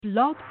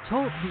Blog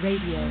Talk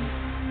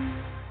Radio.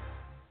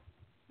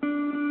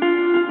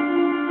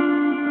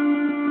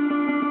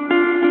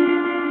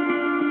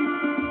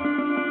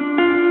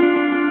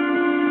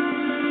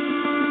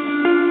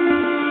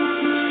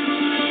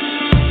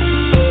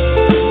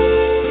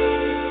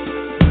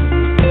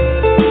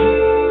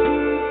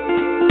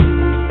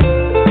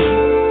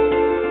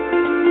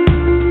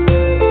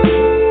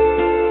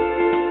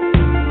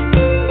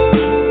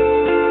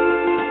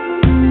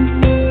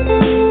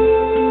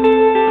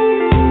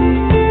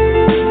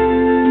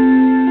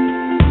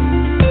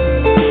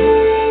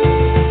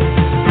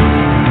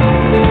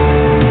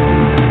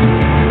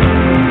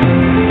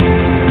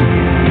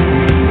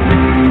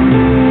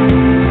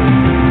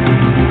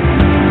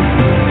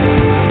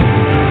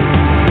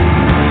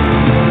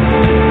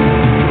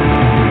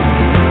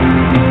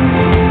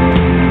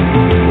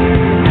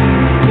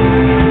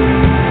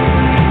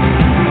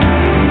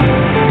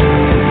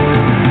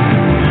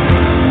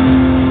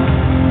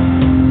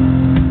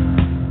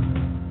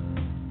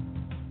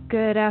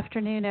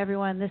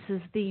 This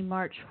is the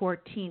March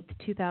 14th,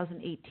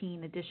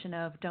 2018 edition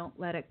of Don't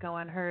Let It Go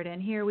Unheard.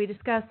 And here we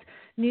discuss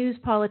news,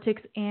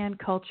 politics, and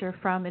culture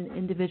from an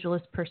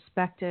individualist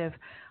perspective.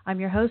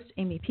 I'm your host,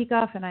 Amy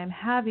Peikoff, and I'm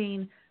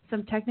having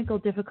some technical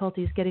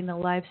difficulties getting the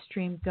live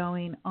stream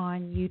going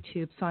on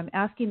YouTube. So I'm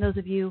asking those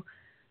of you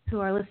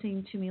who are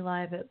listening to me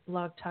live at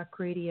Blog Talk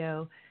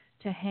Radio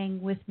to hang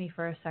with me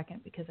for a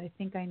second because I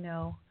think I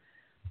know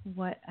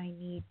what I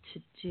need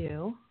to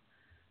do.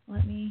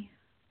 Let me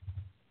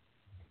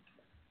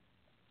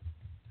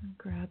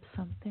grab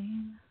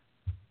something,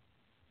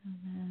 and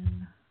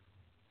then,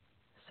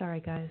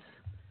 sorry guys,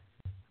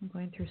 I'm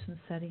going through some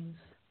settings.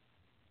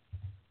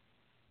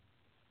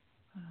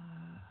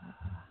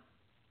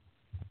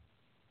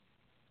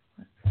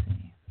 Let's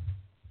see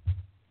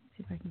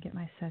if I can get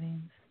my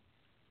settings.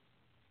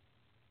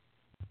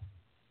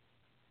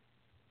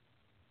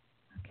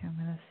 Okay, I'm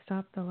going to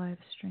stop the live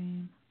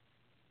stream.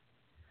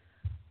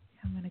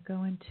 I'm going to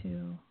go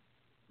into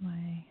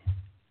my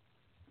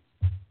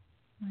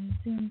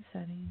Zoom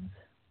settings.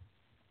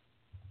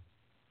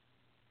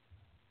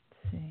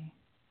 Let's see.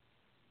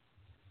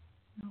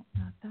 Nope,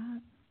 not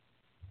that.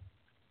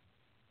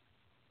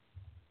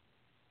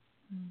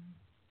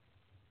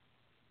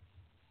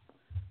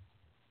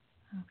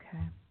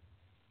 Okay.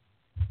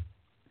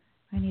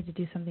 I need to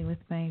do something with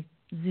my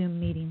Zoom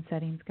meeting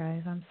settings,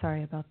 guys. I'm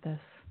sorry about this.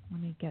 Let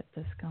me get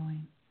this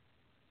going.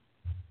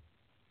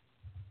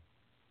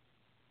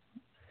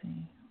 Let's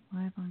see.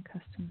 Live on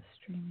custom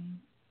streaming.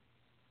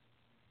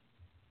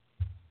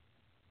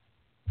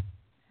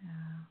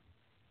 Yeah.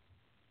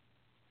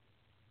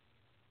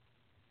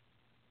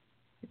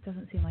 It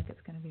doesn't seem like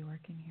it's going to be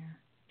working here.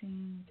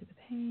 Ding to the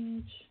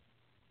page.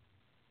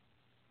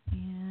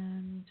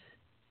 And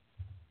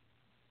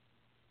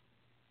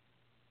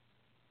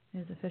it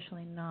is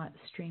officially not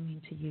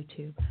streaming to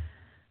YouTube.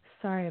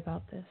 Sorry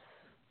about this.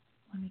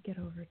 Let me get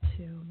over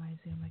to my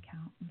Zoom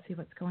account and see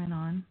what's going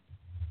on.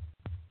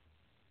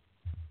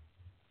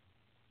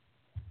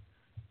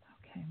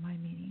 Okay, my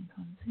meeting's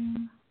on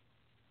Zoom.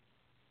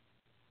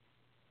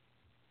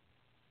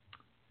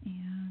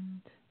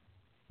 And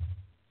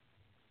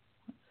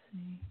let's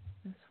see,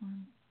 this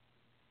one.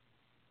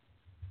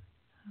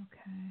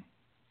 Okay.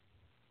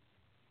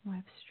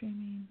 Live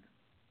streaming.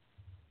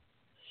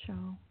 Show.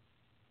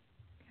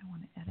 Okay, I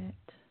want to edit.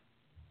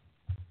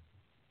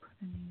 Put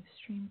a new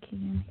stream key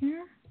in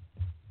here.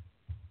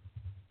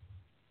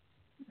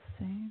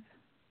 Save.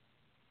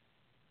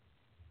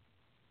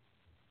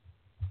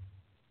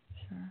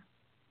 Sure.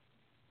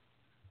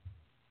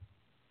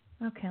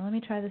 Okay, let me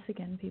try this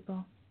again,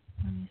 people.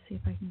 Let me see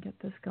if I can get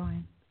this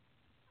going.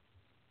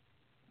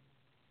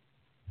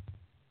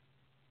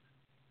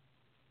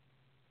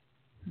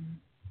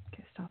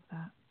 Okay, stop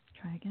that.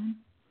 Try again.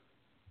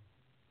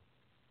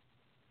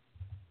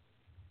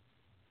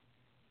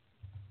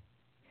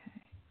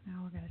 Okay,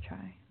 now we're going to try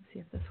and see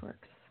if this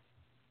works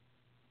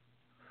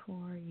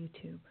for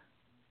YouTube.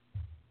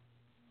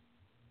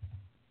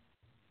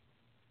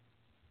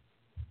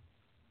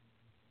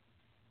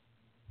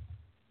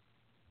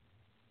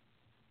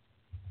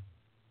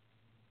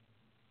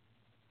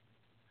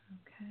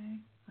 Okay,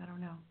 I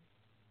don't know.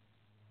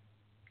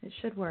 It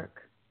should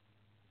work.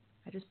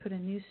 I just put a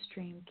new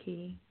stream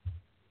key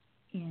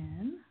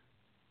in,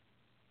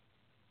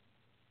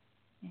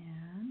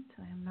 and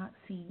I am not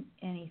seeing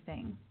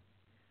anything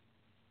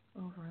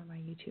over on my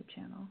YouTube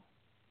channel.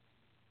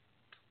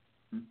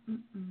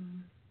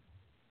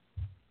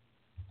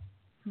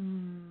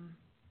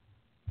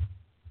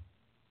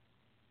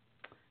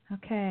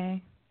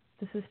 Okay,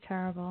 this is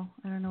terrible.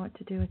 I don't know what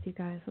to do with you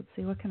guys. Let's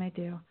see, what can I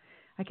do?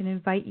 I can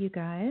invite you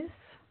guys.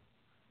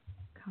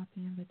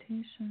 Copy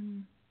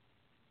invitation.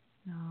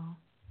 No.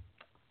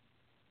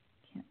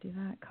 Can't do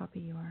that.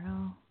 Copy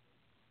URL.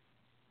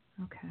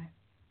 Okay.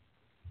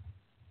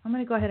 I'm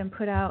going to go ahead and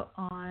put out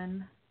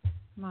on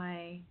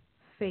my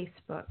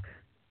Facebook,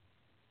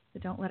 the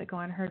Don't Let It Go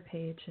Unheard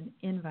page, an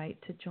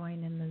invite to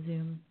join in the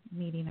Zoom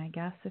meeting, I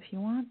guess, if you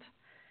want.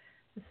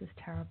 This is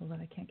terrible that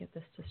I can't get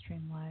this to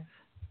stream live.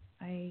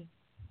 I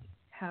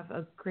have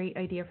a great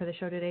idea for the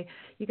show today.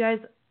 You guys,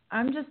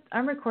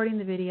 I'm recording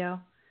the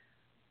video.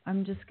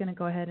 I'm just going to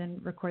go ahead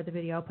and record the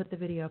video. I'll put the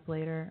video up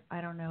later.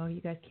 I don't know.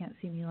 You guys can't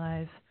see me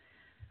live.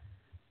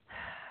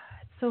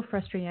 It's so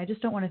frustrating. I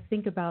just don't want to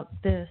think about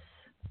this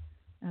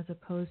as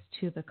opposed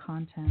to the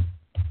content.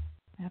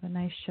 I have a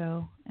nice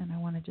show and I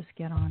want to just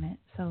get on it.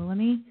 So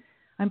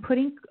I'm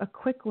putting a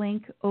quick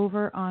link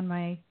over on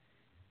my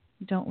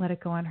Don't Let It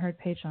Go Unheard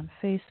page on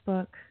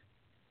Facebook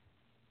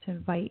to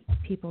invite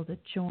people to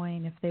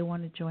join if they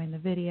want to join the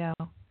video.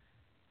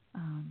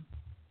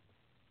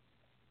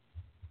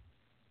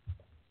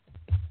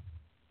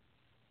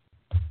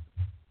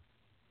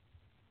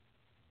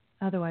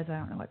 Otherwise, I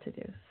don't know what to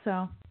do.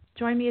 So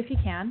join me if you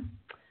can.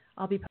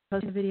 I'll be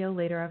posting a video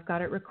later. I've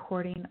got it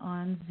recording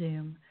on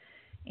Zoom,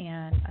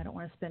 and I don't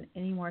want to spend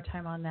any more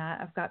time on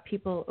that. I've got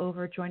people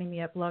over joining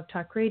me at Blog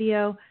Talk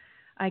Radio.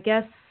 I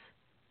guess,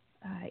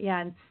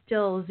 and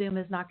still Zoom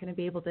is not going to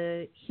be able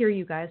to hear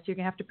you guys. So you're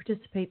going to have to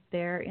participate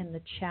there in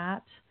the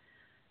chat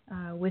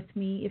with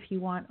me if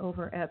you want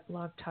over at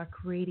Blog Talk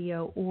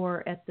Radio,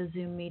 or at the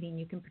Zoom meeting.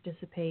 You can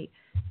participate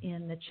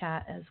in the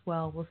chat as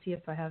well. We'll see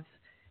if I have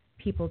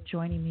people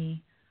joining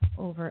me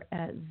over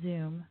at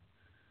Zoom.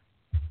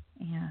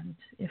 And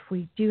if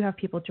we do have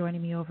people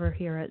joining me over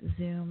here at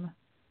Zoom,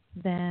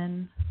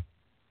 then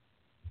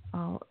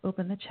I'll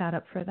open the chat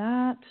up for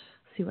that,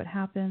 see what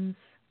happens.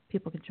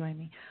 People can join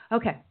me.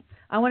 Okay,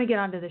 I want to get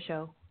on to the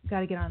show. Got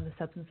to get on to the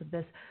substance of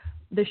this.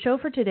 The show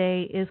for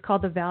today is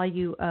called The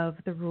Value of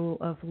the Rule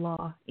of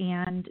Law.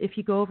 And if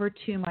you go over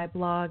to my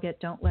blog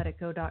at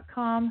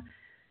don'tletitgo.com,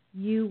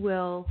 you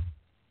will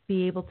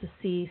be able to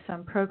see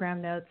some program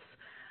notes.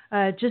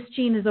 Just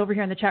Jean is over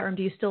here in the chat room.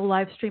 Do you still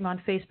live stream on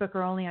Facebook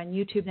or only on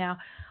YouTube now?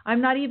 I'm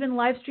not even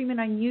live streaming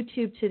on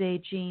YouTube today,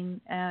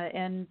 Jean,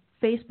 and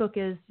Facebook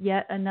is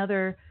yet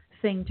another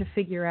thing to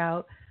figure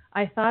out.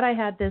 I thought I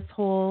had this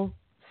whole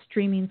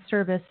streaming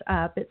service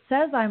up. It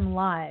says I'm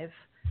live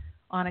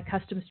on a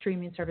custom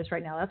streaming service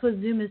right now. That's what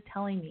Zoom is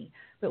telling me.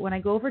 But when I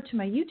go over to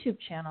my YouTube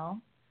channel,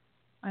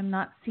 I'm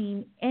not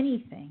seeing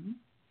anything.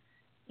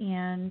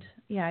 And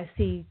yeah, I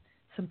see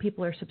some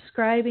people are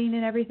subscribing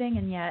and everything,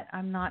 and yet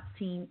I'm not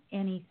seeing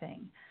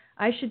anything.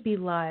 I should be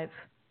live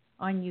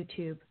on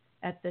YouTube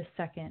at this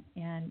second,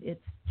 and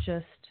it's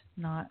just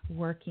not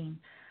working.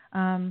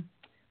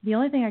 The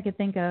only thing I could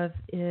think of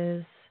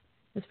is,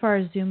 as far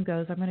as Zoom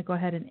goes, I'm going to go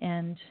ahead and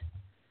end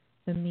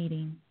the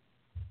meeting,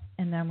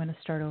 and then I'm going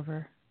to start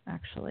over,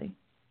 actually.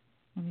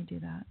 Let me do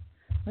that.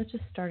 Let's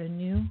just start a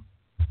new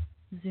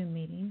Zoom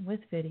meeting with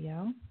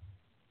video.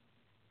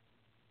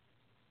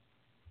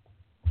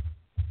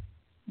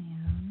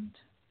 And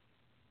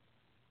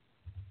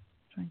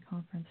join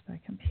conference by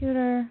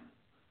computer.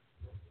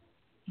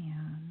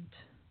 And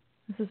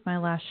this is my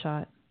last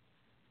shot.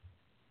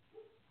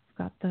 I've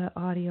got the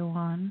audio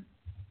on.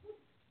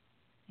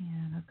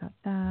 And I've got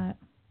that.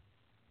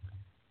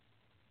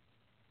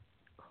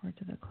 Record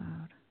to the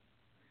cloud.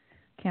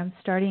 Okay, I'm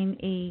starting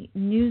a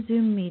new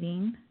Zoom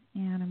meeting,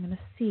 and I'm going to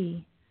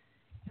see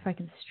if I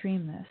can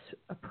stream this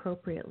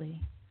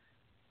appropriately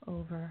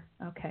over.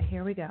 Okay,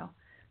 here we go.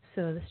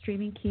 So the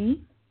streaming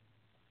key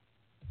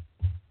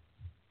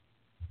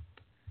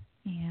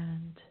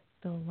and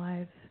the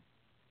live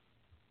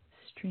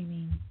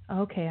streaming.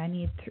 Okay, I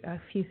need a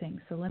few things.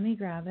 So let me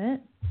grab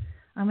it.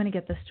 I'm going to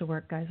get this to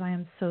work, guys. I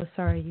am so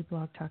sorry, you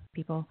Blog Talk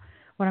people.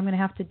 What I'm going to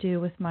have to do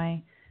with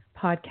my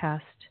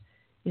podcast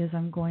is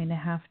I'm going to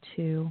have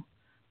to,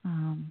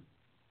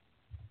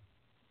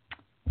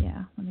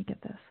 let me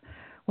get this.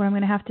 What I'm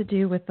going to have to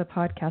do with the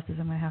podcast is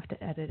I'm going to have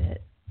to edit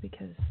it,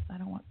 because I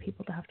don't want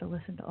people to have to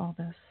listen to all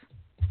this.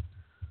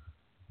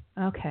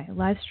 Okay,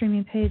 live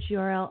streaming page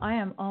URL. I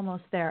am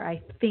almost there,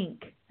 I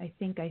think.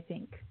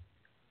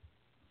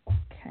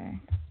 Okay,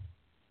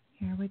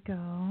 here we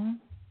go.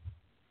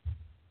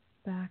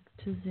 Back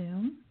to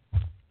Zoom.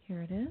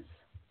 Here it is.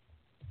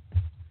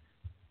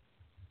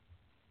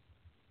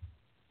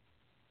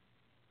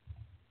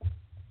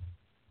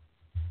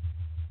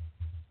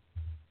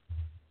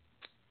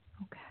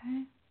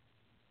 Okay.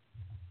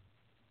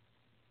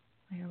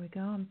 Here we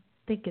go. I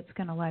think it's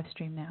going to live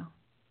stream now.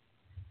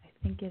 I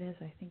think it is.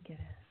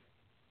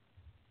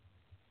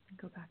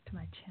 Go back to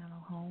my channel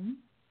home.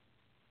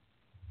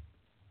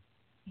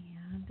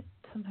 And it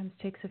sometimes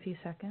takes a few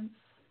seconds.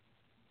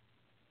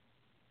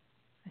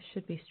 I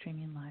should be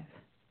streaming live.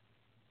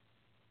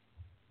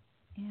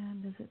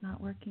 And is it not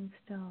working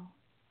still?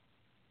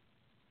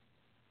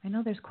 I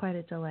know there's quite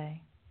a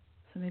delay,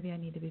 so maybe I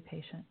need to be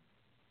patient.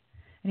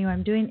 Anyway,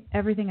 I'm doing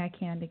everything I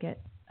can to get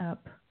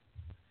up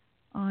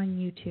on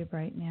YouTube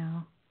right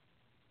now.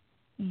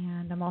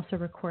 And I'm also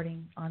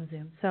recording on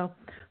Zoom. So,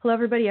 hello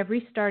everybody, I've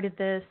restarted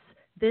this.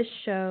 This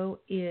show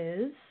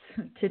is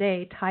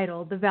today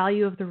titled The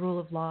Value of the Rule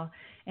of Law.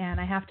 And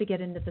I have to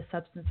get into the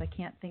substance. I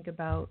can't think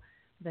about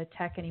the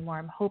tech anymore.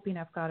 I'm hoping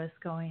I've got us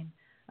going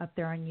up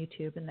there on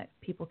YouTube and that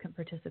people can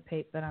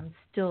participate, but I'm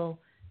still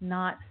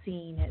not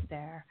seeing it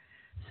there.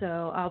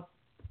 So I'll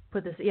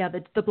put this,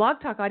 the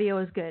Blog Talk audio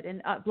is good.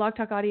 And Blog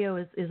Talk audio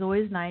is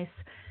always nice.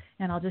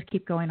 And I'll just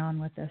keep going on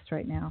with this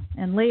right now.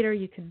 And later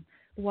you can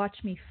watch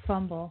me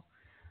fumble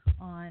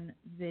on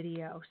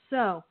video.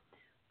 So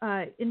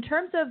in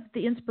terms of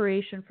the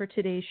inspiration for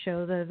today's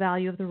show, the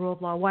value of the rule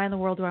of law, why in the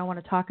world do I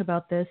want to talk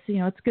about this?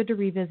 It's good to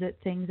revisit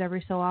things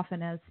every so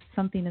often as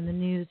something in the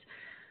news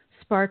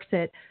sparks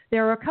it.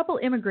 There are a couple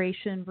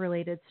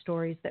immigration-related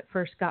stories that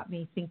first got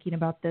me thinking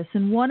about this.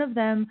 And one of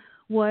them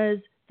was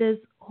this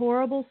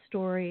horrible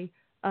story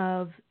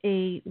of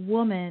a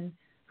woman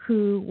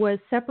who was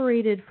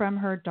separated from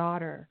her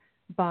daughter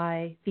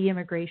by the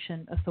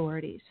immigration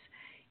authorities.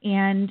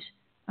 And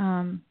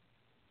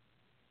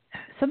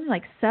something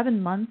like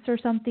 7 months or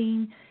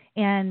something.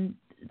 And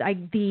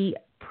the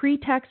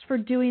pretext for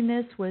doing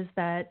this was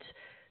that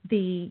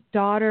the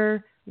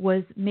daughter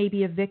was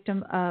maybe a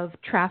victim of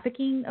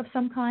trafficking of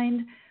some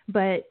kind,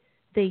 but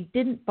they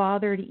didn't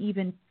bother to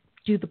even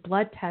do the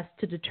blood test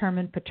to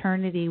determine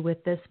paternity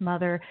with this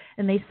mother.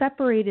 And they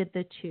separated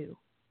the two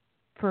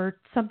for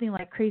something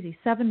like crazy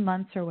 7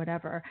 months or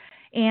whatever.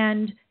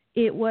 And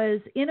it was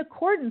in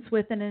accordance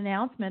with an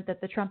announcement that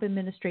the Trump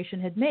administration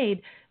had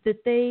made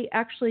that they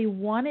actually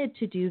wanted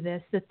to do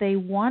this, that they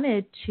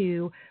wanted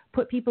to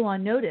put people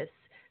on notice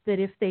that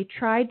if they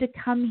tried to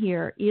come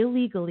here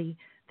illegally,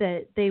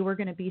 that they were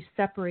going to be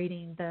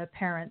separating the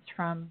parents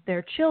from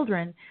their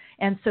children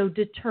and so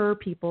deter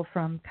people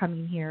from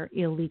coming here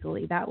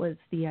illegally. That was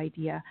the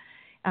idea.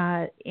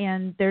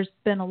 And there's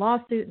been a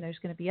lawsuit, and there's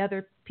going to be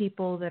other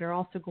people that are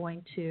also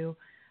going to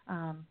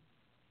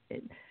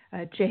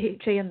Jay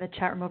in the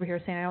chat room over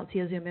here saying, I don't see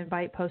a Zoom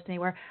invite post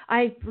anywhere.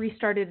 I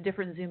restarted a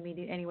different Zoom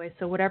meeting anyway,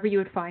 so whatever you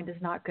would find is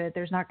not good.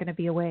 There's not going to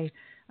be a way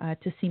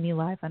to see me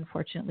live,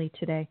 unfortunately,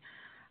 today,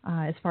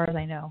 as far as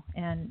I know.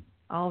 And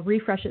I'll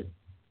refresh it,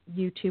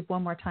 YouTube,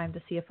 one more time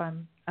to see if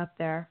I'm up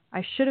there.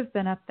 I should have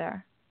been up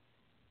there.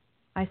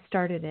 I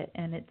started it,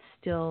 and it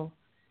still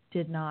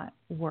did not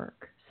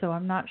work. So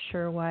I'm not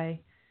sure why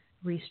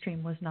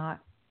Restream was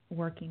not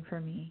working for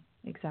me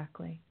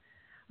exactly.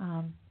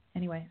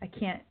 Anyway, I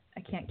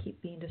can't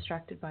keep being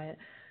distracted by it.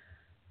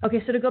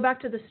 Okay, so to go back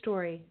to the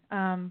story,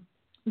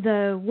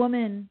 the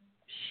woman,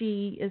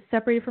 she is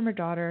separated from her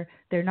daughter.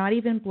 They're not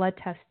even blood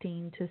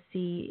testing to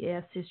see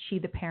if is she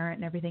the parent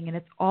and everything, and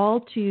it's all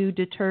to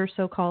deter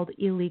so-called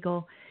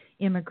illegal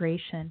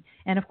immigration.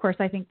 And of course,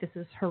 I think this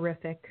is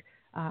horrific.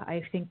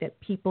 I think that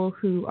people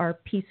who are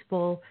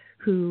peaceful,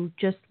 who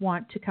just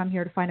want to come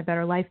here to find a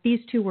better life,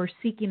 these two were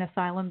seeking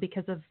asylum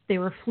because they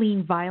were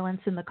fleeing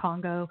violence in the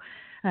Congo,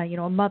 a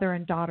mother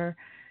and daughter,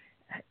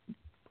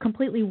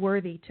 completely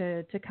worthy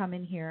to come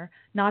in here.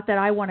 Not that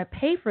I want to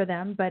pay for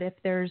them, but if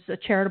there's a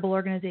charitable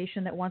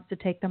organization that wants to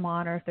take them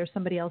on, or if there's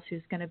somebody else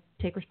who's going to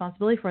take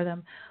responsibility for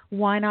them,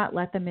 why not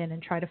let them in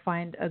and try to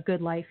find a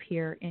good life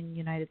here in the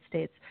United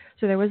States?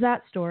 So there was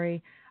that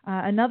story.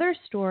 Another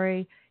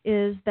story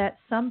is that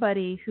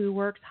somebody who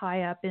works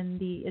high up in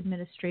the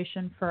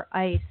administration for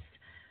ICE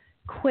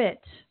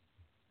quit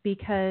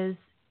because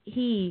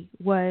he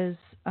was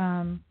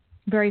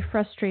very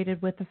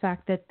frustrated with the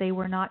fact that they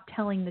were not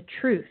telling the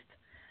truth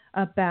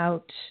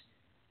about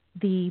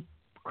the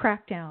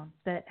crackdown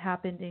that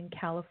happened in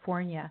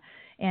California.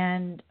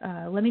 And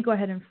let me go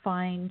ahead and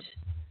find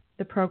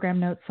the program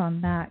notes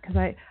on that, because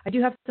I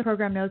do have the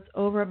program notes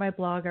over at my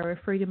blog. I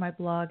refer you to my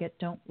blog at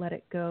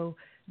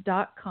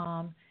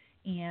don'tletitgo.com.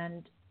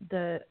 And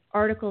the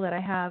article that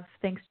I have,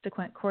 thanks to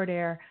Quint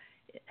Cordair,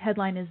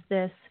 headline is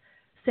this: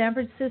 San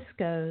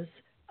Francisco's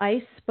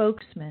ICE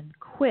spokesman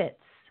quits,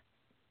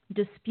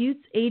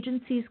 disputes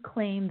agency's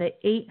claim that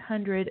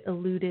 800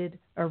 eluded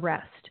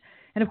arrest.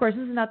 And of course,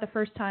 this is not the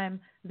first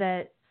time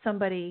that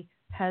somebody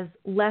has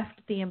left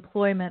the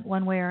employment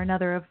one way or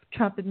another of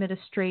Trump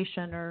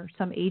administration or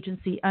some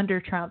agency under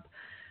Trump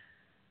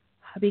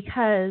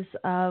because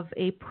of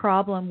a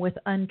problem with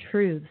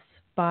untruths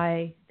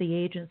by the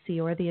agency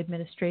or the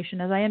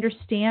administration. As I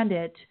understand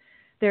it,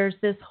 there's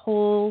this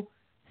whole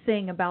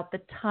thing about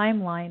the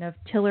timeline of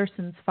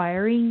Tillerson's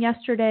firing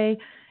yesterday,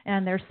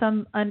 and there's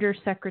some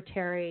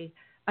undersecretary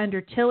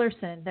under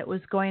Tillerson that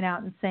was going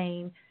out and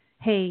saying,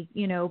 hey,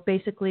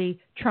 basically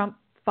Trump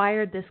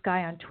fired this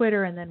guy on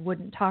Twitter and then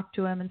wouldn't talk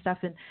to him and stuff.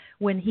 And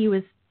when he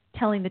was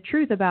telling the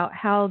truth about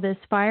how this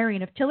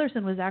firing of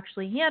Tillerson was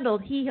actually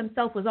handled, he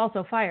himself was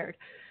also fired.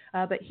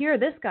 But here,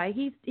 this guy,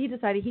 he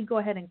decided he'd go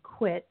ahead and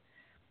quit.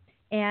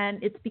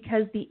 And it's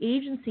because the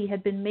agency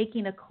had been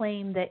making a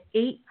claim that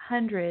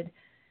 800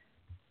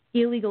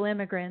 illegal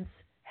immigrants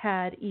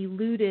had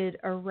eluded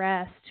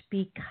arrest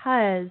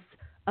because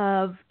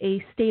of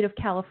a state of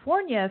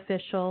California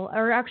official,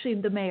 or actually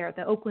the mayor,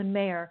 the Oakland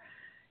mayor,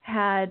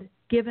 had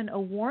given a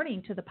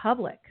warning to the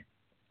public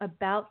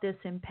about this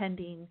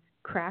impending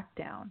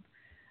crackdown.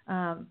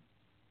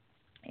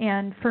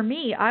 And for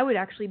me, I would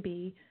actually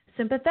be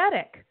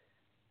sympathetic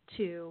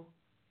to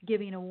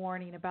giving a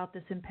warning about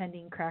this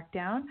impending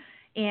crackdown.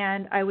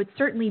 And I would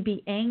certainly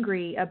be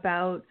angry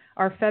about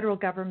our federal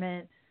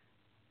government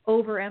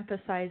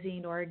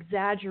overemphasizing or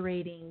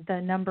exaggerating the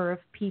number of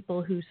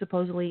people who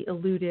supposedly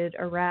eluded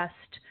arrest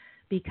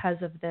because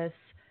of this,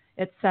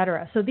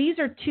 etc. So these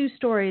are two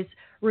stories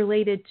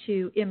related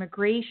to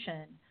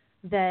immigration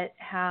that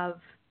have,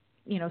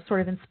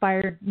 sort of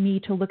inspired me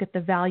to look at the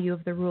value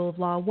of the rule of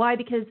law. Why?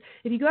 Because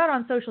if you go out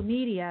on social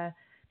media,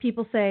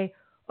 people say,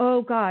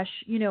 oh gosh,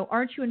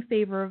 aren't you in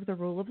favor of the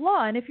rule of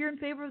law? And if you're in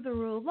favor of the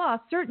rule of law,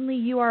 certainly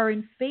you are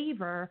in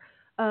favor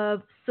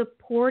of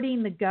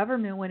supporting the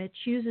government when it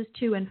chooses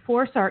to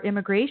enforce our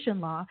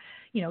immigration law.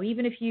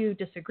 Even if you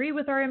disagree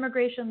with our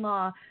immigration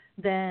law,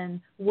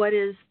 then what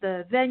is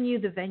the venue?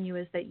 The venue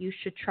is that you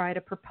should try to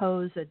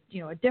propose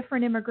a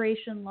different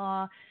immigration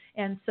law.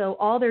 And so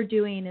all they're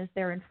doing is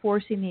they're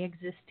enforcing the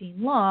existing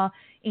law,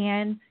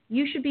 and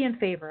you should be in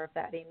favor of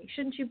that, Amy.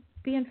 Shouldn't you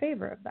be in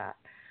favor of that?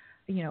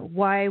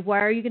 Why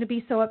are you going to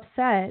be so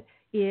upset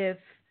if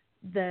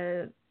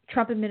the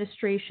Trump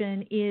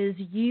administration is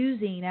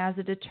using as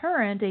a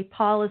deterrent a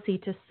policy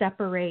to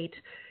separate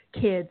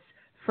kids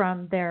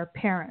from their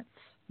parents,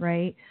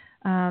 right?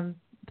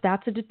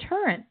 That's a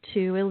deterrent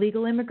to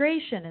illegal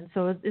immigration. And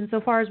so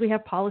insofar as we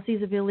have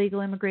policies of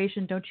illegal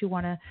immigration, don't you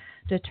want to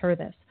deter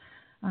this?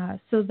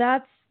 So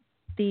that's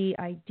the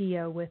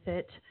idea with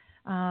it.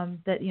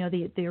 That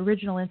the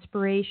original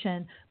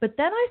inspiration. But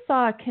then I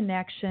saw a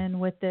connection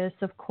with this,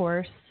 of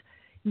course,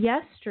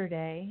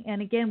 yesterday.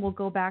 And again, we'll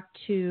go back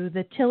to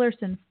the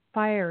Tillerson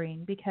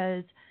firing,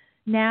 because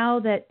now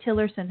that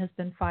Tillerson has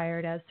been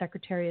fired as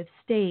Secretary of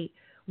State,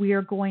 we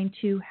are going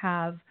to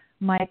have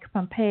Mike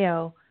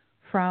Pompeo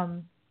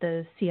from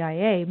the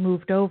CIA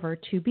moved over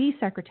to be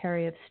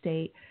Secretary of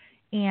State.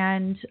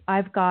 And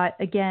I've got,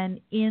 again,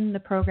 in the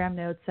program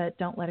notes at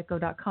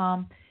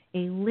don'tletitgo.com,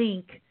 a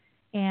link.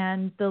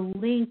 And the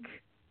link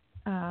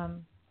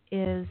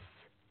is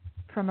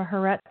from a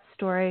Haaretz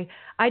story.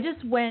 I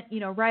just went,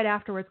 right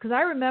afterwards, because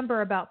I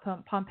remember about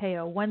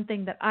Pompeo. One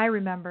thing that I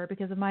remember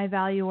because of my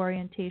value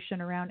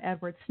orientation around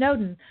Edward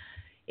Snowden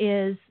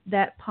is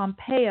that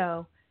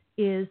Pompeo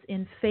is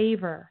in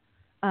favor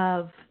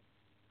of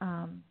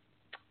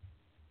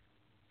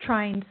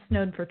trying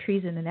Snowden for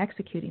treason and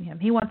executing him.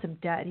 He wants him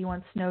dead. He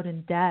wants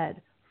Snowden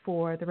dead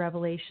for the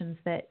revelations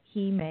that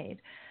he made.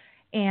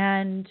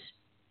 And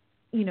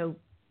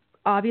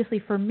obviously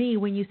for me,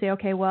 when you say,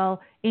 okay,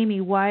 well, Amy,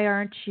 why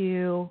aren't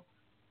you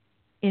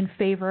in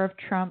favor of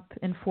Trump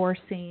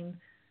enforcing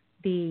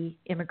the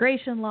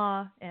immigration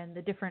law and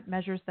the different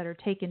measures that are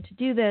taken to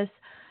do this?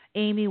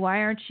 Amy, why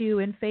aren't you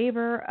in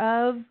favor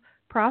of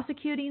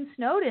prosecuting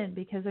Snowden?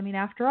 Because,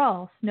 after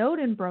all,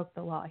 Snowden broke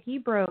the law. He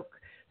broke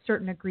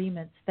certain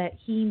agreements that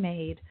he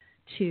made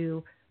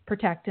to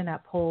protect and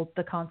uphold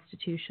the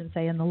Constitution,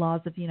 say, and the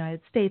laws of the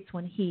United States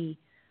when he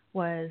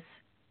was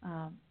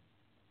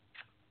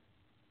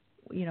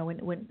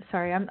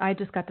I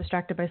just got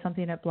distracted by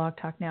something at Blog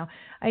Talk now.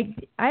 I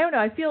don't know.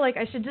 I feel like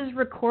I should just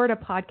record a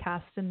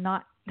podcast and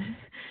not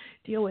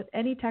deal with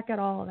any tech at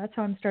all. That's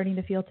how I'm starting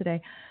to feel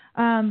today.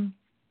 So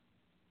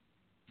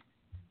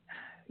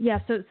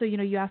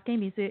you asked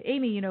Amy. So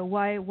Amy,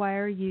 why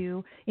are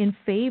you in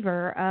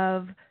favor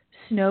of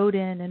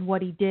Snowden and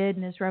what he did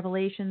and his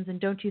revelations, and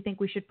don't you think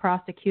we should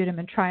prosecute him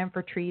and try him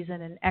for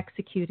treason and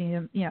execute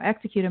him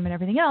and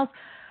everything else?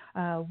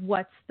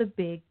 What's the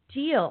big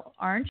deal?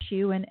 Aren't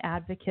you an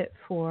advocate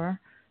for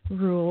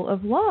rule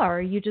of law? Or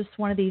are you just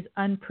one of these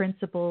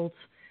unprincipled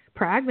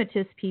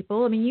pragmatist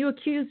people? You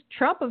accuse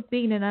Trump of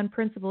being an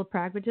unprincipled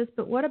pragmatist,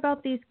 but what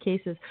about these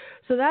cases?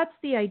 So that's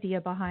the idea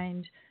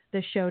behind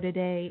the show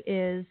today,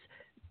 is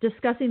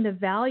discussing the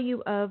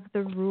value of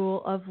the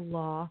rule of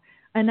law,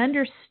 an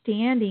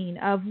understanding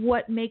of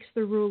what makes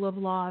the rule of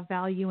law a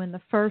value in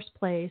the first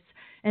place.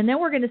 And then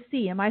we're going to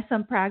see, am I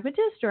some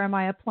pragmatist or am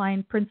I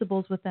applying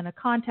principles within a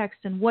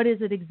context, and what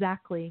is it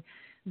exactly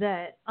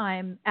that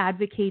I'm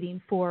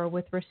advocating for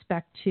with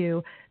respect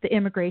to the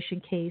immigration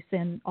case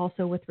and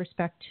also with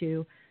respect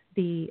to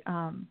the,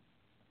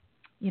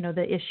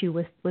 the issue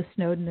with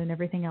Snowden and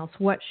everything else.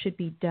 What should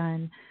be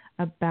done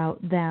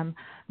about them?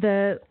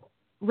 The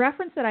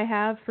reference that I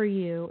have for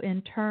you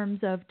in terms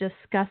of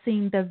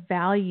discussing the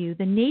value,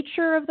 the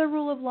nature of the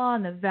rule of law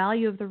and the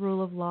value of the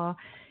rule of law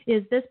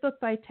is this book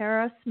by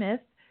Tara Smith.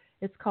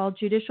 It's called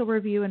Judicial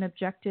Review and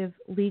Objective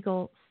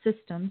Legal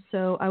Systems.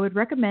 So I would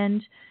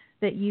recommend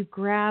that you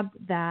grab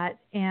that,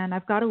 and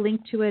I've got a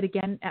link to it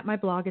again at my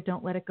blog at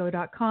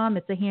don'tletitgo.com.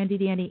 It's a handy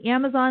dandy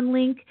Amazon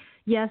link.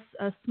 Yes,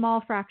 a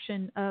small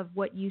fraction of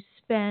what you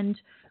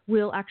spend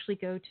will actually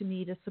go to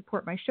me to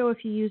support my show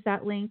if you use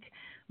that link,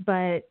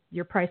 but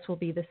your price will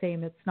be the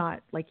same. It's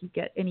not like you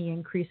get any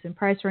increase in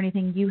price or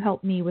anything. You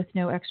help me with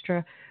no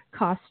extra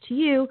cost to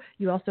you.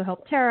 You also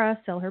help Tara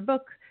sell her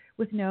book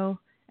with no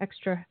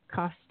extra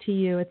cost to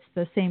you. It's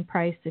the same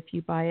price if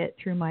you buy it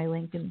through my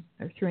link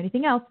or through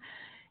anything else.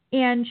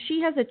 And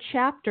she has a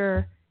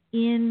chapter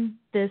in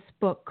this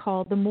book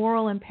called The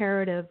Moral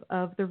Imperative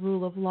of the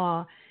Rule of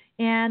Law.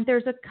 And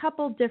there's a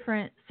couple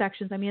different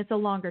sections. It's a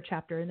longer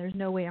chapter, and there's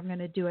no way I'm going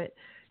to do it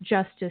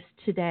justice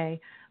today.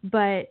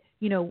 But,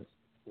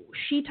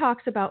 she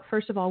talks about,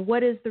 first of all,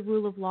 what is the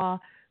rule of law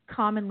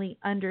commonly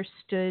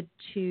understood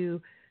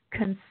to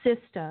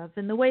consist of?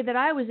 And the way that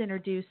I was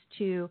introduced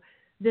to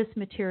this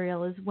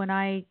material is when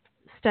I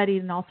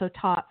studied and also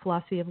taught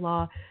philosophy of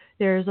law.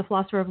 There's a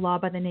philosopher of law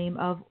by the name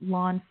of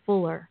Lon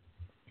Fuller.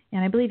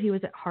 and I believe he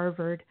was at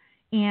Harvard.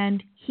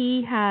 And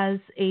he has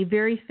a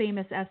very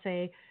famous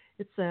essay.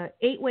 It's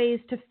 8 Ways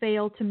to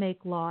Fail to Make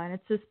Law, and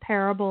it's this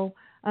parable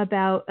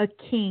about a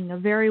king, a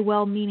very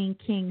well-meaning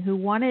king who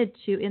wanted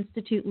to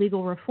institute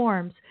legal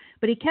reforms,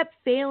 but he kept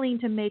failing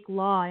to make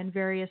law in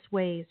various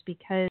ways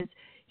because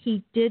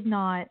he did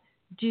not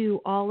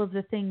do all of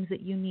the things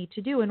that you need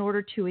to do in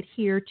order to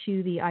adhere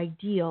to the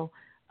ideal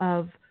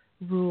of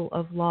rule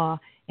of law.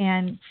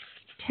 And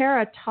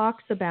Tara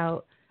talks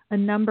about a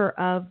number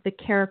of the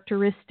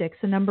characteristics,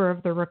 a number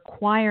of the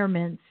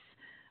requirements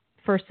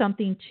for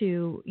something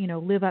to,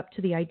 live up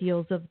to the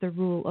ideals of the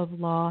rule of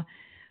law,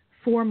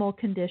 formal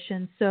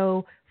conditions.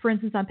 So, for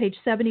instance, on page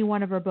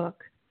 71 of her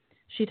book,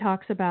 she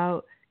talks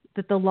about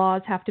that the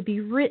laws have to be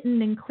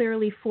written and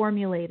clearly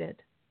formulated.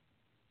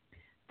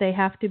 They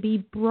have to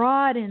be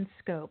broad in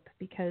scope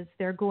because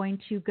they're going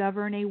to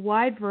govern a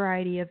wide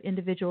variety of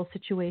individual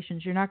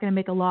situations. You're not going to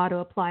make a law to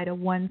apply to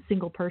one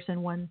single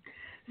person, one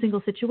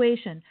single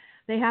situation.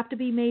 They have to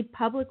be made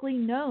publicly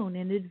known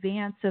in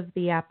advance of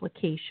the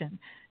application,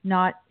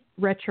 not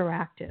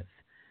retroactive.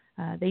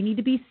 They need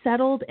to be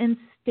settled and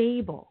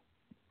stable.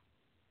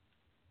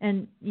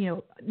 And,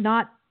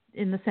 not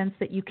in the sense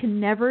that you can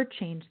never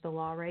change the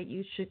law, right?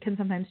 You can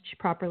sometimes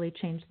properly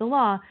change the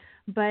law,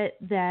 but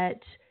that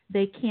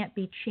they can't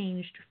be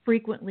changed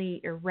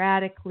frequently,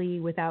 erratically,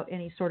 without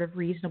any sort of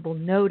reasonable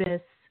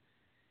notice.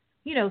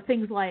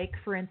 Things like,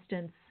 for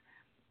instance,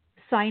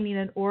 signing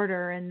an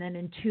order and then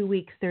in 2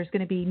 weeks there's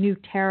going to be new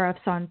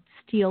tariffs on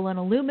steel and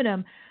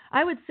aluminum.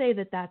 I would say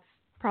that that's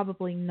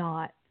probably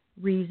not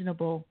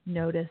reasonable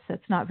notice.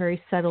 That's not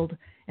very settled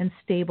and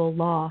stable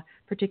law,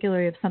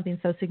 particularly of something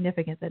so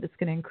significant that it's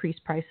going to increase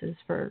prices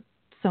for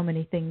so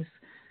many things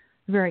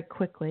very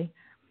quickly.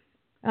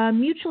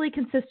 Mutually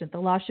consistent. The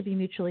law should be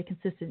mutually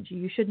consistent.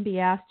 You shouldn't be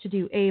asked to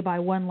do A by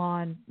one law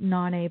and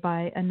non-A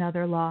by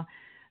another law.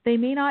 They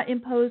may not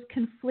impose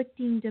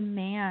conflicting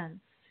demands.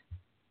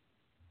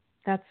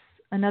 That's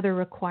another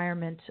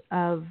requirement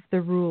of the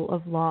rule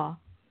of law.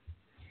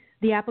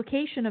 The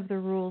application of the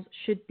rules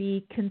should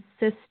be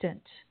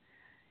consistent.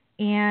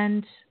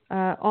 And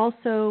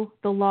also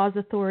the law's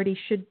authority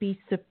should be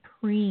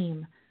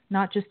supreme,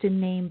 not just in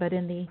name, but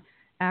in the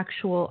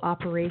actual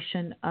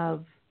operation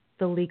of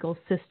the legal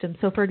system.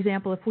 So, for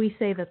example, if we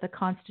say that the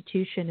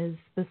Constitution is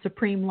the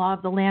supreme law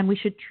of the land, we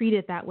should treat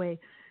it that way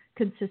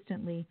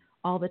consistently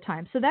all the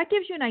time. So that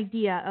gives you an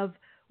idea of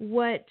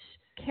what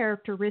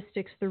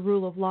characteristics the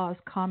rule of law is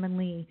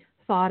commonly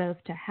thought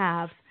of to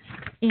have.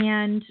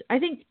 And I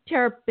think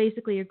Tara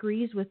basically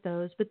agrees with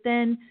those, but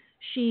then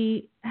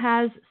she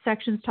has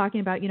sections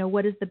talking about,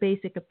 what is the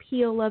basic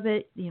appeal of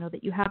it,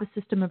 that you have a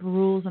system of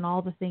rules and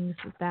all the things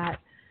that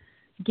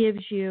gives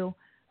you,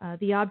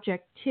 the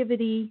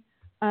objectivity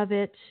of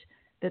it,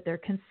 that they're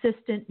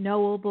consistent,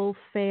 knowable,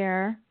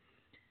 fair,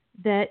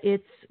 that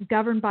it's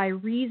governed by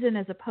reason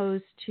as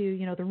opposed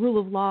to, the rule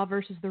of law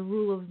versus the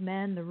rule of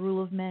men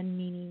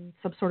meaning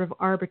some sort of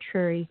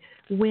arbitrary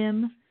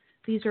whim.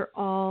 These are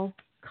all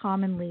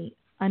commonly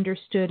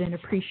understood and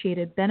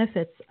appreciated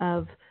benefits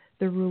of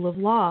the rule of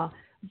law.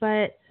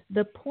 But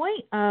the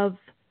point of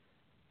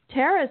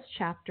Tara's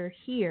chapter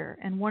here,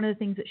 and one of the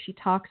things that she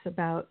talks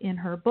about in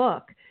her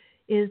book,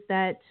 is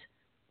that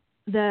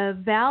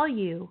the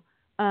value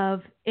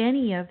of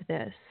any of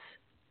this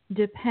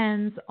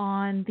depends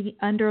on the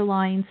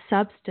underlying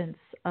substance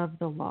of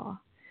the law.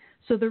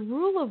 So the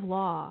rule of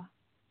law,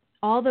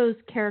 all those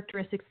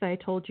characteristics that I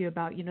told you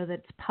about, that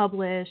it's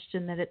published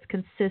and that it's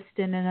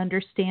consistent and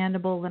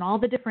understandable and all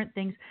the different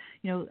things,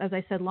 as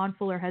I said, Lon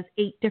Fuller has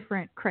 8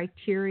 different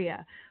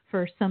criteria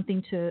for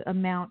something to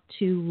amount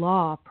to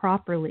law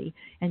properly.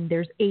 And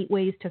there's 8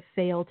 ways to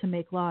fail to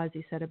make law, as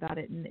he said about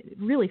it. And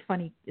really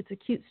funny, it's a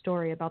cute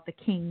story about the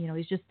king.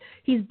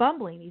 He's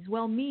bumbling, he's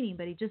well-meaning,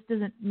 but he just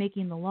isn't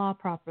making the law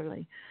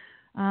properly.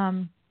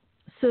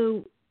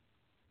 Those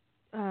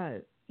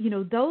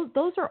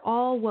are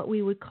all what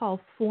we would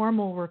call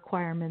formal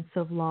requirements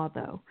of law,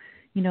 though.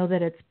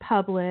 That it's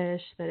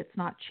published, that it's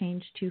not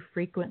changed too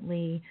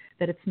frequently,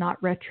 that it's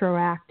not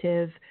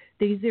retroactive.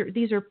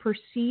 These are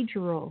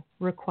procedural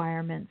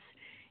requirements.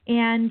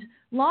 And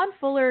Lon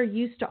Fuller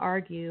used to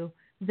argue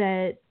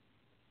that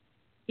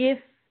if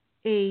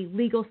a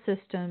legal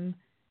system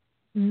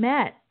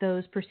met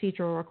those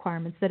procedural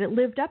requirements, that it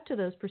lived up to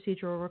those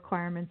procedural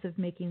requirements of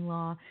making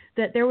law,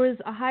 that there was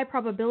a high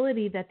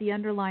probability that the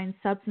underlying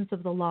substance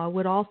of the law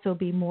would also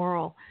be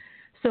moral.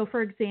 So,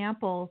 for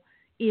example,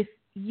 if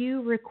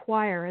you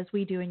require, as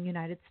we do in the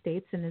United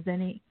States and as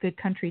any good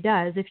country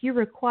does, if you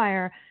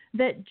require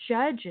that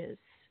judges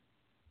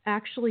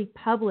actually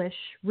publish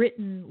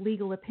written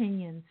legal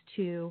opinions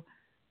to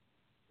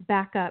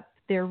back up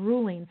their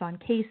rulings on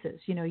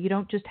cases. You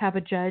don't just have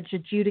a judge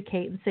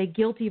adjudicate and say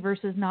guilty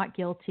versus not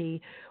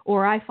guilty,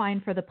 or I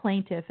find for the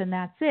plaintiff, and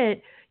that's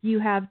it. You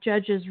have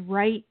judges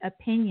write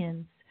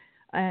opinions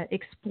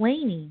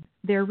explaining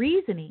their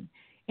reasoning.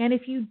 And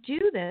if you do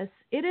this,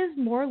 it is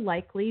more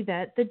likely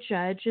that the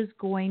judge is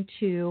going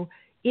to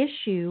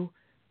issue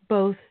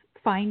both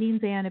findings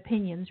and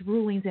opinions,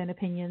 rulings and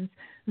opinions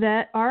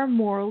that are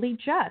morally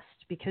just,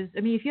 because,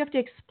 I mean, if you have to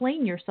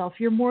explain yourself,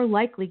 you're more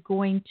likely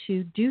going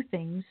to do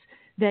things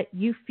that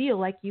you feel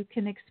like you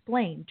can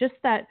explain. Just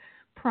that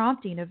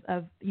prompting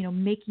of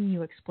making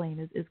you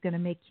explain is going to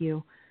make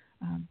you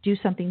do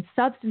something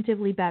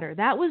substantively better.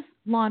 That was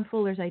Lon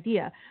Fuller's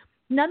idea.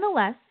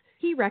 Nonetheless,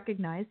 he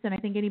recognized, and I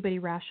think anybody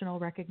rational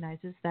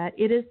recognizes, that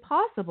it is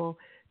possible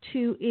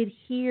to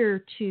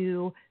adhere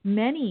to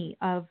many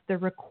of the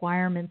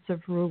requirements of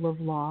rule of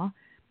law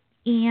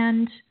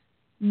and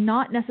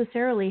not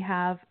necessarily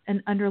have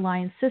an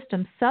underlying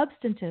system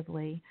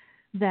substantively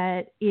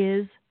that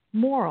is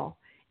moral.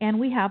 And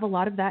we have a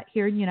lot of that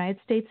here in the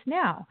United States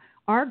now.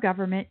 Our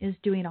government is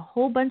doing a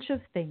whole bunch of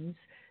things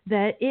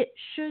that it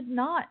should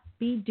not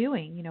be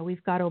doing.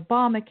 We've got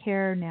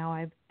Obamacare. Now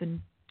I've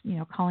been,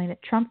 calling it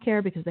Trump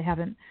Care because they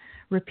haven't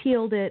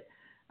repealed it.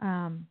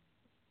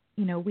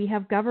 We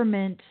have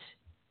government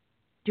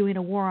doing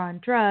a war on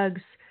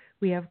drugs.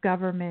 We have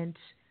government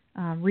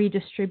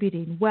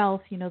redistributing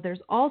wealth. There's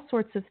all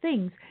sorts of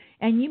things.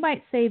 And you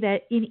might say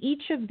that in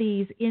each of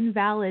these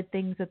invalid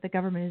things that the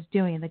government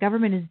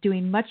is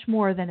doing much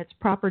more than its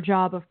proper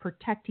job of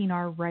protecting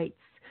our rights.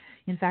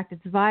 In fact,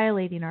 it's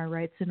violating our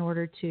rights in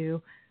order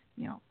to,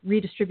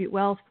 redistribute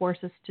wealth, force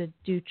us to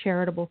do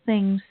charitable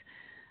things,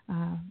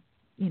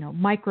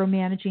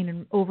 micromanaging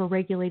and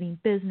overregulating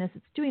business.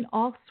 It's doing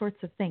all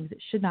sorts of things it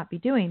should not be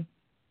doing.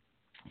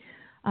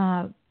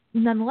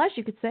 Nonetheless,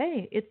 you could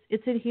say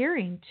it's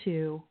adhering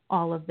to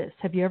all of this.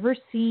 Have you ever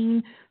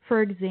seen,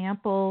 for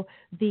example,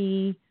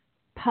 the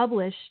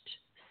published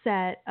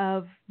set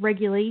of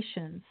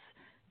regulations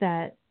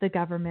that the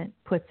government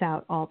puts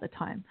out all the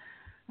time?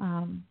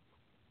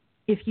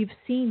 If you've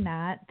seen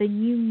that,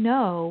 then you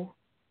know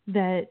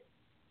that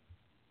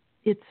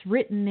it's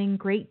written in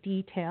great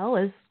detail,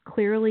 as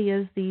clearly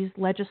as these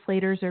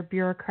legislators or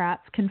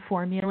bureaucrats can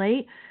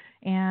formulate.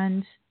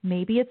 And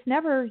maybe it's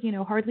never,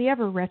 hardly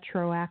ever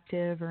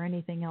retroactive or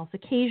anything else.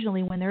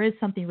 Occasionally when there is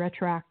something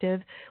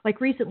retroactive,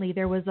 like recently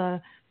there was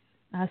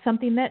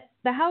something that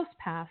the House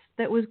passed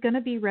that was going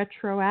to be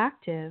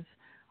retroactive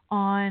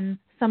on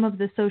some of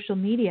the social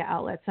media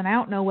outlets. And I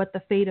don't know what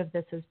the fate of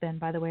this has been,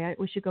 by the way.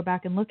 We should go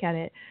back and look at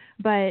it.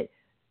 But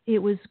it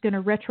was going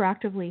to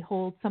retroactively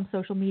hold some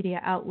social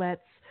media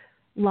outlets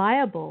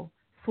liable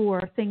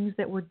for things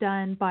that were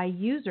done by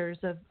users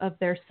of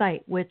their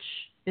site, which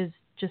is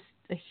just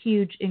a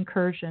huge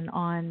incursion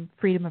on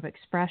freedom of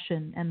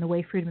expression and the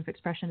way freedom of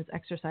expression is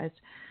exercised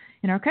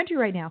in our country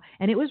right now.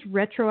 And it was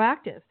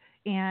retroactive.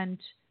 And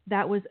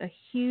that was a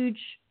huge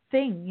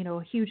thing,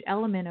 a huge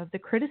element of the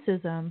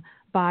criticism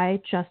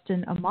by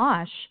Justin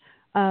Amash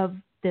of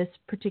this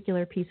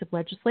particular piece of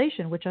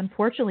legislation, which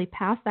unfortunately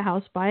passed the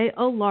House by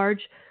a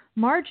large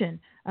margin.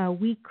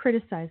 We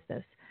criticize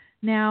this.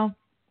 Now,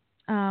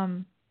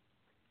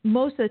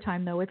 most of the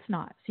time, though, it's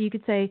not. So you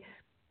could say,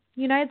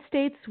 United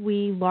States,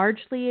 we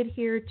largely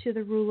adhere to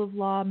the rule of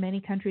law.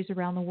 Many countries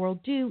around the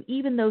world do,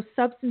 even though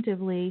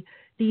substantively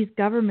these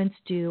governments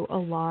do a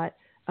lot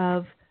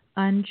of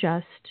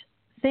unjust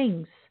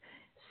things.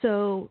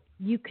 So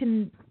you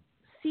can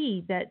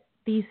see that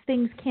these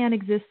things can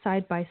exist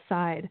side by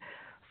side,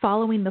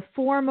 following the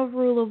form of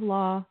rule of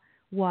law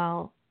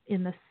while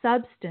in the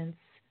substance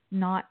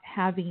not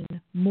having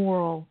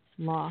moral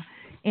law.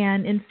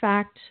 And in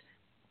fact,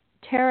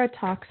 Tara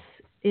talks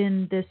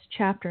in this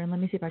chapter, and let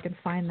me see if I can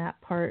find that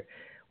part,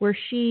 where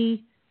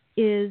she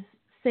is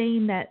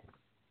saying that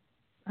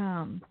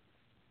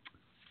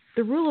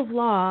the rule of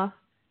law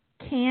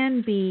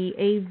can be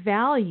a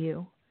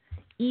value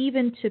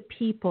even to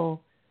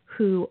people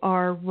who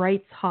are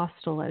rights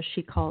hostile, as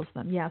she calls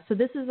them. Yeah, so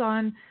this is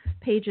on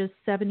pages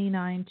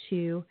 79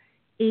 to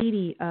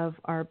 80 of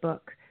our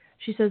book.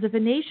 She says, if a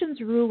nation's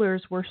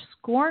rulers were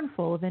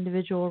scornful of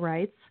individual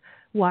rights,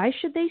 why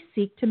should they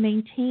seek to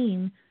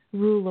maintain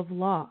rule of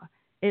law,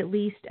 at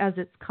least as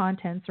its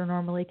contents are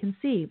normally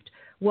conceived?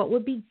 What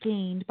would be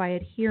gained by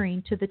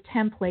adhering to the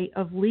template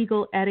of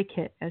legal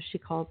etiquette, as she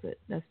calls it,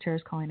 as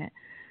Tara's calling it?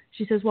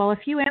 She says, while a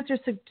few answers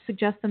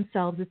suggest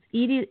themselves,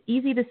 it's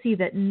easy to see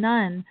that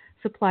none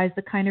supplies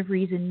the kind of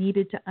reason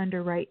needed to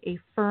underwrite a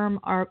firm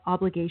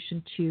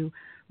obligation to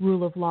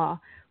rule of law.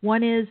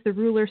 One is the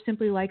ruler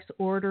simply likes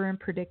order and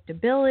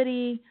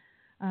predictability.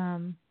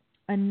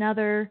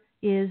 Another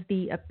is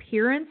the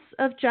appearance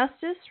of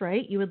justice,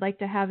 right? You would like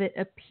to have it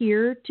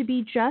appear to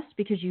be just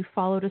because you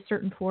followed a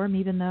certain form,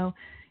 even though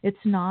it's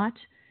not.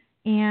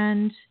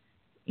 And,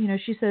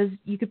 she says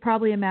you could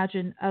probably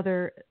imagine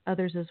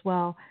others as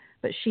well.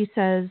 But she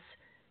says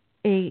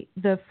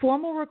the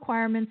formal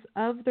requirements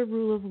of the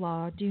rule of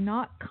law do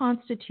not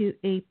constitute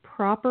a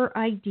proper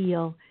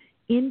ideal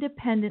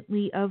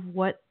independently of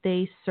what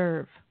they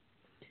serve.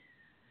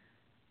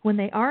 When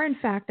they are in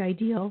fact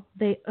ideal,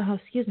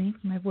 excuse me,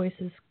 my voice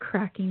is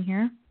cracking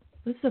here.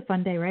 This is a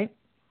fun day, right?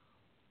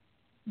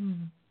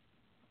 In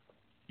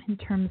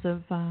terms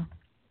of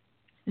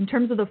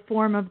the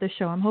form of the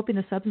show, I'm hoping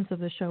the substance of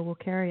the show will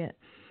carry it.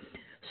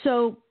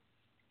 So,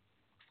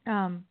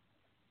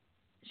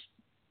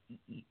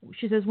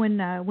 she says when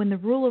the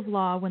rule of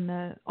law,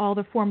 when all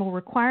the formal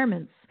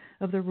requirements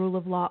of the rule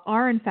of law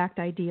are in fact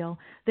ideal,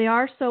 they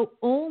are so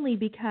only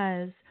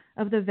because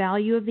of the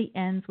value of the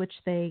ends which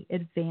they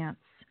advance.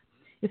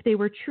 If they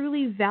were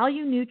truly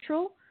value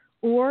neutral,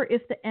 or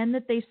if the end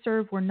that they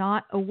serve were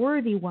not a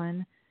worthy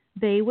one,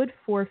 they would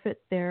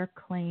forfeit their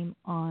claim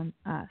on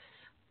us.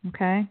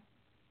 Okay?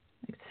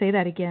 Say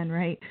that again,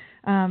 right?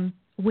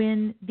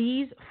 When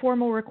these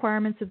formal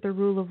requirements of the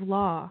rule of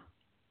law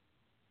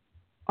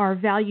are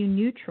value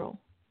neutral,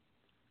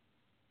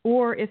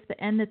 or if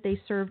the end that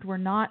they served were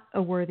not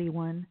a worthy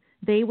one,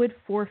 they would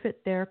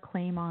forfeit their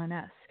claim on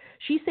us.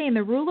 She's saying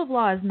the rule of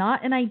law is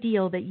not an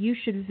ideal that you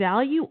should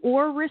value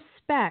or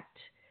respect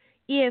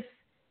if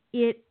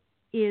it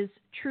is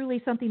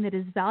truly something that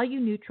is value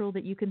neutral,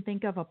 that you can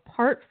think of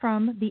apart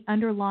from the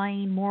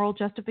underlying moral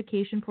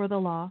justification for the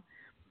law,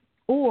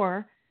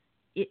 or,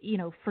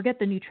 forget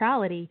the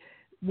neutrality.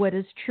 What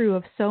is true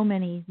of so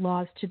many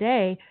laws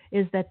today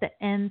is that the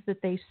ends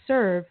that they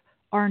serve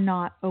are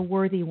not a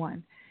worthy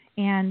one.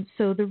 And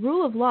so the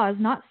rule of law is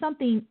not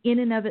something in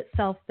and of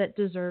itself that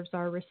deserves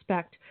our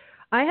respect.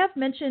 I have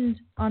mentioned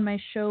on my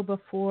show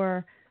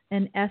before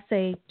an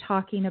essay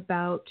talking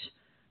about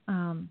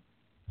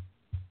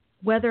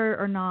whether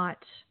or not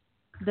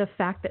the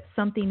fact that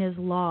something is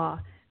law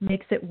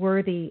makes it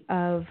worthy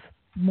of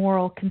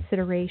moral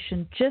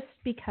consideration just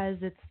because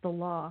it's the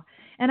law.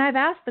 And I've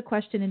asked the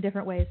question in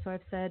different ways. So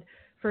I've said,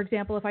 for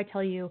example, if I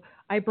tell you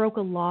I broke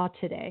a law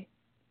today,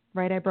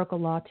 right? I broke a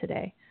law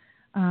today.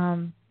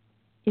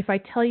 If I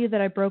tell you that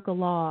I broke a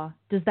law,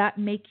 does that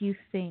make you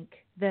think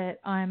that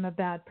I'm a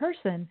bad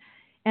person?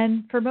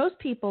 And for most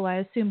people, I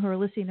assume, who are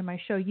listening to my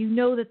show, you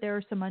know that there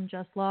are some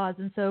unjust laws.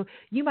 And so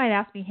you might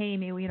ask me, hey,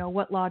 Amy,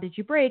 what law did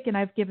you break? And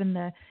I've given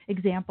the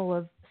example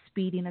of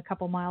speeding a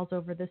couple miles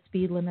over the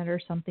speed limit or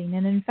something.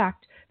 And in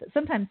fact,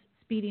 sometimes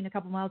speeding a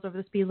couple miles over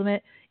the speed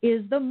limit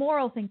is the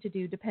moral thing to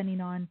do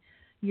depending on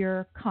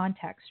your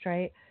context,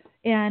 right?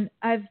 And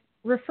I've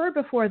referred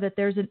before that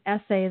there's an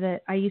essay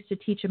that I used to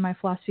teach in my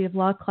philosophy of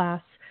law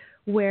class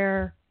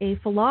where a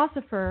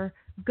philosopher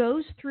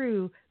goes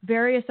through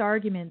various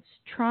arguments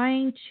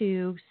trying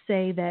to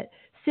say that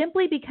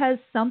simply because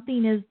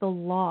something is the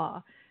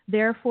law,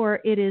 therefore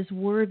it is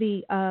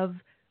worthy of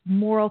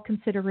moral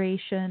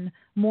consideration,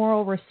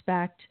 moral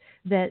respect,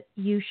 that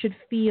you should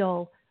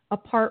feel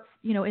apart,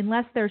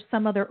 unless there's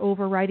some other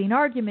overriding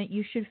argument,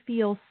 you should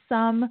feel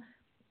some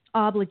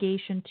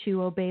obligation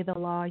to obey the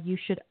law. You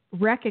should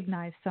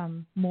recognize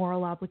some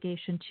moral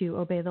obligation to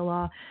obey the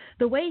law.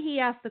 The way he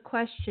asked the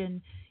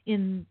question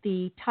in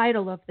the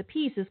title of the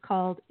piece is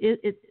called, this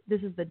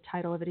is the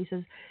title of it. He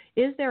says,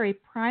 is there a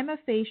prima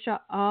facie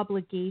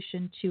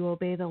obligation to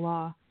obey the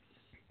law?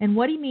 And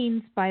what he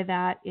means by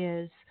that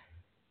is,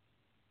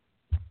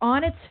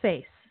 on its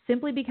face,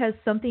 simply because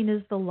something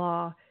is the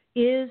law,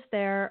 is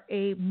there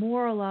a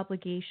moral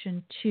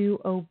obligation to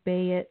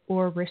obey it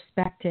or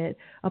respect it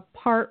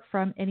apart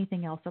from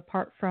anything else,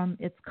 apart from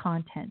its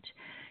content?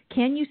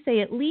 Can you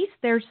say at least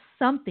there's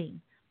something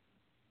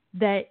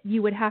that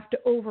you would have to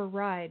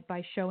override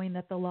by showing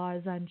that the law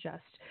is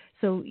unjust?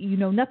 So you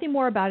know nothing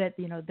more about it.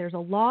 There's a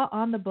law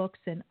on the books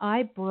and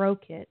I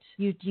broke it.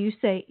 You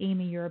say,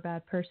 Amy, you're a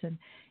bad person.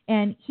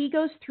 And he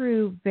goes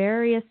through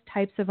various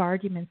types of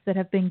arguments that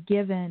have been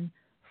given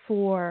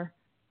for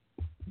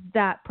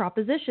that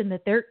proposition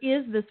that there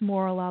is this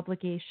moral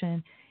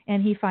obligation,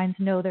 and he finds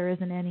no, there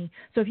isn't any.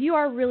 So if you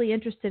are really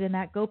interested in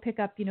that, go pick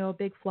up, a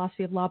big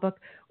philosophy of law book,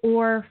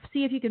 or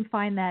see if you can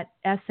find that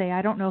essay.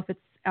 I don't know if it's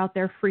out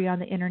there free on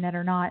the internet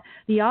or not.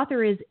 The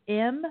author is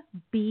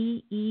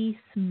M.B.E.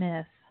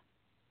 Smith.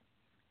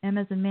 M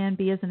as in man,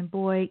 B as in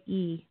boy,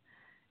 E.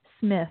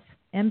 Smith.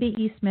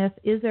 M.B.E. Smith,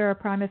 is there a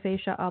prima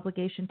facie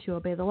obligation to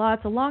obey the law?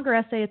 It's a longer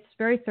essay. It's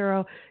very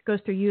thorough. It goes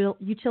through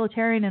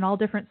utilitarian and all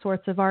different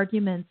sorts of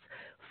arguments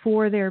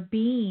for there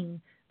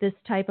being this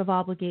type of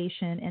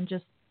obligation, and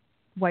just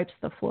wipes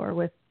the floor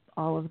with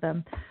all of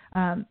them.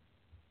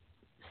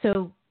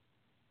 So,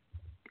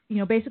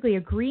 basically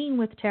agreeing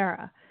with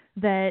Tara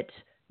that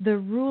the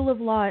rule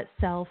of law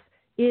itself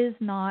is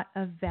not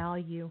of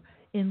value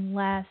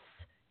unless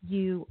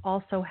you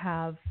also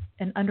have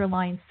an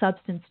underlying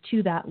substance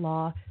to that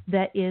law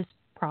that is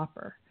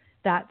proper.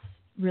 That's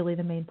really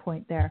the main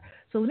point there.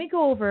 So let me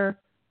go over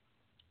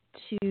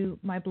to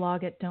my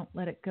blog at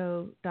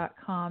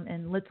don'tletitgo.com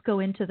and let's go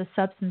into the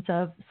substance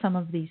of some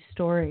of these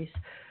stories.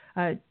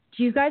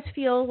 Do you guys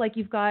feel like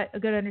you've got a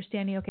good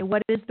understanding? Okay,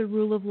 what is the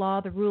rule of law?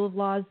 The rule of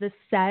law is this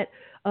set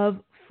of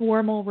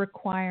formal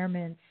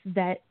requirements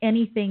that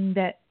anything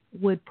that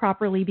would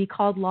properly be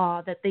called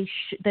law, that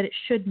it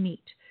should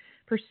meet.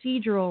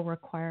 Procedural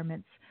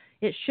requirements.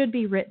 It should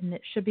be written.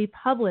 It should be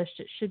published.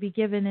 It should be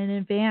given in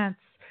advance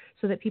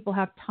so that people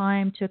have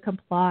time to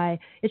comply.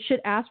 It should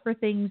ask for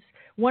things.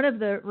 One of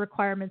the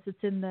requirements that's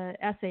in the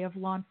essay of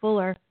Lon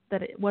Fuller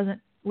that it wasn't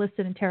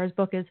listed in Tara's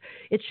book is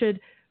it should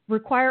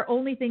require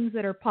only things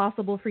that are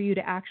possible for you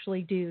to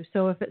actually do.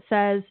 So if it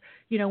says,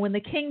 when the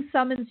king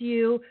summons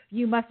you,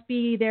 you must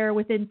be there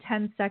within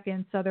 10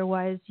 seconds.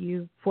 Otherwise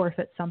you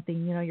forfeit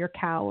something, your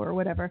cow or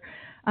whatever.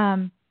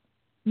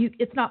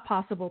 it's not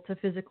possible to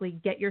physically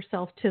get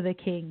yourself to the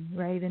king,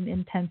 right,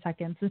 in 10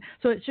 seconds. And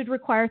so it should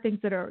require things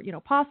that are,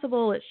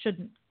 possible. It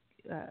shouldn't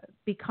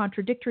be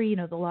contradictory.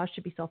 The law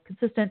should be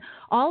self-consistent.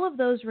 All of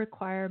those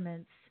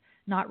requirements,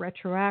 not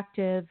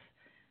retroactive,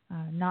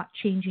 not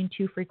changing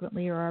too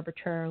frequently or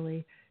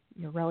arbitrarily,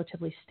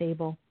 relatively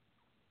stable.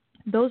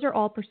 Those are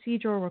all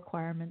procedural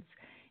requirements.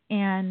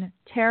 And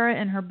Tara,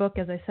 in her book,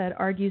 as I said,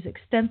 argues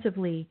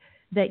extensively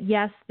that,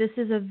 yes, this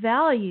is a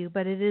value,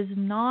 but it is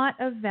not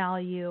a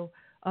value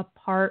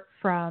apart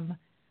from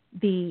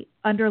the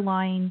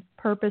underlying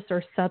purpose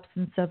or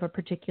substance of a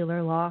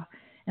particular law.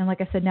 And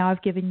like I said, now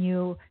I've given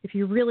you, if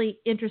you're really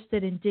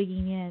interested in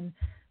digging in,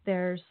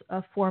 there's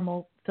a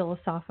formal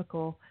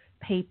philosophical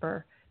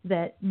paper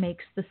that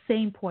makes the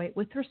same point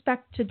with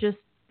respect to just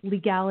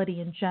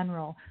legality in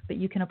general, but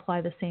you can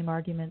apply the same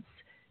arguments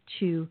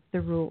to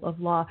the rule of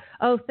law.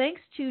 Oh,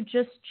 thanks to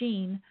Just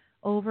Jean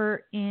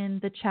over in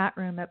the chat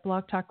room at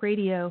Blog Talk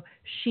Radio.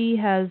 She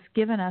has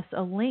given us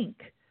a link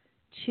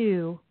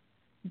to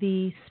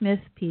the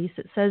Smith piece.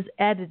 It says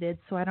edited,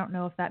 so I don't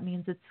know if that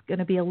means it's going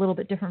to be a little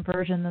bit different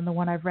version than the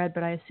one I've read,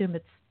 but I assume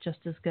it's just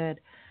as good.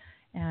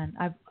 And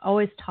I've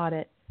always taught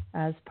it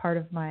as part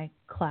of my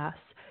class,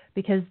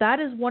 because that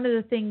is one of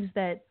the things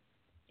that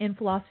in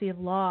philosophy of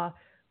law,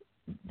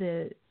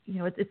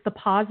 it's the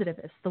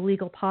positivists, the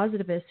legal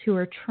positivists, who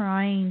are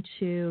trying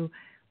to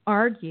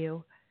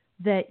argue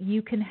that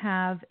you can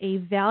have a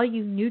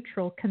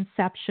value-neutral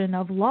conception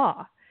of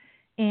law,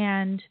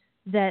 and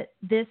that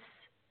this,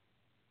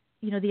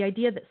 the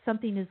idea that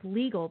something is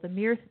legal, the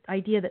mere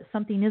idea that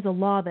something is a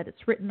law, that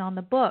it's written on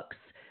the books,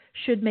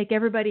 should make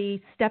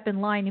everybody step in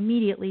line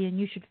immediately, and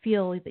you should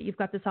feel that you've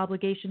got this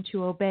obligation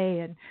to obey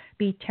and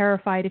be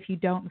terrified if you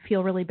don't, and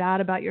feel really bad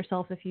about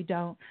yourself if you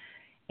don't.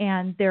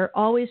 And they're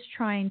always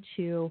trying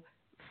to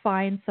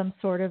find some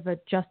sort of a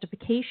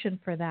justification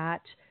for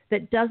that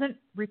doesn't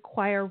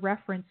require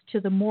reference to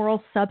the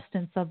moral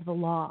substance of the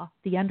law,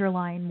 the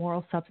underlying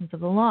moral substance of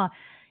the law.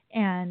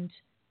 And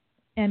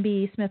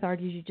B.E. Smith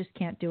argues you just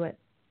can't do it.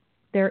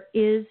 There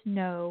is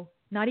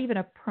not even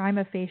a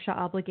prima facie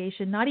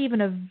obligation, not even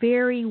a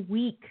very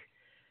weak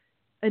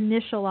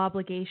initial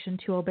obligation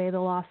to obey the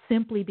law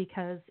simply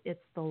because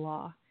it's the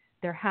law.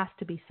 There has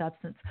to be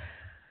substance.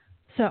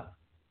 So,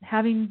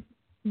 having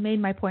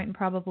made my point and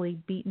probably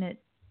beaten it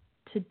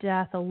to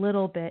death a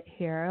little bit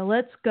here,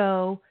 let's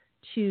go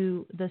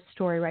to the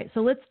story, right?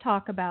 So let's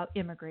talk about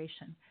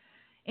immigration.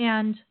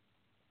 And,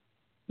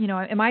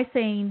 am I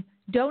saying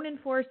don't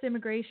enforce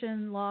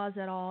immigration laws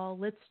at all?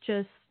 Let's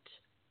just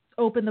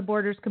open the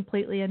borders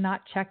completely and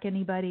not check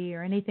anybody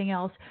or anything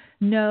else?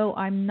 No,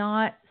 I'm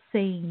not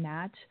saying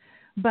that.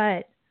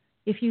 But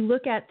if you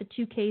look at the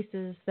two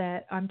cases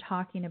that I'm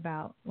talking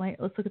about, let's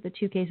look at the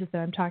two cases that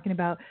I'm talking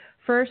about.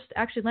 First,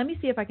 actually, let me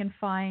see if I can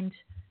find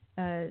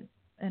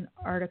an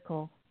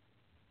article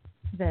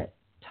that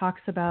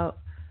talks about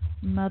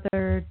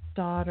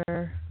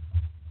mother-daughter,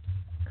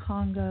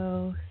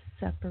 Congo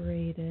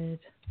separated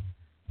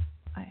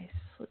ICE.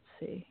 Let's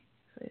see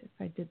if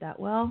I did that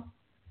well.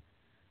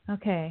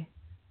 Okay.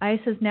 ICE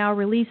has now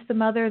released the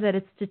mother that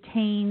it's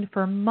detained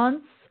for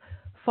months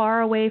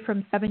far away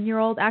from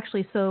 7-year-old.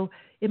 Actually, so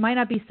it might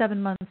not be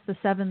 7 months. The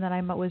 7 that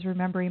I was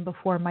remembering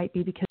before might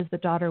be because the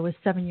daughter was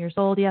 7 years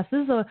old. Yes,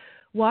 this is a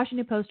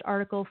Washington Post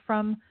article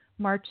from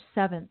March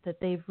 7th that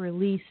they've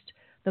released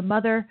the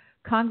mother,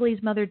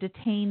 Congolese mother,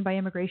 detained by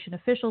immigration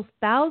officials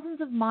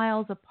thousands of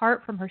miles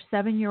apart from her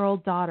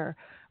 7-year-old daughter,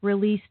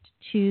 released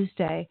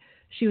Tuesday.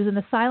 She was an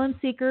asylum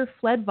seeker,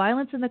 fled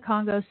violence in the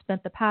Congo,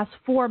 spent the past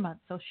 4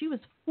 months. So she was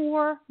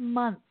 4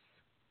 months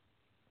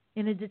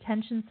in a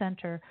detention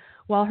center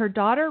while her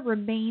daughter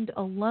remained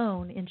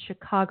alone in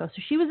Chicago.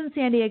 So she was in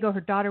San Diego,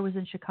 her daughter was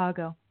in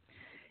Chicago.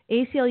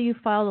 ACLU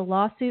filed a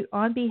lawsuit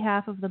on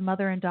behalf of the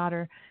mother and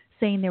daughter,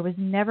 saying there was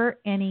never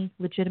any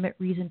legitimate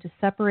reason to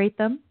separate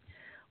them.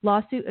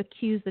 Lawsuit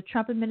accused the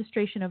Trump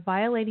administration of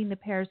violating the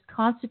pair's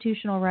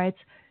constitutional rights,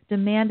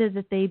 demanded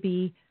that they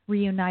be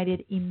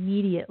reunited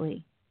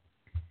immediately.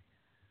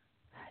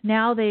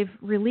 Now they've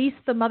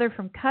released the mother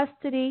from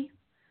custody,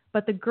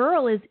 but the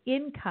girl is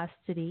in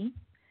custody,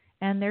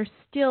 and they're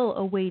still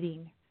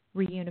awaiting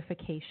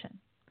reunification.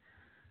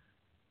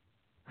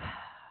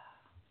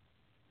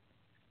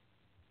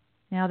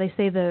 Now they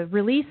say the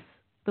release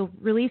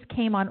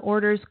came on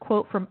orders,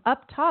 quote, from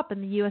up top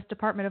in the U.S.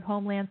 Department of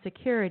Homeland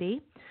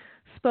Security.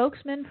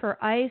 Spokesman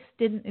for ICE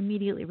didn't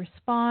immediately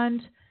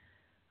respond.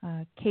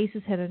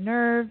 Cases hit a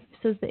nerve,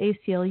 says the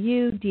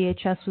ACLU.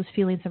 DHS was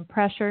feeling some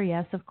pressure.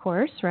 Yes, of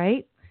course,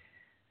 right?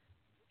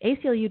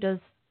 ACLU does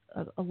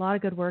a lot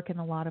of good work in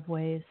a lot of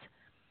ways.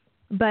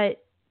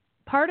 But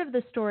part of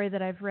the story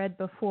that I've read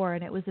before,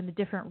 and it was in a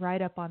different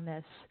write-up on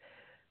this,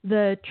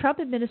 the Trump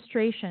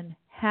administration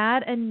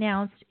had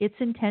announced its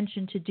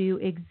intention to do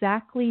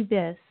exactly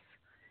this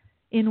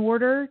in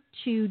order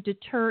to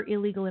deter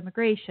illegal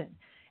immigration.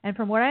 And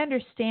from what I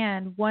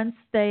understand, once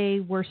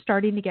they were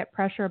starting to get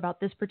pressure about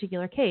this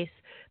particular case,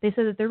 they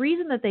said that the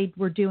reason that they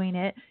were doing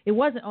it, it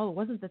wasn't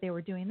that they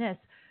were doing this.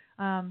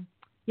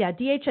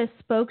 DHS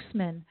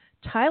spokesman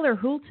Tyler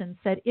Houlton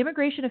said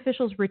immigration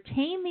officials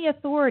retain the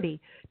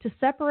authority to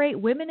separate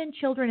women and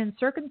children in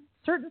certain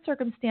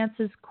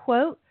circumstances,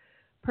 quote,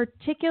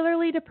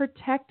 particularly to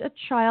protect a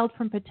child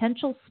from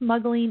potential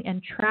smuggling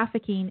and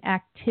trafficking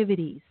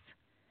activities,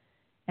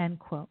 end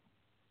quote.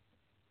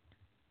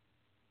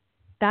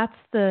 That's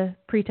the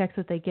pretext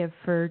that they give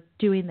for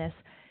doing this.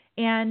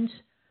 And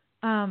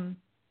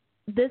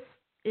this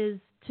is,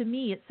 to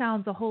me, it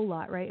sounds a whole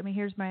lot, right? I mean,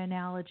 here's my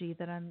analogy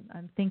that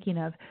I'm thinking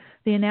of.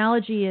 The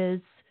analogy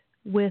is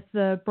with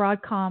the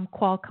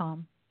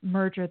Broadcom-Qualcomm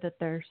merger that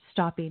they're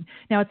stopping.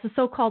 Now, it's a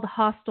so-called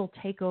hostile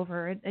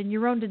takeover, and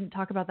Yaron didn't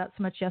talk about that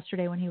so much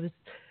yesterday when he was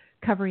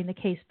covering the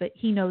case, but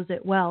he knows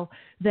it well,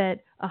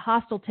 that a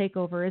hostile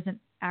takeover isn't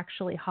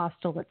actually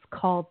hostile. It's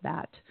called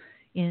that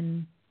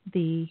in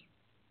the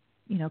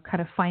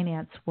kind of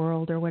finance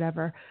world or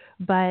whatever.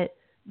 But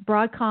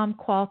Broadcom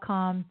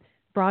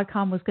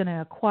was going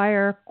to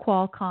acquire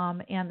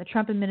Qualcomm, and the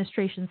Trump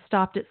administration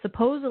stopped it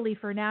supposedly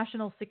for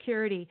national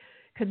security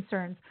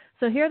concerns.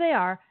 So here they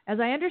are. As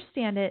I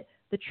understand it,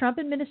 the Trump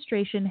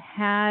administration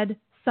had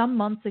some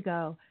months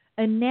ago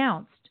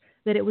announced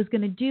that it was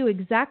going to do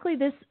exactly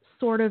this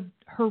sort of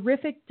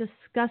horrific,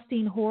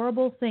 disgusting,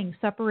 horrible thing,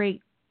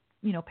 separate,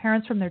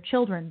 parents from their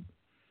children,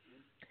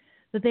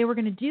 that they were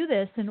going to do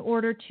this in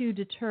order to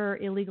deter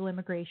illegal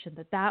immigration,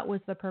 that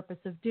was the purpose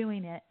of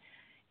doing it.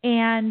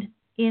 And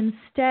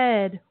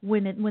instead,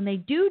 when they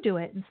do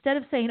it, instead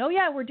of saying, oh,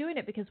 yeah, we're doing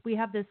it because we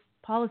have this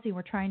policy,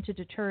 we're trying to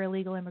deter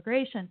illegal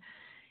immigration,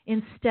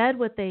 instead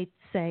what they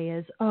say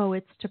is, oh,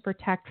 it's to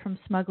protect from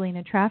smuggling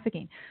and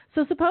trafficking.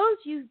 So suppose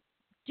you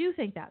do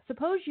think that.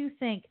 Suppose you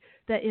think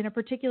that in a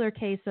particular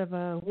case of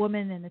a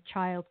woman and a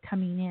child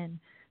coming in,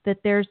 that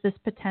there's this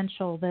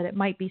potential that it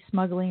might be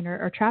smuggling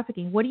or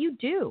trafficking. What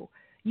do?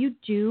 You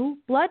do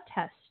blood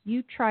tests.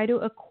 You try to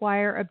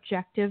acquire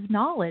objective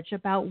knowledge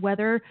about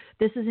whether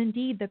this is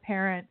indeed the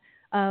parent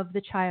of the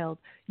child.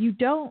 You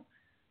don't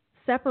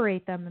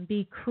separate them and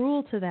be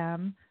cruel to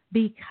them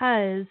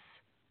because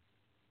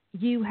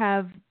you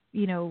have,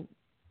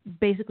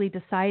 basically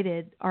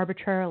decided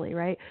arbitrarily,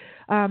 right?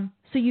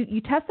 So you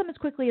test them as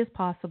quickly as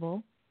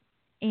possible,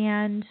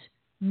 and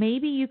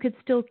maybe you could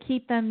still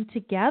keep them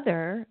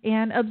together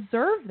and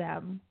observe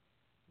them,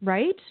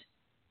 right?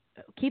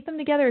 Keep them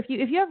together. If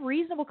you have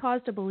reasonable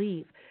cause to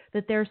believe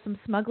that there's some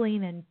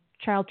smuggling and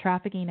child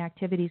trafficking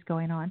activities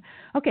going on,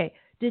 okay,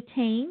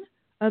 detain,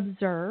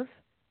 observe,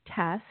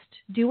 test,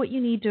 do what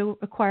you need to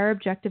acquire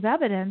objective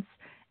evidence,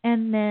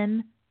 and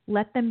then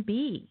let them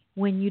be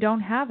when you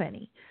don't have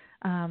any.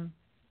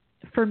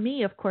 For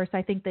me, of course,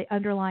 I think the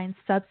underlying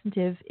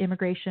substantive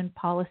immigration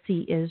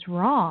policy is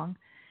wrong.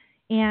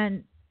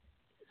 And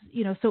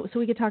so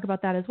we could talk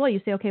about that as well. You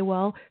say, okay,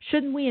 well,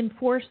 shouldn't we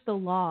enforce the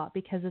law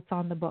because it's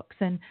on the books?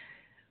 And,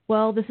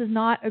 well, this is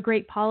not a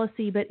great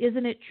policy, but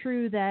isn't it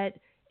true that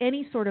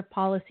any sort of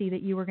policy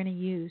that you were going to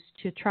use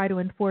to try to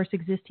enforce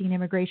existing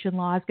immigration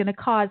law is going to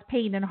cause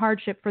pain and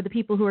hardship for the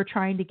people who are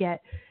trying to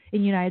get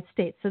in the United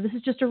States? So this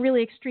is just a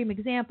really extreme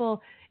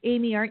example.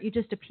 Amy, aren't you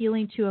just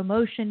appealing to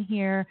emotion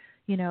here?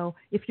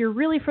 If you're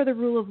really for the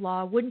rule of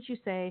law, wouldn't you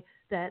say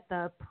that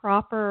the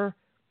proper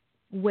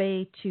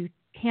way to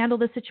handle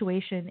the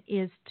situation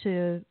is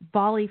to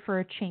volley for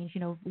a change,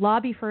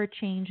 lobby for a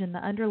change in the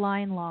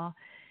underlying law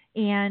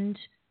and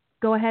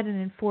go ahead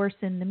and enforce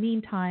in the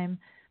meantime?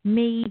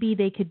 Maybe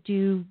they could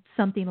do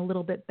something a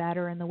little bit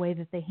better in the way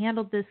that they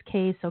handled this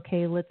case.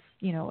 Okay, let's,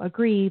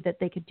 agree that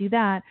they could do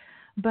that.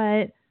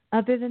 But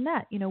other than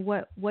that,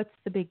 what's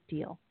the big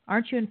deal?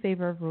 Aren't you in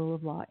favor of rule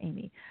of law,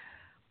 Amy?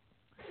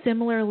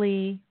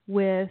 Similarly,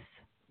 with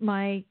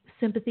my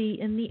sympathy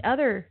in the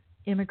other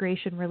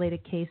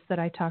immigration-related case that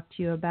I talked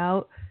to you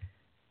about,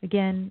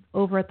 again,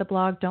 over at the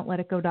blog,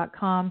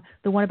 don'tletitgo.com,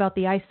 the one about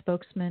the ICE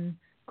spokesman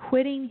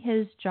quitting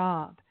his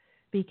job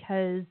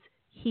because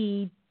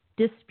he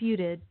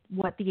disputed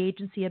what the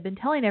agency had been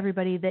telling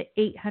everybody, that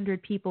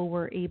 800 people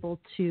were able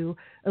to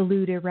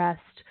elude arrest.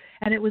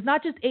 And it was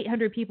not just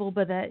 800 people,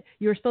 but that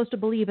you were supposed to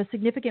believe a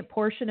significant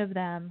portion of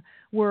them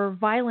were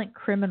violent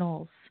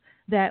criminals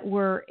that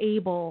were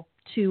able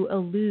to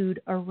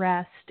elude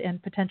arrest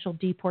and potential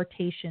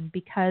deportation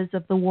because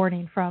of the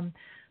warning from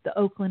the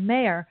Oakland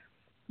mayor.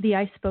 The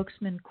ICE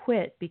spokesman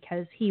quit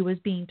because he was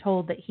being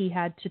told that he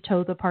had to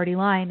toe the party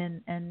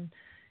line and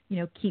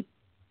keep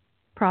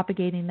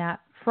propagating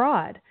that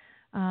fraud.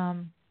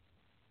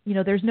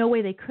 There's no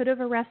way they could have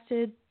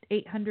arrested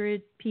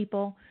 800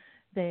 people.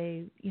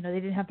 They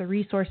didn't have the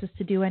resources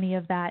to do any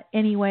of that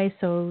anyway.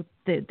 So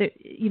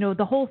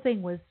the whole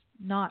thing was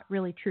not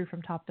really true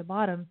from top to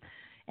bottom.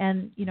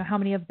 And, how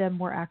many of them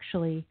were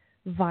actually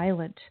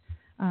violent?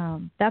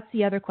 That's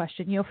the other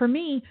question. For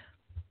me,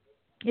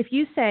 if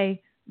you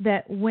say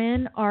that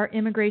when our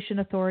immigration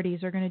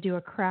authorities are going to do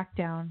a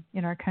crackdown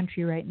in our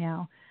country right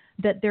now,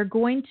 that they're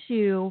going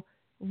to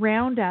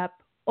round up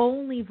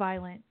only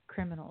violent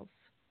criminals,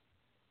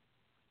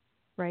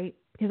 right?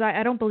 Because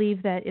I don't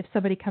believe that if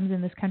somebody comes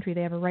in this country,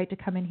 they have a right to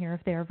come in here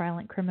if they are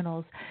violent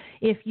criminals.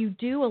 If you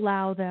do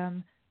allow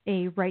them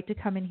a right to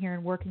come in here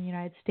and work in the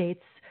United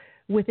States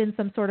within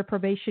some sort of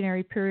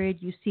probationary period,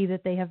 you see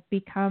that they have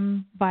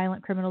become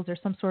violent criminals or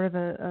some sort of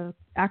a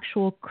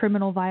actual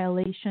criminal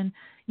violation,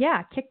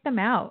 yeah, kick them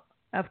out.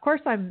 Of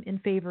course, I'm in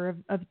favor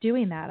of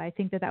doing that. I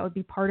think that would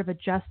be part of a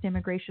just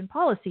immigration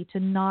policy to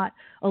not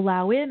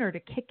allow in or to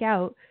kick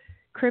out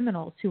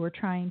criminals who are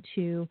trying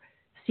to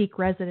seek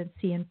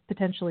residency and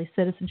potentially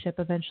citizenship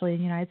eventually in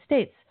the United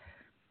States.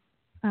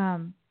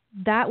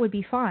 That would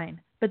be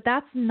fine. But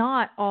that's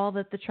not all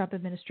that the Trump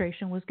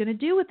administration was going to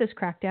do with this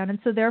crackdown. And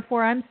so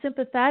therefore, I'm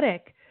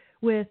sympathetic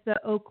with the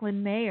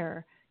Oakland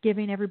mayor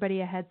giving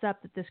everybody a heads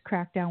up that this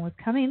crackdown was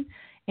coming.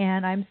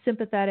 And I'm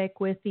sympathetic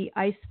with the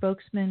ICE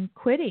spokesman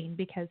quitting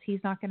because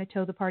he's not going to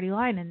toe the party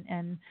line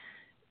and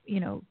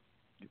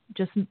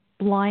just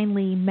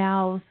blindly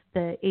mouth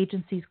the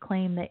agency's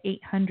claim that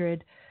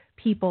 800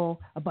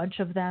 people, a bunch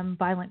of them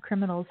violent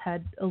criminals,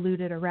 had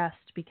eluded arrest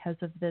because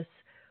of this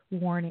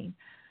warning.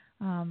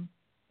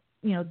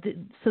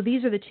 So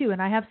these are the two,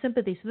 and I have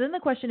sympathy. So then the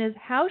question is,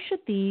 how should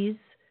these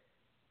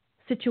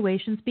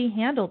situations be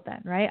handled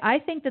then, right? I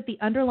think that the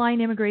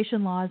underlying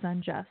immigration law is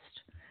unjust.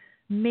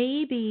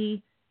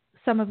 Maybe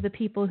some of the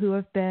people who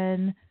have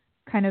been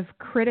kind of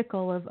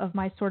critical of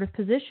my sort of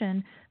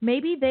position,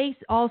 maybe they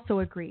also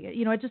agree.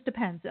 It just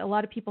depends. A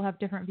lot of people have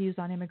different views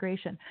on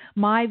immigration.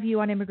 My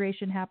view on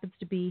immigration happens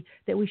to be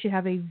that we should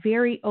have a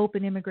very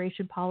open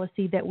immigration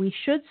policy, that we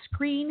should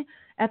screen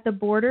at the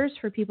borders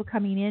for people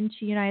coming into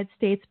the United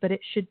States, but it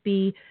should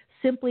be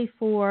simply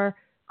for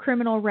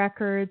criminal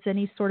records,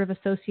 any sort of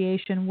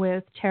association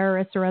with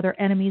terrorists or other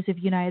enemies of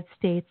the United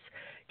States,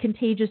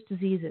 contagious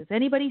diseases,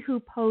 anybody who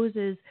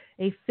poses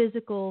a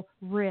physical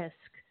risk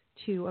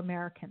to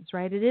Americans,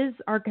 right? It is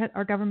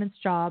our government's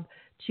job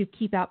to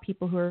keep out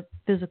people who are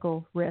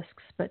physical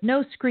risks, but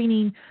no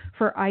screening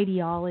for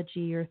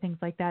ideology or things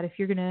like that. If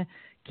you're going to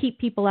keep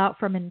people out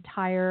from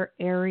entire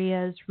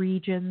areas,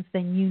 regions,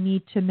 then you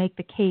need to make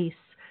the case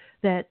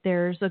that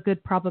there's a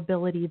good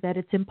probability that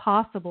it's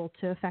impossible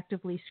to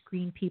effectively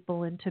screen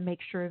people and to make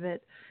sure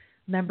that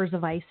members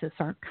of ISIS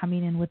aren't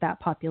coming in with that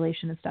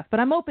population and stuff. But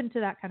I'm open to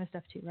that kind of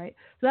stuff too, right?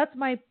 So that's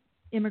my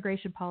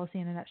immigration policy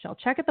in a nutshell.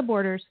 Check at the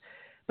borders,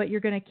 but you're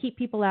going to keep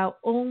people out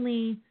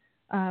only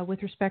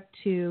with respect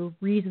to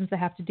reasons that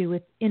have to do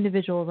with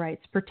individual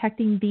rights,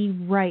 protecting the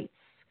rights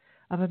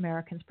of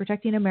Americans,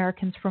 protecting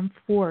Americans from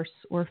force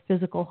or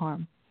physical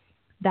harm.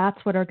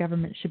 That's what our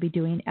government should be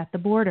doing at the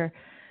border.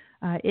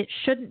 It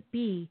shouldn't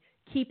be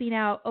keeping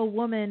out a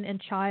woman and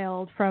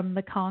child from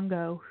the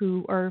Congo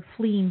who are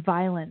fleeing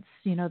violence.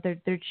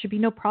 There should be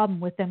no problem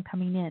with them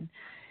coming in.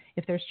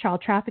 If there's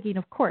child trafficking,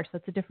 of course,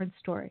 that's a different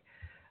story.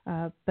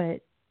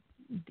 But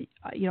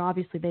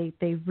obviously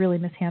they really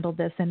mishandled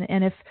this. And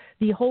if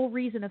the whole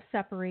reason of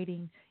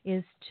separating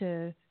is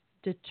to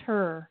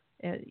deter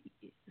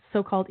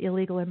so-called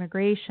illegal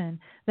immigration,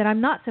 then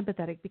I'm not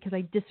sympathetic because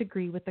I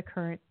disagree with the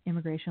current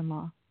immigration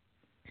law.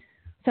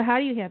 So how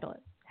do you handle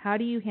it? How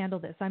do you handle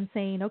this? I'm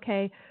saying,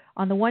 okay,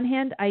 on the one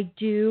hand, I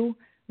do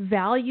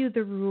value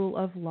the rule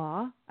of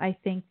law. I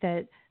think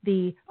that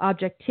the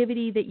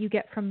objectivity that you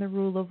get from the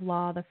rule of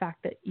law, the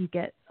fact that you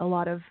get a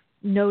lot of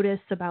notice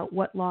about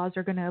what laws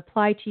are going to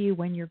apply to you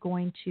when you're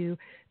going to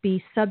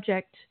be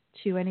subject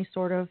to any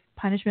sort of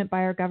punishment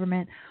by our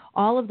government,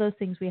 all of those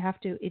things, we have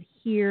to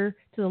adhere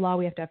to the law.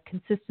 We have to have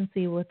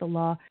consistency with the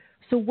law.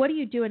 So what do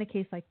you do in a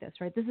case like this,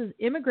 right? This is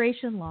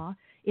immigration law.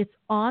 It's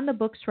on the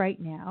books right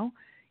now.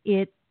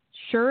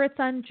 Sure, it's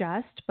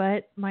unjust,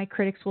 but my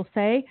critics will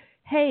say,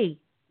 hey,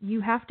 you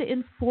have to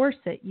enforce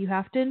it. You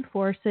have to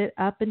enforce it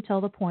up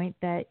until the point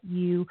that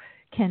you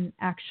can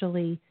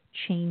actually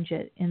change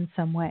it in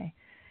some way.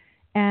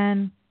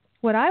 And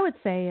what I would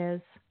say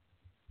is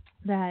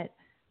that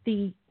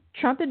the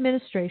Trump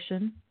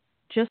administration,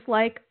 just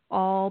like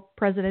all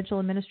presidential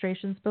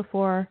administrations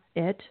before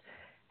it,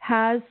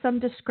 has some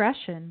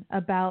discretion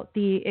about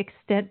the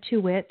extent to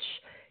which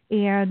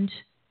and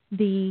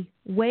the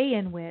way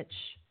in which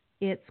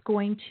it's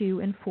going to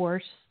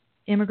enforce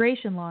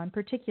immigration law in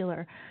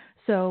particular.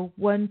 So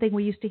one thing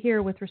we used to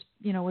hear with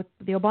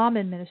the Obama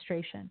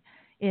administration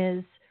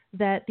is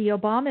that the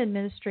Obama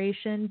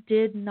administration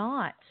did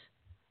not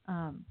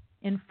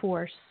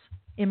enforce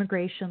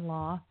immigration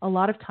law a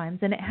lot of times,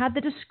 and it had the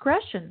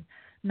discretion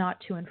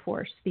not to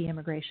enforce the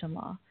immigration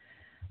law.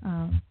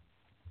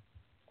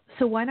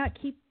 So why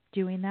not keep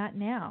doing that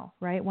now,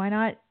 right? Why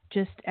not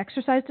just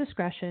exercise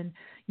discretion?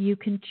 You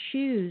can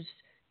choose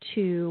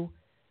to,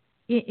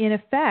 in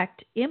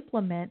effect,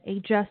 implement a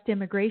just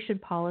immigration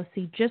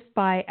policy just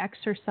by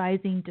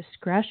exercising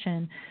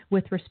discretion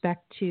with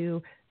respect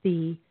to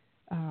the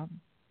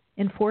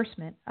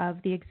enforcement of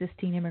the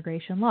existing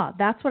immigration law.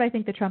 That's what I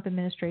think the Trump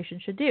administration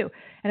should do.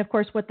 And of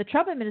course, what the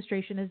Trump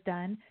administration has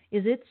done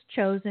is it's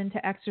chosen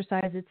to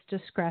exercise its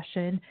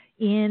discretion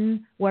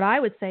in what I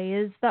would say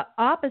is the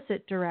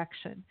opposite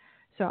direction.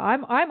 So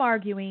I'm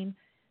arguing,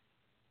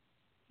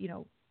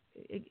 the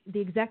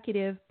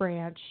executive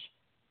branch,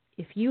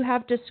 if you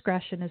have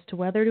discretion as to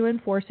whether to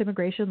enforce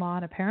immigration law,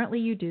 and apparently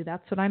you do,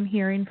 that's what I'm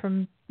hearing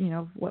from,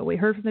 what we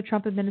heard from the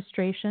Trump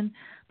administration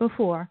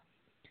before,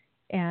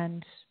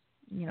 and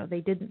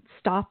they didn't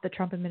stop the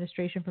Trump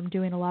administration from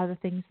doing a lot of the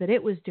things that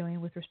it was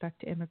doing with respect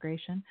to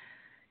immigration.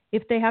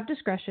 If they have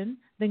discretion,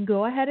 then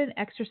go ahead and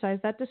exercise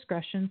that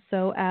discretion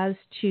so as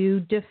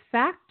to de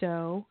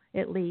facto,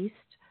 at least,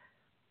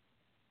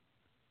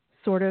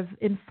 sort of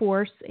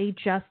enforce a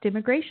just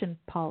immigration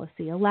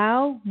policy.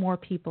 Allow more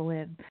people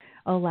in.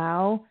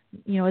 Allow,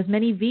 as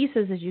many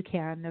visas as you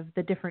can of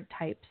the different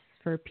types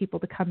for people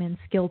to come in,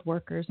 skilled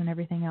workers and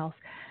everything else.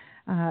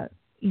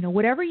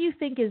 Whatever you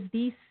think is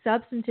the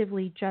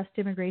substantively just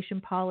immigration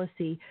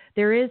policy,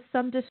 there is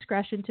some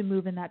discretion to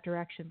move in that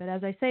direction. But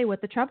as I say,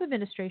 what the Trump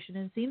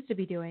administration seems to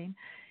be doing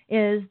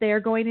is they are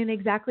going in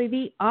exactly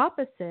the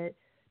opposite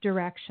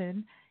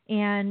direction,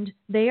 and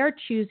they are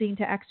choosing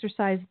to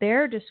exercise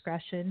their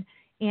discretion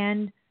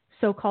and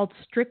so-called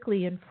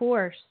strictly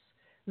enforce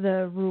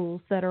the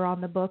rules that are on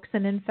the books,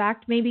 and in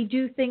fact maybe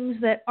do things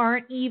that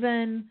aren't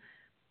even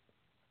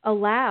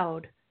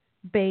allowed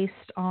based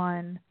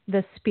on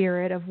the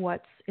spirit of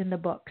what's in the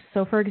books.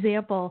 So, for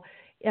example,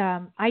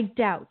 I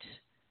doubt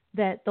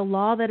that the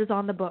law that is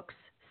on the books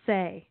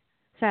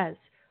says,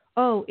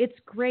 oh, it's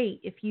great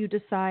if you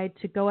decide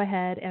to go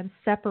ahead and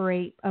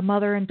separate a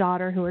mother and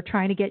daughter who are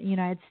trying to get in the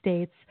United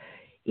States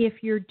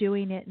if you're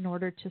doing it in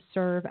order to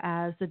serve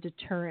as a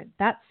deterrent.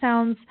 That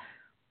sounds,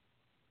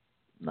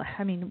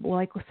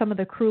 like some of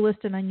the cruelest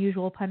and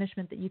unusual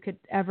punishment that you could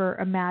ever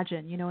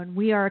imagine, and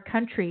we are a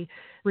country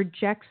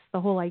rejects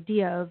the whole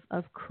idea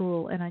of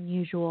cruel and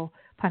unusual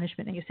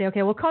punishment. And you say,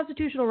 okay, well,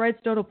 constitutional rights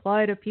don't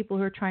apply to people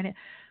who are trying to,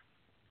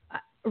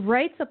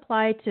 rights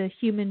apply to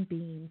human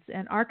beings,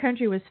 and our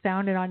country was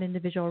founded on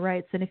individual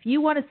rights. And if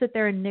you want to sit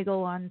there and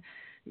niggle on,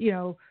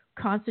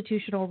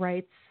 constitutional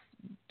rights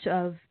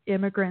of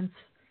immigrants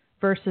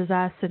versus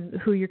us and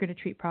who you're going to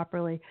treat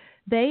properly.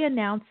 They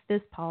announced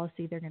this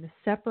policy. They're going to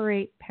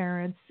separate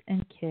parents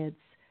and kids.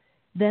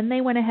 Then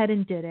they went ahead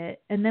and did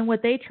it. And then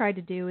what they tried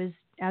to do is,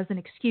 as an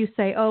excuse,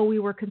 say, oh, we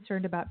were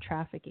concerned about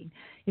trafficking.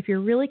 If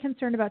you're really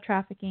concerned about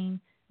trafficking,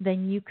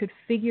 then you could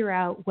figure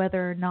out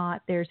whether or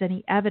not there's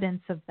any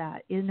evidence of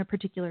that in a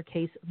particular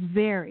case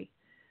very,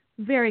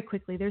 very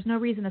quickly. There's no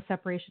reason a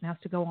separation has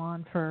to go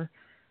on for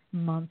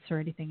months or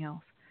anything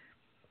else.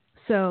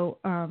 So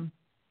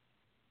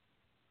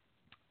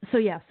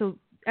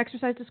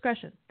exercise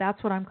discretion.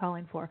 That's what I'm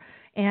calling for.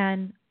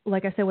 And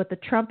like I said, what the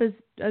Trump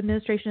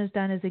administration has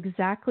done is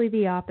exactly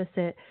the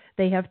opposite.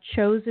 They have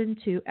chosen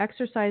to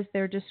exercise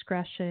their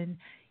discretion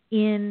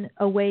in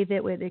a way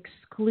that would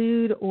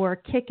exclude or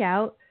kick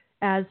out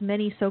as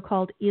many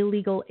so-called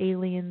illegal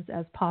aliens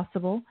as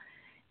possible.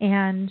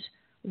 And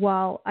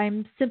while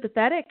I'm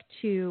sympathetic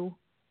to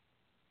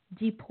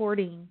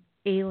deporting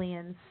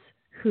aliens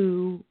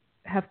who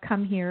have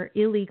come here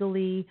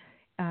illegally,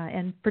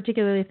 and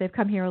particularly if they've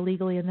come here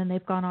illegally and then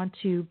they've gone on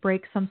to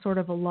break some sort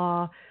of a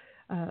law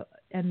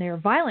and they're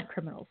violent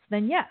criminals,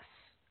 then yes,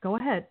 go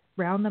ahead,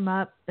 round them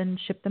up and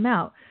ship them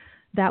out.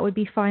 That would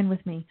be fine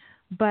with me.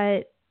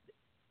 But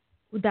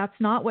that's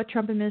not what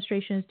Trump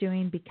administration is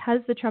doing,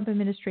 because the Trump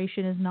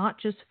administration is not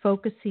just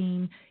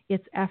focusing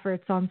its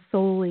efforts on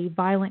solely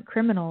violent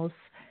criminals.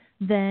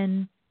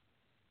 Then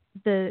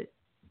the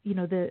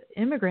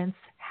immigrants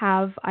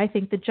have, I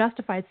think, the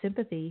justified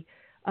sympathy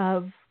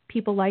of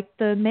people like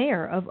the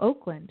mayor of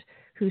Oakland,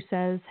 who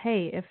says,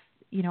 hey, if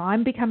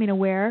I'm becoming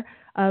aware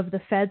of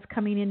the feds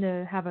coming in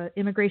to have an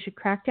immigration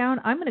crackdown,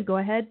 I'm going to go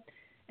ahead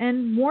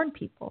and warn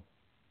people.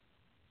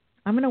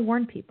 I'm going to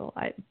warn people.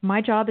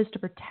 My job is to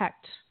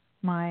protect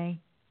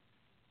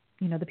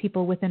the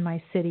people within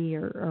my city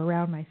or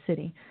around my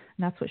city.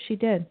 And that's what she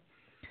did.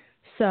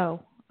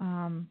 So,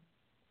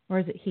 or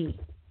is it he?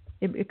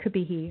 It could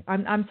be he.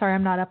 I'm sorry,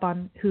 I'm not up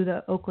on who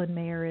the Oakland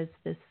mayor is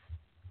this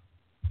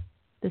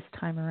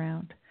time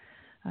around.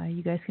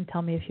 You guys can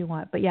tell me if you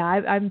want. But yeah,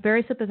 I'm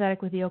very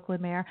sympathetic with the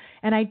Oakland mayor.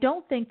 And I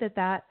don't think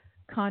that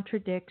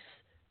contradicts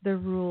the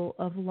rule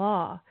of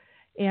law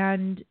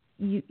and,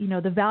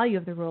 the value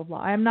of the rule of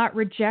law. I'm not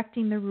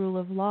rejecting the rule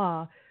of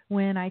law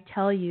when I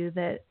tell you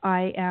that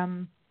I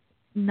am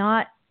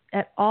not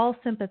at all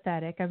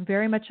sympathetic. I'm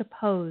very much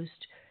opposed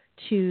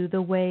to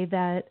the way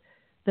that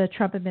the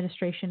Trump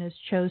administration has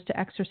chose to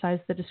exercise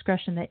the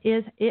discretion that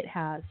it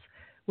has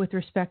with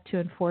respect to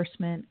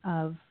enforcement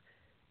of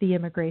the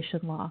immigration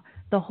law.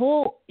 The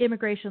whole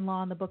immigration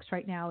law in the books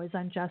right now is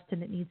unjust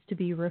and it needs to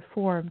be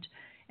reformed.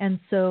 And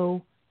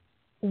so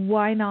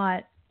why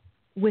not,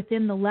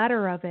 within the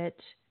letter of it,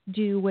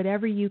 do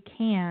whatever you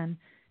can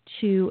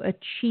to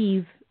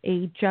achieve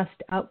a just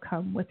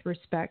outcome with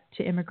respect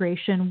to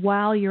immigration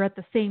while you're at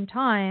the same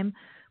time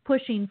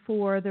pushing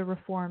for the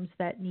reforms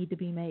that need to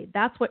be made.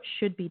 That's what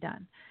should be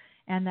done.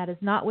 And that is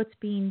not what's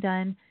being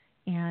done.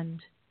 And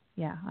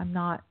yeah, I'm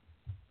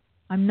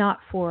not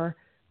for,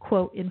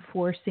 quote,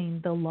 enforcing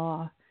the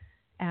law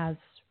as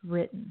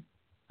written.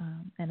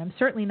 And I'm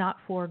certainly not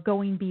for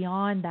going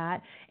beyond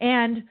that.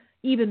 And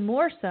even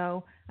more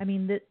so,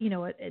 when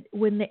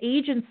the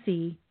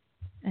agency,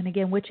 and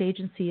again, which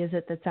agency is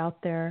it that's out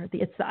there?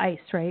 It's the ICE,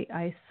 right?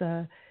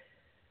 ICE,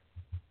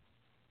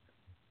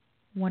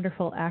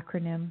 wonderful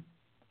acronym.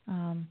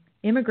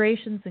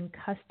 Immigrations and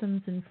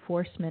Customs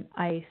Enforcement,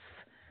 ICE.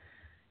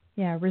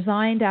 Yeah,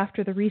 resigned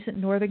after the recent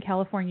Northern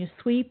California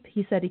sweep.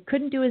 He said he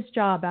couldn't do his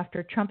job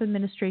after Trump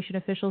administration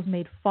officials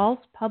made false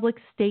public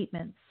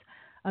statements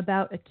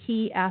about a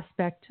key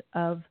aspect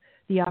of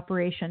the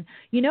operation.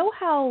 You know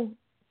how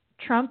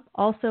Trump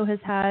also has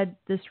had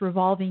this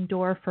revolving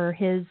door for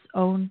his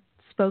own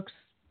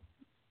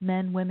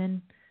spokesmen,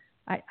 women?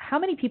 How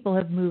many people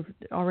have moved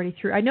already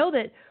through? I know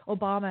that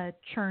Obama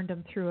churned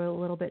them through a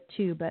little bit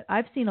too, but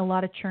I've seen a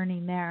lot of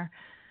churning there.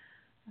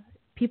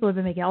 People have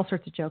been making all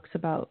sorts of jokes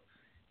about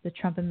the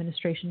Trump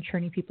administration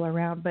churning people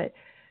around, but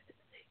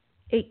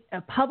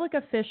a public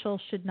official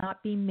should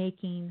not be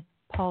making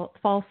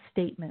false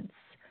statements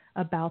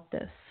about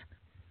this.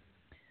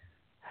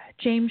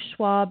 James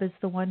Schwab is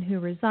the one who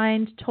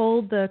resigned,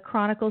 told the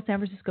Chronicle, San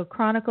Francisco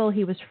Chronicle,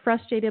 he was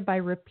frustrated by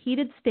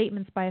repeated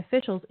statements by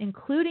officials,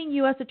 including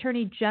U.S.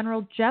 Attorney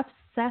General Jeff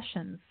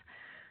Sessions,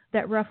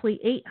 that roughly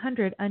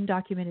 800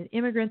 undocumented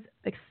immigrants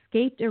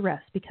escaped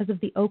arrest because of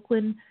the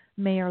Oakland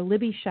Mayor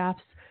Libby Schaaf's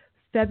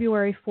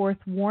February 4th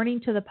warning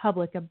to the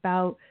public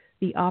about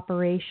the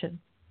operation.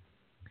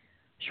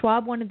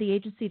 Schwab wanted the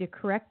agency to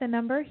correct the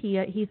number.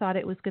 He thought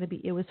it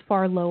was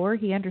far lower.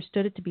 He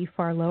understood it to be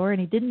far lower, and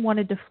he didn't want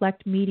to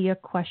deflect media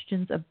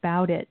questions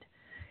about it.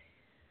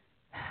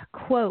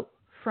 Quote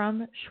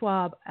from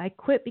Schwab, "I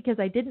quit because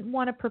I didn't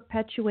want to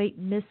perpetuate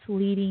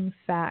misleading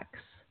facts,"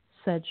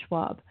 said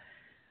Schwab.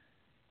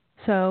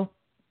 So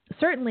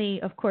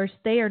certainly, of course,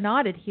 they are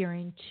not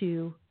adhering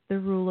to the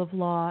rule of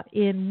law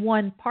in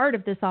one part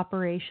of this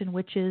operation,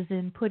 which is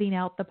in putting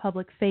out the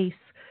public face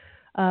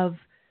of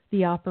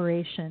the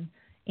operation.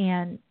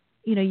 And,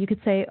 you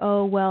could say,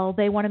 oh, well,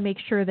 they want to make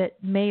sure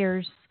that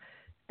mayors,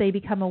 they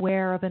become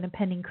aware of an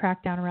impending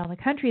crackdown around the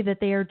country,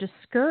 that they are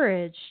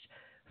discouraged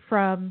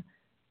from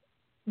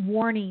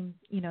warning,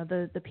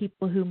 the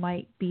people who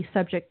might be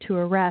subject to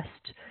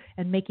arrest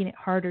and making it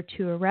harder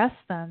to arrest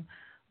them.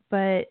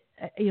 But,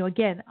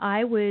 again,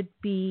 I would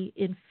be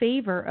in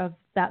favor of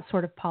that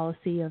sort of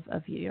policy of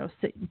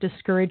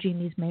discouraging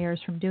these mayors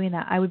from doing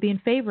that. I would be in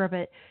favor of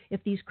it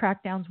if these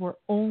crackdowns were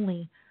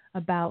only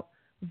about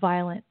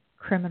violent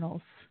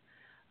criminals.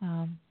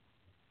 Now,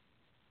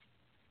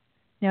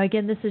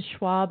 again, this is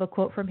Schwab, a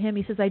quote from him.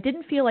 He says, "I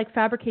didn't feel like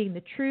fabricating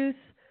the truth."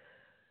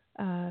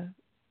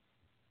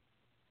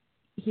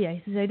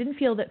 He says, "I didn't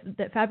feel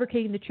that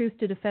fabricating the truth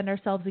to defend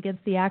ourselves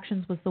against the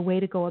actions was the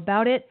way to go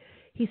about it."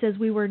 He says,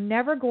 "We were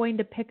never going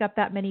to pick up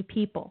that many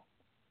people.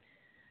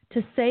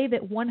 To say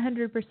that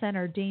 100%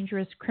 are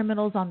dangerous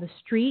criminals on the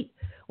street,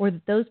 or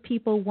that those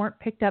people weren't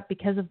picked up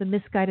because of the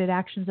misguided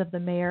actions of the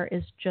mayor,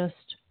 is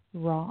just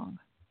wrong."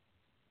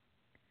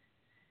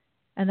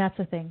 And that's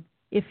the thing.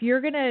 If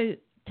you're going to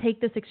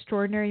take this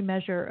extraordinary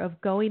measure of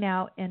going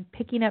out and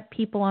picking up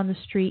people on the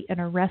street and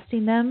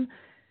arresting them,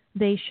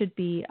 they should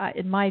be,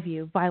 in my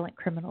view, violent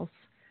criminals.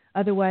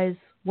 Otherwise,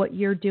 what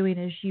you're doing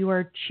is you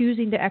are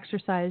choosing to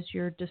exercise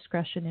your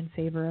discretion in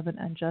favor of an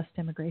unjust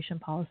immigration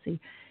policy.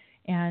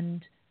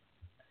 And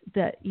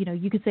that,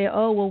 you could say,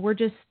 oh, well, we're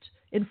just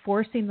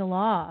enforcing the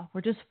law. We're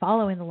just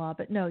following the law.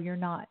 But no, you're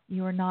not.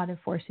 You are not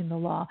enforcing the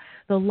law.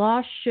 The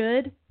law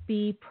should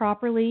be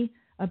properly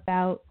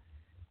about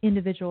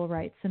individual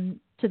rights. And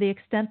to the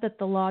extent that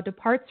the law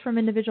departs from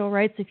individual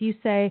rights, if you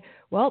say,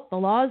 well, the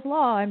law is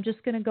law, I'm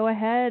just going to go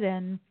ahead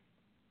and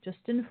just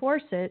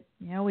enforce it,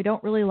 we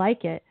don't really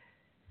like it.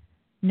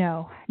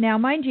 No. Now,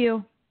 mind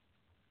you,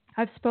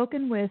 I've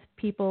spoken with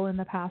people in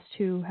the past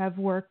who have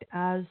worked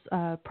as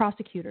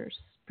prosecutors,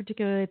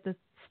 particularly at the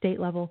state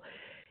level,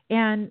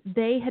 and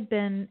they had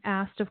been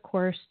asked, of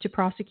course, to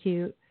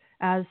prosecute,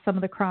 as some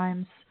of the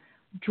crimes,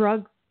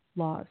 drug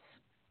laws.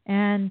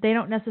 And they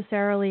don't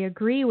necessarily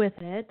agree with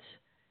it,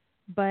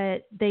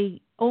 but they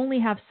only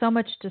have so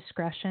much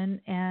discretion.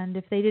 And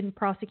if they didn't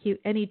prosecute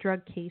any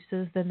drug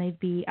cases, then they'd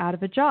be out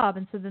of a job.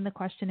 And so then the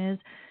question is,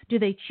 do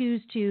they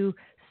choose to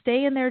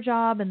stay in their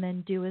job and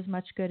then do as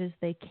much good as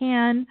they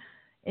can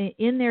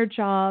in their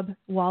job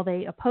while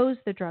they oppose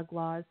the drug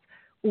laws?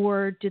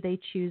 Or do they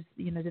choose,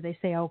 do they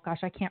say, oh,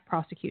 gosh, I can't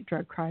prosecute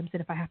drug crimes,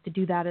 and if I have to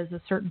do that as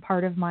a certain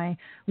part of my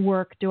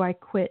work, do I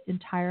quit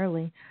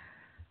entirely?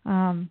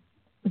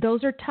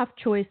 Those are tough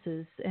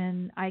choices,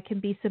 and I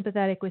can be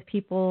sympathetic with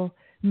people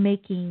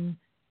making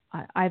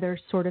either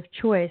sort of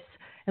choice.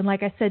 And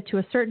like I said, to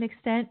a certain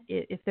extent,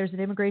 if there's an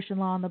immigration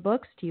law on the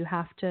books, do you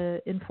have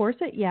to enforce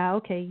it? Yeah,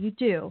 okay, you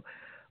do.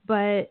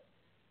 But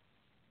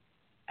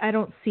I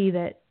don't see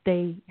that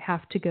they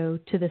have to go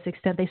to this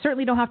extent. They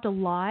certainly don't have to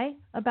lie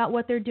about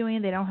what they're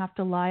doing. They don't have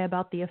to lie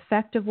about the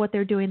effect of what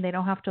they're doing. They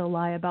don't have to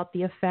lie about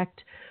the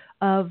effect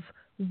of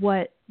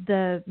what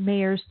the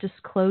mayor's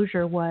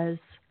disclosure was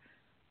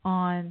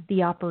on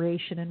the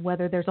operation and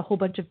whether there's a whole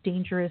bunch of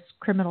dangerous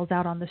criminals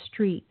out on the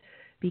street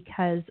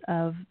because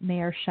of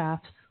Mayor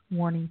Schaaf's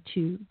warning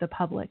to the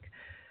public.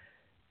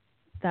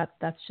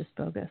 That's just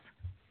bogus.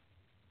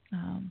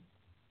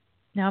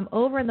 Now, I'm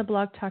over in the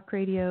Blog Talk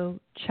Radio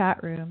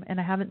chat room, and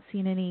I haven't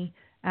seen any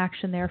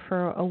action there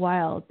for a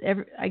while.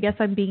 I guess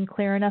I'm being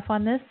clear enough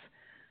on this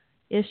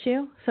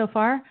issue so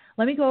far.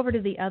 Let me go over to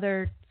the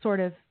other sort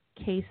of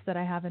case that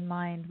I have in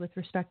mind with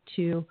respect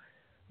to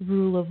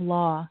rule of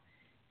law.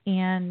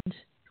 And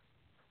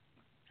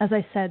as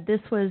I said,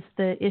 this was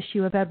the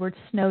issue of Edward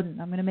Snowden.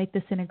 I'm going to make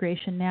this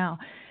integration now.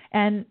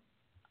 And,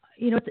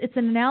 it's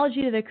an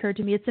analogy that occurred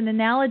to me. It's an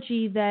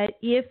analogy that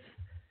if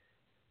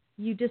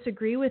you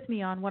disagree with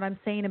me on what I'm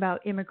saying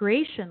about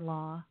immigration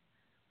law,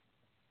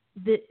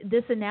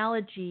 this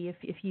analogy,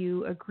 if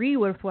you agree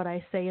with what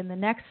I say in the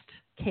next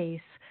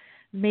case,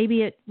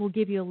 maybe it will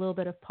give you a little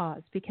bit of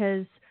pause,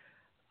 because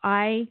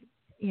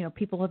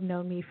people have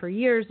known me for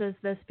years as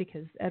this,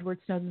 because Edward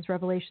Snowden's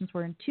revelations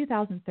were in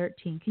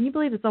 2013. Can you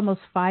believe it's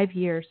almost 5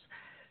 years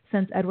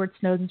since Edward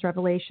Snowden's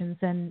revelations,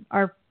 and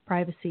our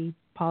privacy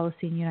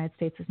policy in the United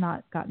States has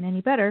not gotten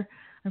any better?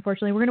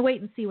 Unfortunately, we're going to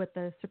wait and see what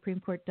the Supreme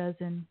Court does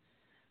in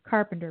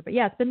Carpenter. But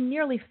yeah, it's been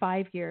nearly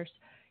 5 years.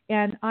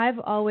 And I've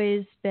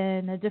always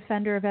been a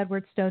defender of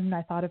Edward Snowden.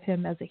 I thought of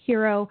him as a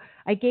hero.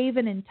 I gave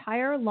an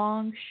entire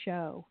long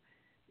show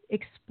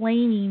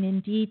explaining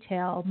in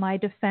detail my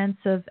defense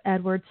of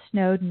Edward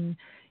Snowden,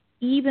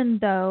 even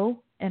though,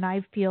 and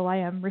I feel I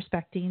am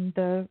respecting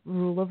the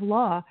rule of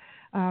law.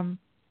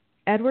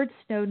 Edward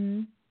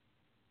Snowden,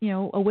 a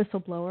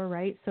whistleblower,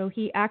 right? So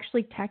he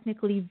actually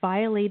technically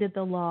violated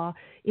the law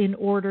in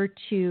order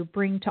to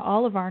bring to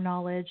all of our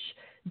knowledge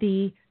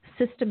the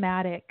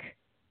systematic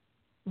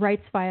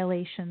rights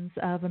violations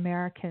of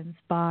Americans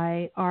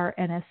by our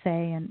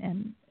NSA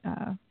and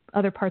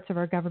other parts of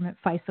our government,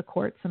 FISA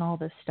courts, and all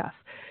this stuff.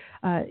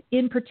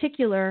 In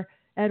particular,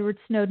 Edward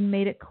Snowden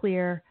made it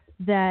clear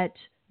that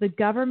the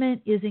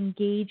government is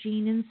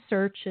engaging in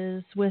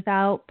searches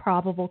without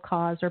probable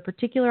cause or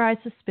particularized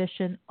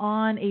suspicion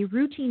on a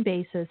routine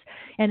basis,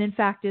 and in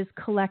fact is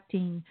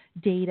collecting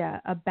data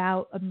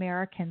about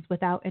Americans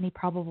without any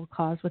probable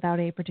cause, without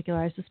any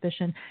particularized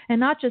suspicion,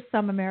 and not just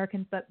some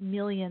Americans, but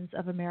millions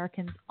of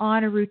Americans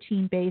on a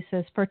routine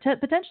basis, for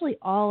potentially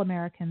all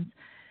Americans,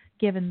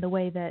 given the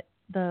way that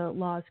the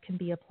laws can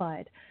be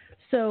applied.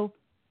 So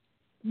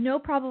no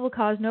probable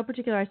cause, no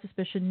particularized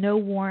suspicion, no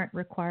warrant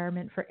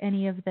requirement for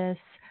any of this.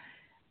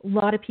 A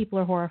lot of people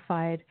are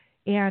horrified.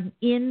 And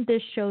in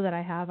this show that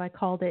I have, I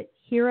called it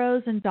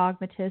Heroes and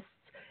Dogmatists.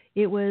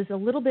 It was a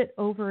little bit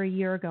over a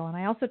year ago. And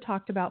I also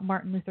talked about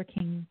Martin Luther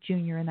King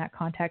Jr. in that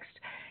context.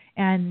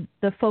 And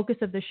the focus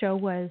of the show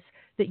was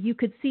that you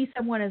could see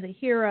someone as a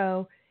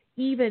hero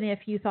even if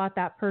you thought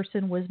that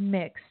person was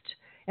mixed.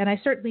 And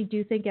I certainly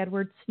do think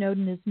Edward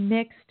Snowden is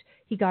mixed.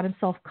 He got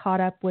himself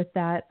caught up with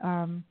that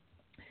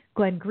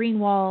Glenn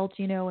Greenwald,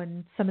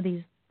 and some of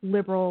these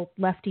liberal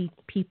lefty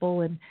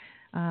people, and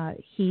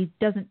he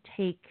doesn't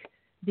take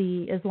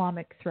the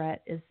Islamic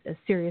threat as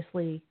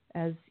seriously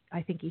as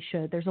I think he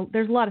should. There's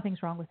a lot of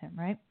things wrong with him,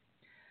 right?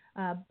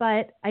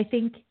 But I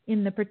think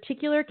in the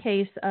particular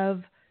case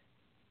of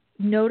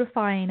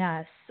notifying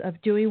us, of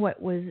doing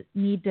what was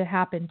need to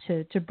happen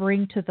to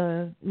bring to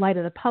the light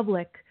of the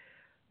public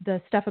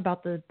the stuff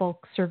about the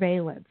bulk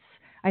surveillance,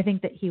 I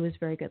think that he was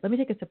very good. Let me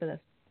take a sip of this.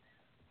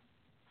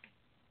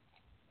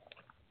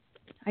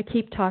 I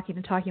keep talking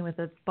with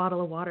a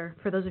bottle of water.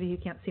 For those of you who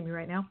can't see me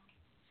right now,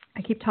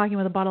 I keep talking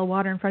with a bottle of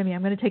water in front of me.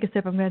 I'm going to take a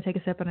sip, and I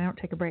don't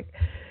take a break.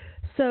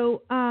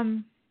 So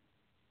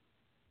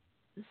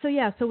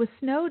with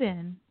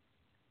Snowden,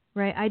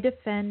 right, I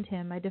defend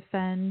him. I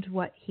defend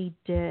what he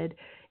did.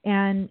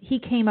 And he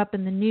came up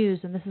in the news,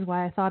 and this is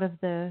why I thought of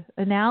the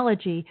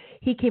analogy.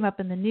 He came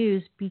up in the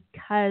news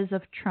because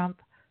of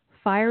Trump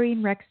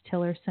firing Rex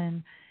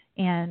Tillerson,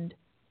 and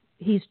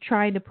he's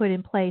trying to put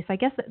in place, I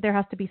guess there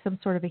has to be some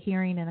sort of a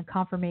hearing and a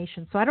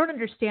confirmation. So I don't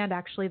understand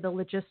actually the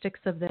logistics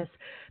of this,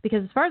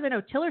 because as far as I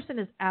know, Tillerson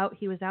is out.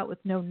 He was out with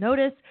no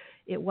notice.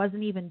 It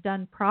wasn't even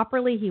done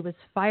properly. He was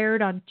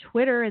fired on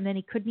Twitter, and then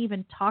he couldn't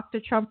even talk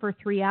to Trump for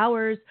 3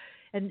 hours.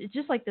 And it's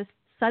just like this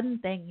sudden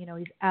thing,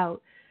 he's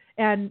out.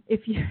 And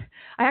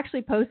I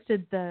actually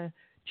posted the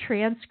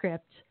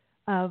transcript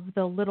of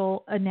the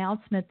little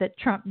announcement that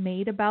Trump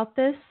made about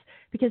this,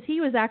 because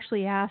he was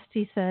actually asked,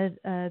 he said,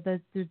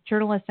 the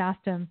journalist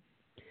asked him,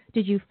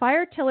 did you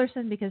fire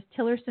Tillerson because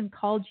Tillerson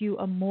called you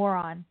a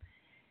moron?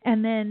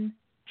 And then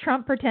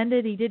Trump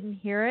pretended he didn't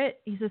hear it.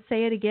 He said,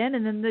 say it again.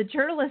 And then the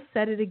journalist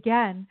said it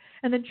again.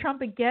 And then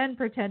Trump again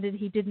pretended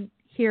he didn't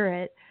hear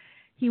it.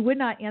 He would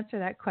not answer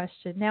that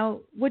question. Now,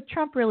 would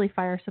Trump really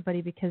fire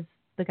somebody because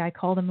the guy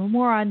called him a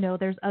moron? No,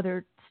 there's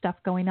other stuff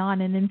going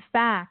on. And in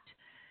fact,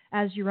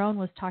 as Yaron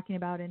was talking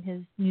about in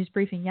his news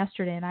briefing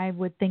yesterday, and I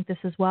would think this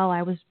as well,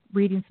 I was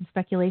reading some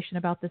speculation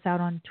about this out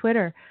on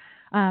Twitter.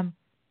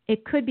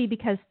 It could be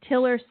because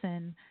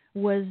Tillerson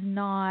was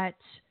not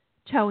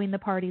towing the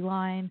party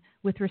line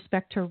with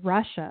respect to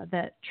Russia,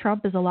 that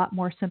Trump is a lot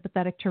more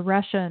sympathetic to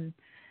Russia and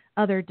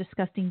other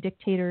disgusting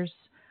dictators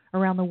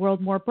around the world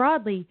more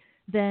broadly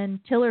than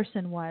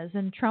Tillerson was.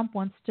 And Trump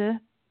wants to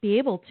be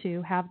able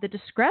to have the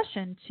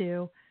discretion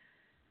to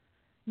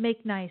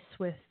make nice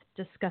with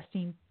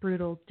disgusting,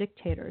 brutal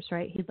dictators,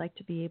 right? He'd like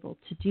to be able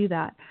to do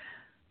that.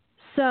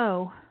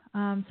 So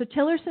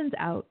Tillerson's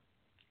out,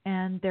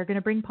 and they're going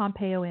to bring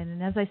Pompeo in.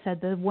 And as I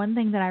said, the one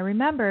thing that I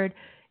remembered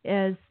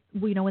is,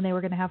 when they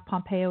were going to have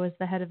Pompeo as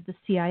the head of the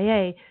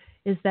CIA,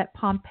 is that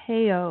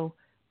Pompeo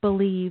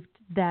believed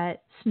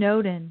that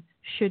Snowden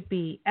should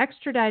be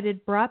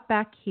extradited, brought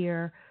back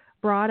here,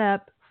 brought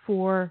up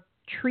for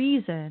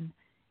treason,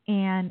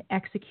 and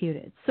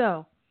executed.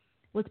 So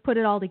let's put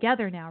it all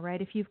together now,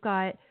 right? If you've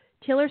got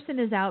Tillerson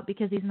is out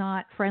because he's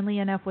not friendly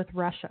enough with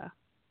Russia.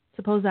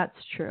 Suppose that's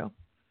true.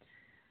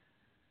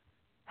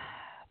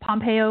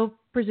 Pompeo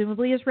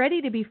presumably is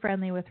ready to be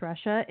friendly with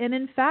Russia. And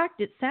in fact,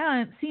 it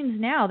seems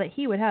now that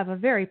he would have a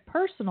very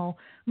personal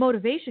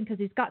motivation because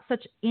he's got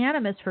such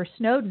animus for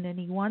Snowden and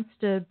he wants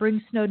to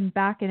bring Snowden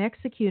back and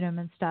execute him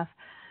and stuff.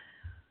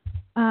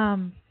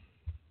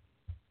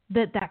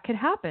 That could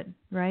happen,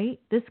 right?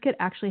 This could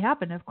actually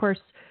happen. Of course,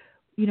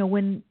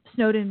 when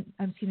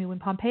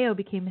Pompeo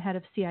became the head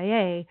of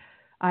CIA,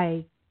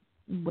 I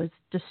was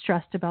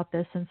distressed about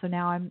this. And so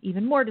now I'm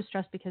even more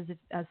distressed because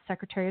as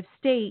Secretary of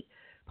State,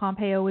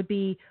 Pompeo would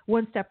be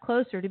one step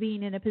closer to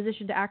being in a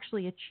position to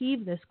actually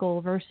achieve this goal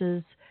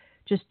versus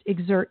just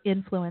exert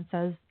influence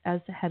as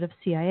the head of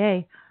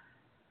CIA.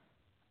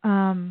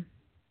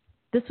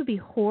 This would be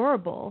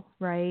horrible,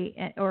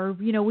 right? Or,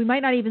 we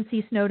might not even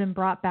see Snowden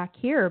brought back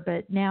here,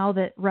 but now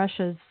that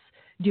Russia's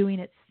doing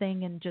its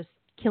thing and just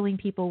killing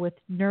people with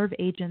nerve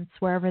agents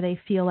wherever they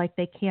feel like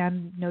they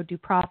can, no due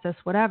process,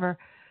 whatever,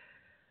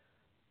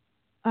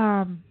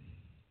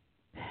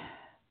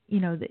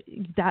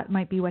 that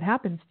might be what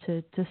happens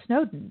to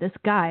Snowden, this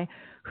guy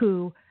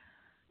who,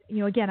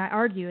 again, I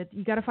argue,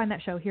 you got to find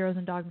that show, Heroes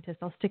and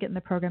Dogmatists. I'll stick it in the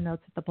program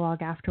notes at the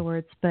blog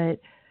afterwards, but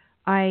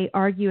I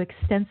argue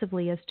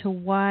extensively as to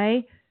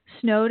why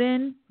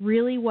Snowden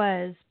really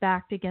was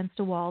backed against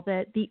a wall,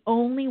 that the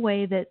only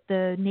way that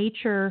the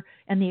nature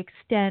and the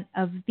extent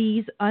of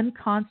these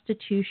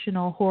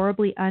unconstitutional,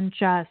 horribly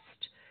unjust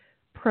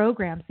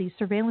programs, these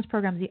surveillance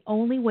programs, the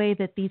only way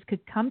that these could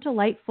come to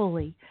light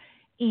fully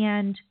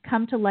and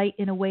come to light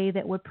in a way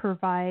that would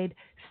provide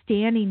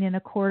standing in a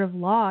court of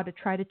law to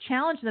try to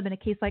challenge them in a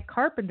case like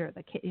Carpenter,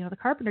 the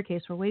Carpenter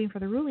case we're waiting for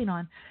the ruling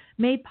on,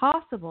 made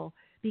possible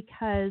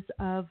because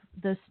of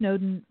the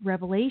Snowden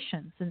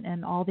revelations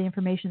and all the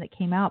information that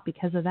came out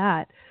because of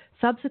that.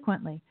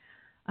 Subsequently,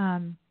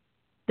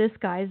 this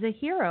guy is a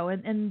hero.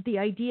 And the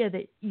idea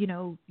that,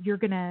 you're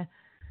going to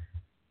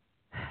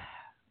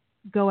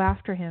go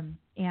after him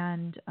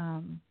and,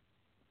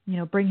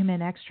 bring him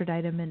in,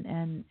 extradite him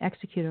and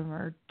execute him,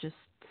 or just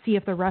see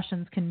if the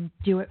Russians can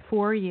do it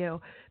for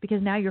you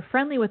because now you're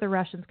friendly with the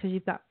Russians because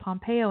you've got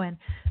Pompeo in.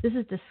 This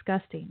is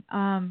disgusting.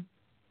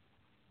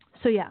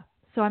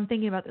 So I'm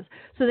thinking about this.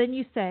 So then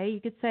you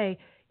could say,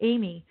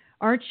 Amy,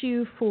 aren't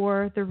you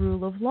for the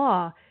rule of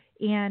law?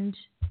 And,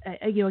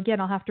 again,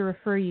 I'll have to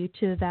refer you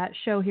to that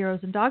show,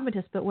 Heroes and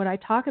Dogmatists. But what I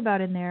talk about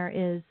in there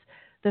is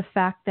the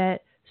fact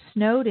that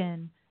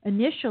Snowden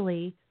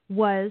initially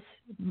was,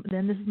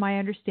 then this is my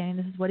understanding,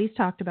 this is what he's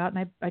talked about,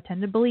 and I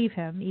tend to believe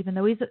him, even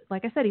though he's,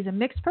 like I said, he's a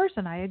mixed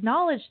person. I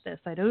acknowledge this.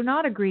 I do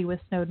not agree with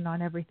Snowden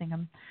on everything.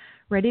 I'm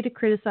ready to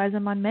criticize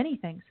him on many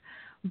things.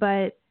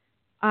 But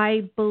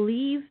I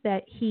believe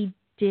that he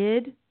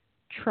did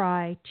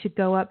try to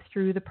go up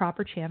through the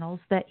proper channels,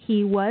 that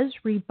he was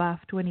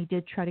rebuffed when he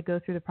did try to go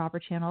through the proper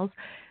channels,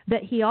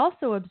 that he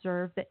also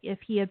observed that if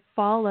he had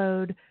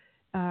followed,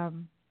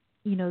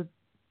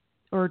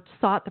 or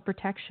sought the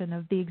protection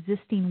of the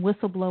existing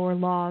whistleblower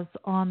laws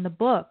on the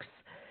books,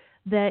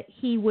 that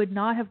he would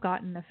not have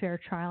gotten a fair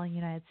trial in the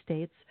United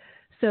States.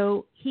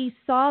 So he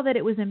saw that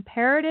it was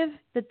imperative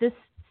that this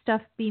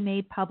stuff be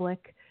made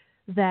public,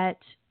 that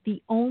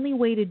the only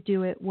way to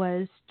do it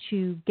was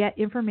to get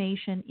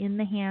information in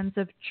the hands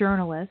of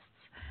journalists.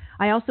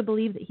 I also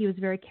believe that he was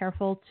very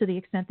careful to the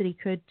extent that he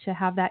could to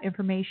have that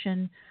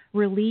information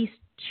released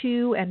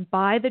to and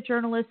by the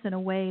journalists in a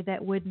way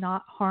that would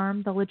not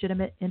harm the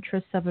legitimate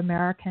interests of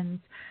Americans.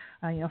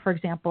 For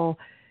example,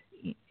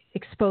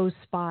 expose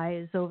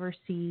spies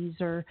overseas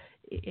or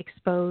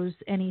expose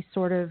any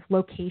sort of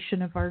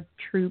location of our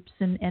troops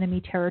in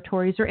enemy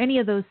territories or any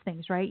of those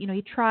things, right?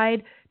 He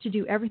tried to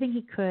do everything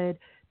he could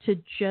to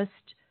just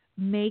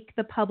make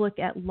the public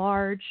at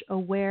large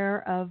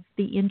aware of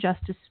the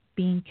injustice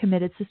being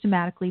committed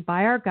systematically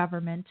by our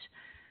government,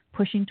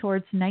 pushing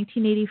towards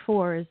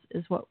 1984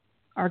 is what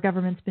our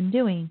government's been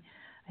doing.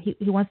 He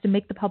wants to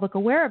make the public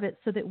aware of it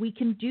so that we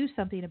can do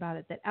something about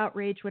it, that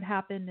outrage would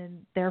happen,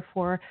 and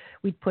therefore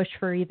we'd push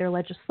for either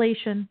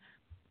legislation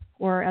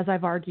or, as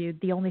I've argued,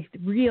 the only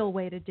real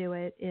way to do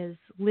it is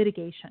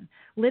litigation.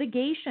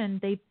 Litigation,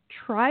 they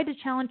tried to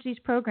challenge these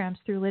programs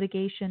through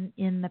litigation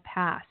in the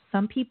past.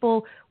 Some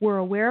people were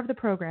aware of the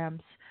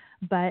programs,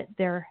 but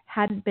there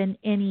hadn't been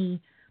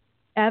any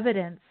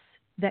evidence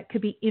that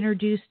could be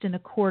introduced in a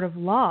court of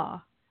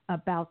law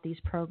about these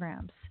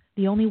programs.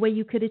 The only way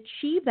you could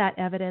achieve that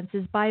evidence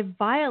is by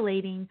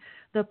violating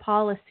the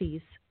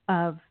policies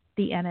of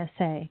the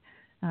NSA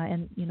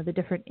and the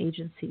different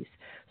agencies.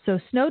 So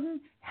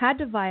Snowden had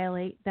to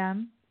violate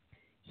them.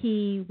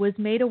 He was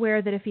made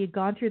aware that if he had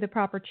gone through the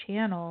proper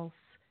channels,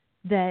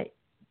 that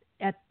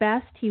at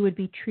best he would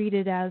be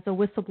treated as a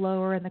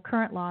whistleblower in the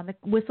current law. In the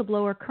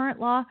whistleblower current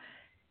law,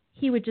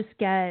 he would just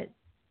get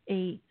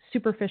a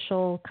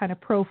superficial kind of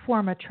pro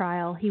forma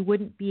trial. He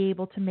wouldn't be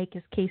able to make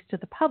his case to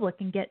the public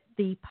and get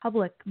the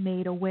public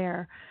made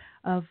aware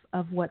of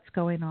what's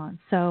going on.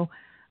 So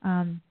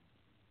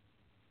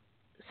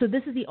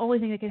this is the only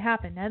thing that could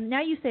happen.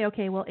 Now you say,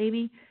 okay, well,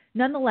 Amy,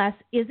 nonetheless,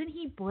 isn't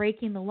he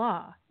breaking the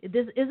law?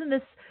 Isn't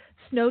this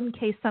Snowden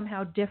case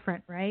somehow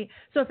different, right?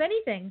 So if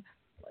anything,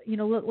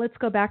 let's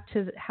go back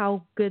to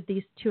how good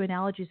these two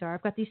analogies are.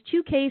 I've got these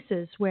two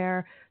cases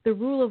where the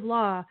rule of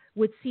law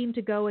would seem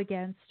to go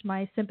against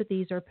my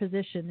sympathies or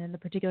position in the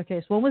particular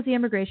case. One was the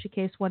immigration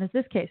case. One is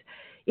this case.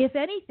 If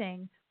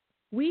anything,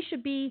 we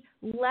should be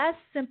less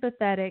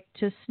sympathetic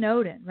to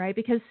Snowden, right?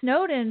 Because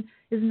Snowden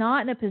is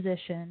not in a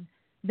position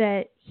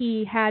that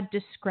he had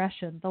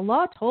discretion. The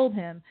law told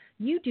him,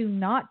 you do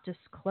not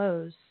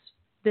disclose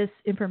this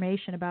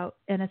information about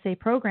NSA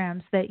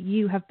programs that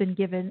you have been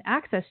given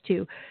access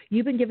to.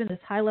 You've been given this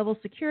high-level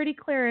security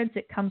clearance.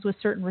 It comes with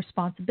certain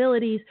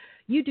responsibilities.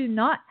 You do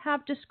not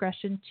have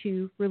discretion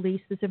to release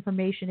this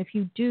information. If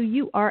you do,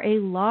 you are a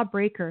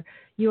lawbreaker.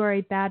 You are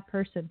a bad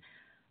person.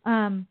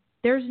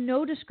 There's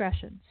no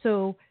discretion.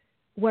 So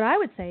what I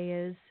would say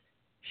is,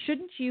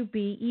 shouldn't you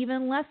be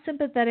even less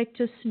sympathetic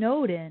to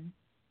Snowden,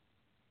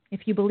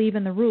 if you believe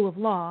in the rule of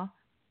law,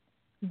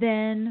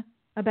 than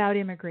about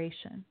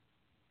immigration?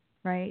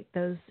 Right?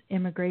 Those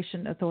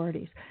immigration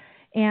authorities.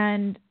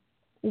 And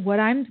what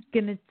I'm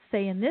going to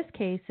say in this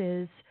case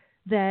is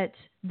that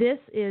this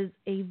is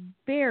a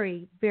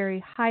very,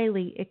 very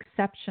highly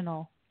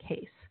exceptional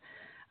case.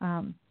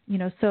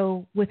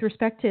 So with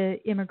respect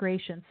to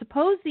immigration,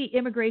 suppose the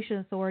immigration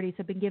authorities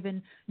have been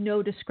given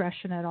no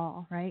discretion at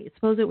all, right?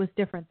 Suppose it was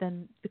different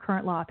than the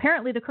current law.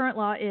 Apparently the current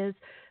law is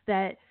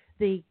that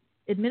the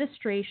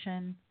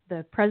administration,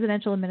 the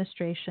presidential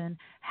administration,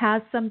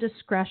 has some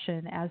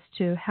discretion as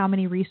to how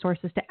many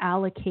resources to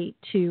allocate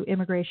to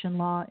immigration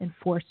law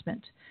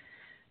enforcement.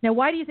 Now,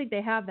 why do you think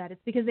they have that?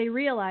 It's because they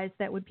realize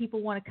that when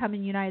people want to come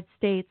in the United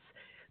States,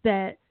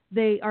 that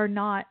they are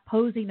not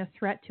posing a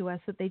threat to us,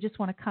 that they just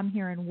want to come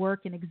here and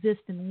work and exist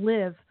and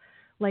live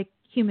like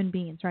human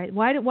beings, right?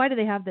 Why do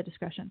they have the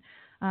discretion?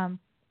 On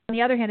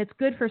the other hand, it's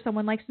good for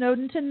someone like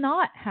Snowden to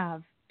not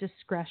have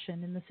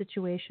discretion in the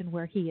situation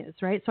where he is,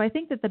 right? So I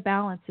think that the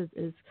balance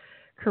is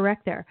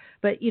correct there.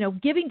 But,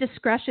 giving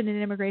discretion in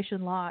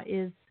immigration law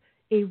is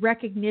a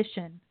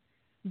recognition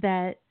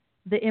that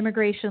the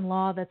immigration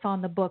law that's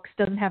on the books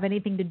doesn't have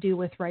anything to do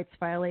with rights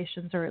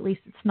violations, or at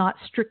least it's not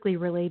strictly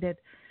related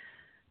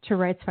to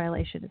rights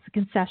violation. It's a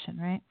concession,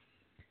 right?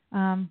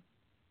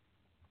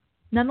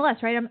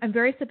 Nonetheless, right, I'm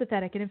very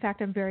sympathetic, and in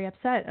fact, I'm very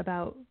upset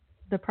about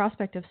the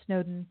prospect of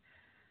Snowden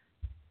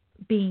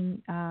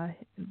being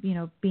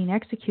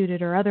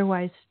executed or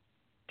otherwise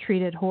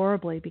treated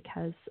horribly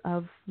because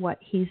of what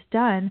he's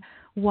done.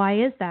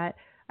 Why is that?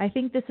 I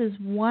think this is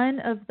one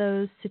of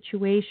those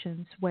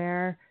situations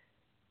where,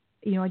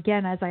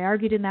 again, as I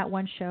argued in that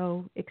one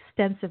show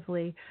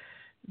extensively,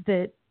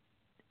 that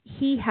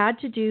he had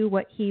to do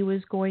what he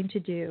was going to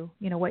do,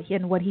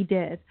 what he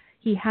did.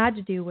 He had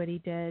to do what he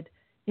did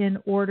in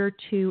order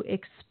to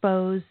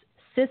expose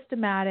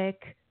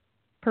systematic,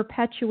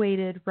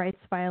 perpetuated rights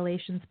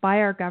violations by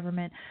our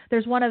government.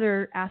 There's one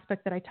other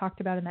aspect that I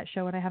talked about in that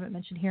show and I haven't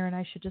mentioned here, and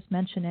I should just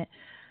mention it.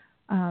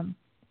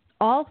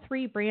 All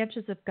three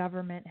branches of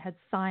government had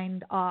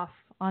signed off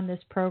on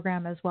this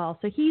program as well.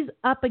 So he's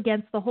up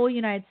against the whole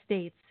United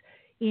States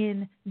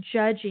in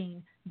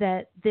judging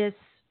that this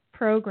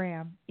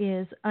program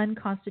is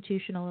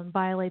unconstitutional and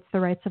violates the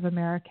rights of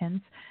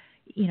Americans.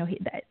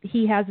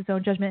 He has his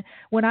own judgment.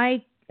 When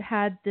I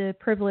had the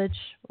privilege,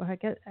 or I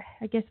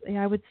guess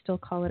I would still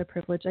call it a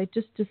privilege. I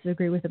just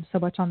disagree with him so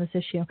much on this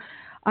issue.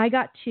 I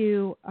got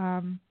to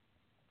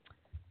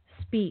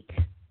speak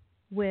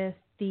with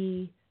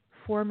the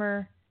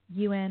former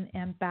UN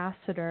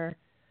ambassador,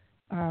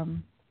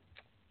 UN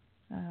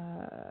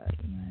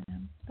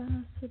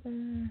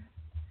ambassador,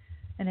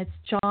 and it's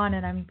John,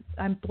 and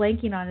I'm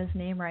blanking on his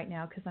name right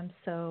now because I'm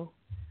so,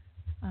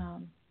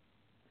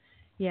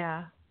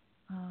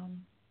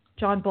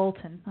 John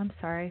Bolton. I'm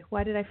sorry.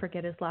 Why did I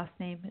forget his last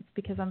name? It's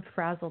because I'm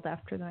frazzled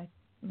after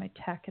my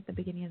tech at the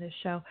beginning of this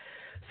show.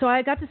 So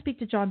I got to speak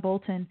to John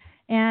Bolton,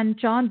 and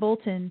John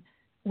Bolton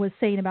was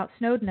saying about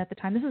Snowden at the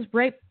time. This is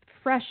right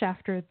fresh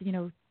after,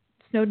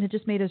 Snowden had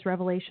just made his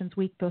revelations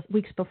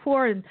weeks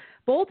before, and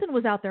Bolton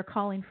was out there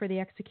calling for the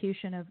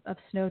execution of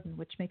Snowden,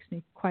 which makes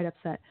me quite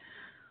upset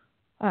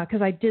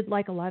because I did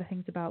like a lot of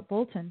things about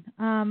Bolton.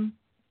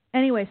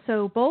 Anyway,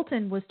 so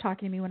Bolton was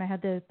talking to me when I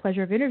had the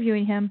pleasure of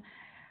interviewing him.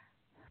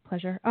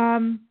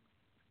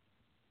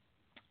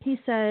 He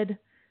said,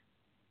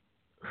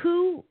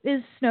 who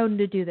is Snowden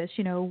to do this?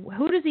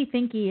 Who does he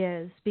think he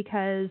is?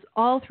 Because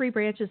all three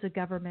branches of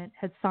government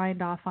had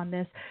signed off on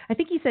this. I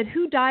think he said,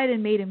 who died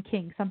and made him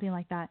king? Something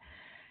like that.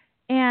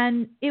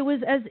 And it was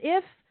as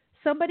if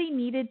somebody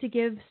needed to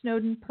give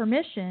Snowden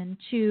permission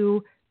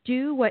to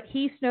do what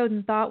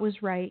Snowden thought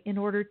was right in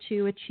order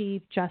to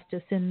achieve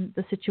justice in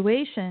the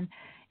situation.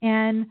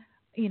 And,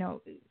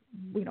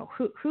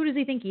 who does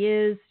he think he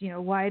is?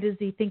 Why does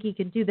he think he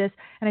can do this?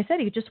 And I said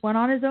he just went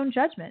on his own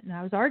judgment. And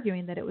I was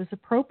arguing that it was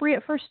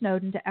appropriate for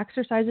Snowden to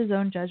exercise his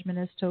own judgment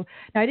as to,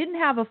 now I didn't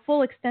have a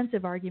full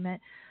extensive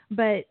argument,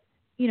 but,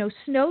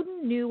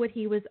 Snowden knew what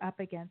he was up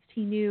against.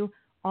 He knew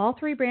all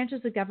three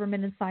branches of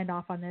government had signed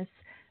off on this,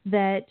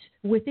 that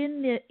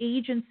within the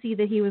agency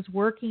that he was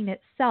working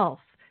itself,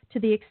 to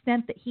the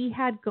extent that he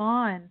had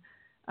gone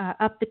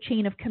up the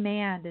chain of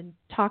command and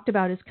talked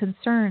about his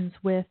concerns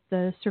with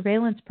the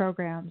surveillance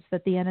programs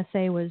that the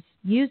NSA was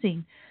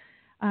using,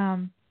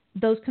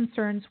 those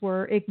concerns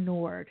were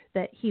ignored,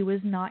 that he was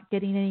not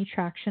getting any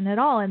traction at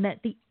all, and that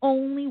the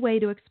only way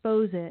to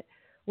expose it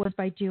was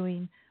by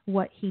doing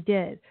what he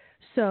did.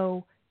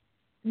 So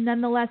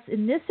nonetheless,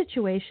 in this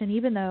situation,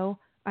 even though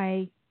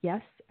I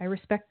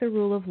respect the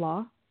rule of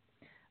law,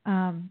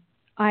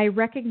 I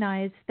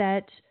recognize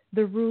that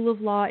the rule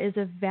of law is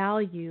of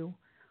value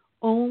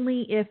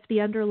only if the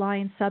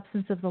underlying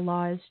substance of the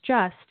law is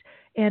just.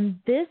 And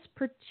this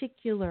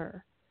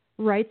particular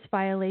rights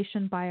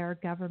violation by our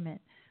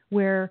government,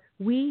 where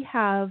we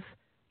have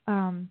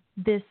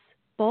this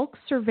bulk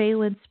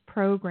surveillance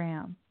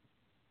program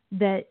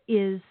that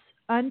is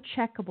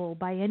uncheckable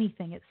by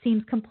anything. It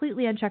seems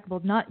completely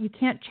uncheckable. You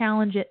can't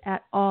challenge it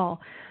at all.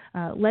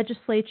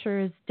 Legislature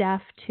is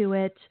deaf to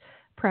it.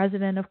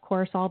 President, of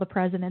course, all the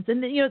presidents.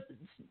 And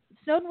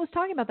Snowden was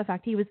talking about the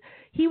fact he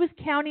was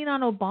counting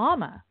on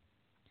Obama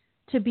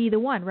to be the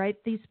one, right?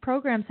 These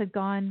programs had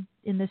gone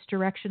in this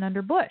direction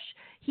under Bush.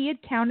 He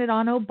had counted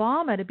on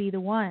Obama to be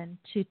the one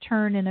to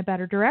turn in a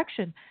better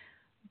direction.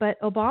 But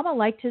Obama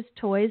liked his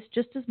toys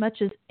just as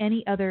much as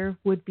any other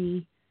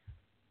would-be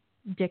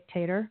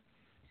dictator.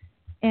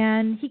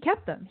 And he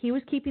kept them. He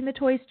was keeping the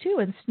toys too.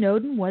 And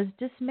Snowden was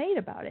dismayed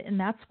about it. And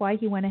that's why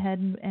he went ahead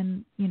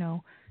and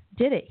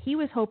did it. He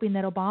was hoping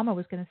that Obama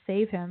was going to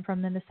save him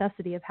from the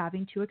necessity of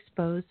having to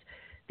expose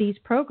these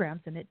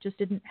programs, and it just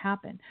didn't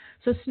happen.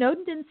 So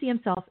Snowden didn't see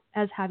himself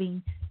as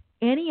having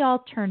any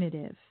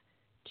alternative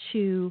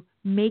to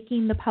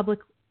making the public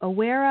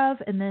aware of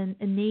and then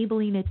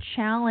enabling a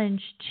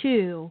challenge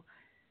to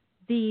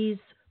these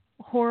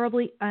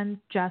horribly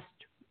unjust,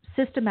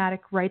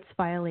 systematic rights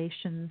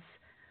violations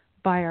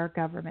by our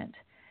government.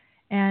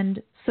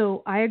 And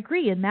so I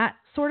agree, in that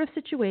sort of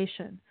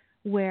situation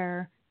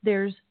where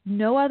there's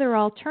no other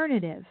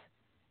alternative,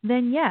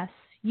 then yes,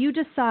 you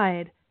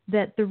decide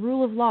that the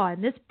rule of law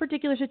in this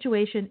particular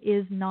situation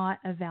is not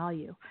of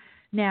value.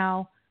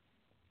 Now,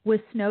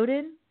 with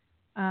Snowden,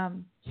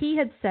 he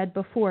had said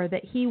before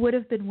that he would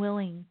have been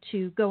willing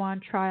to go on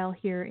trial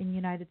here in the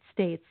United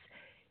States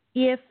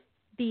if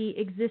the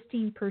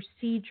existing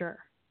procedure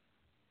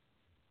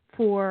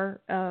for,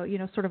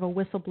 sort of a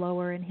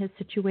whistleblower in his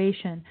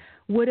situation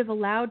would have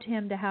allowed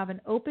him to have an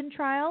open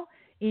trial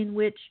in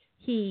which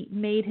he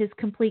made his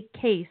complete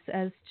case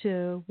as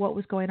to what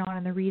was going on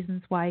and the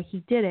reasons why he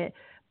did it,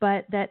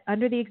 but that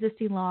under the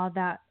existing law,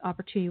 that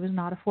opportunity was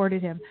not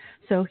afforded him.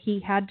 So he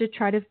had to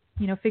try to,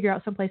 figure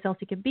out someplace else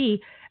he could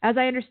be. As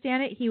I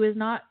understand it, he was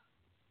not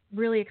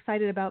really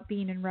excited about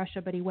being in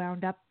Russia, but he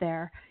wound up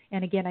there.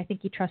 And again, I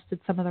think he trusted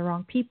some of the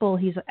wrong people.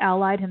 He's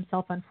allied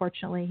himself,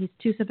 unfortunately. He's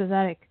too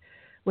sympathetic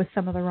with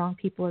some of the wrong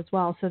people as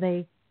well, so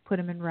they put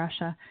him in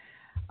Russia.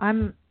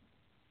 I'm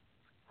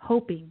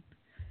hoping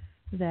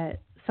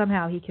that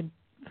somehow he can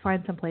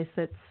find someplace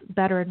that's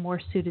better and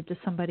more suited to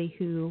somebody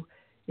who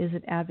is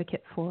an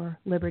advocate for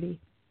liberty.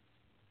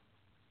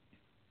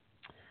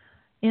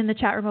 In the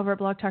chat room over at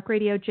Blog Talk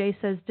Radio, Jay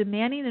says,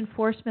 demanding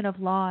enforcement of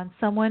law on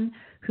someone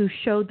who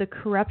showed the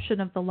corruption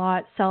of the law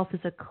itself is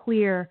a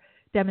clear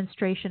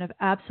demonstration of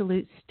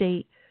absolute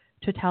state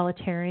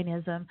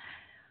totalitarianism.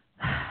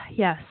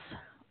 Yes.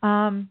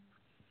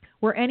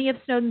 Were any of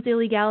Snowden's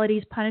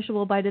illegalities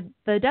punishable by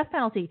the death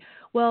penalty?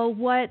 Well,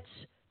 what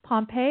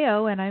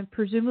Pompeo and I'm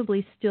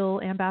presumably still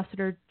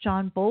Ambassador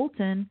John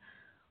Bolton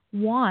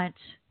want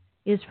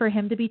is for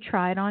him to be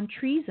tried on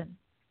treason.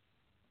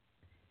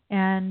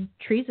 And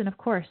treason, of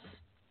course,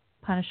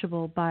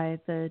 punishable by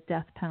the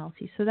death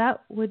penalty. So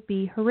that would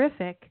be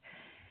horrific.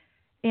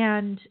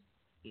 And,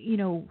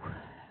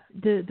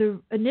 the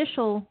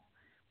initial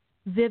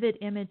vivid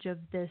image of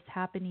this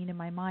happening in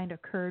my mind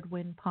occurred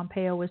when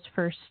Pompeo was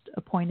first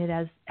appointed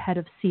as head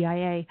of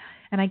CIA.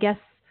 And I guess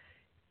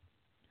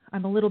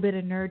I'm a little bit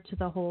a nerd to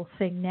the whole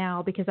thing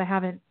now because I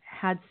haven't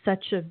had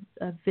such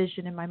a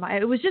vision in my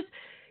mind. It was just,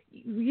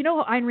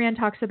 Ayn Rand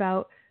talks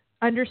about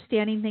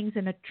understanding things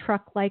in a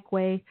truck-like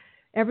way.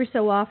 Every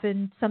so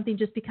often, something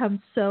just becomes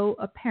so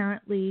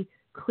apparently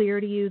clear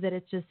to you that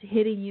it's just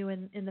hitting you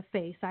in the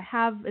face. I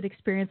have an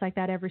experience like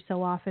that every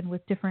so often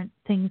with different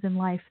things in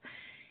life.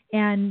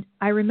 And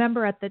I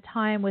remember at the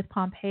time with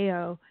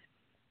Pompeo,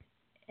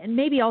 and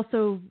maybe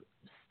also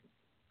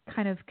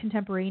kind of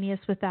contemporaneous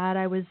with that,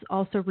 I was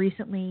also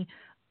recently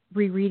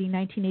rereading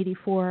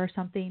 1984 or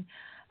something.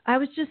 I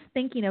was just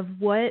thinking of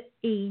what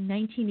a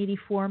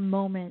 1984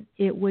 moment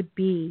it would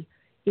be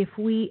if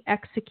we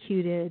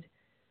executed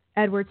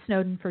Edward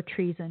Snowden for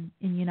treason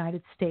in the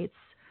United States.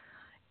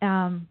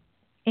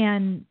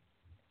 And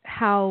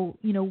how,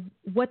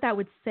 what that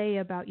would say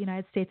about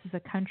United States as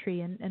a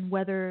country and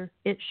whether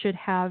it should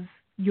have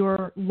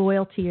your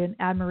loyalty and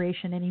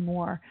admiration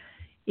anymore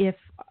if,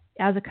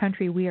 as a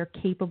country, we are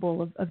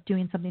capable of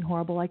doing something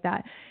horrible like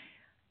that.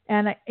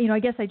 And, I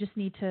guess I just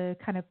need to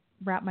kind of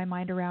wrap my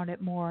mind around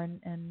it more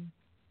and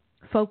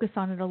focus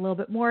on it a little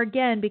bit more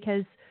again,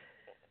 because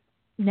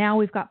now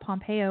we've got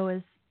Pompeo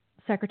as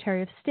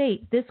Secretary of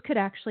State. This could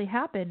actually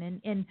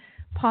happen, and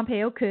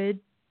Pompeo could,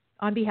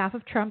 on behalf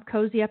of Trump,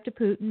 cozy up to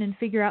Putin and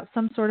figure out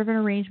some sort of an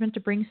arrangement to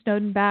bring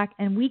Snowden back,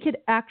 and we could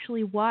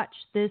actually watch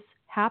this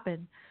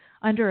happen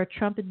under a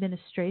Trump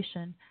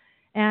administration.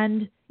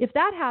 And if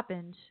that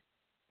happened,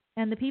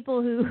 and the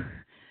people who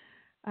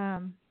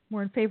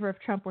were in favor of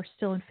Trump were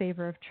still in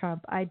favor of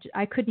Trump,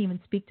 I couldn't even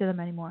speak to them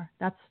anymore.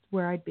 That's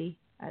where I'd be,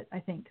 I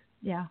think.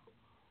 Yeah.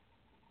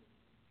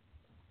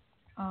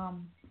 I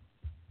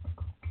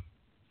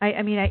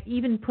mean,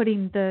 even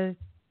putting the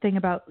thing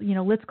about,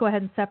 let's go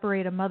ahead and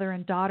separate a mother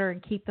and daughter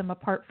and keep them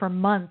apart for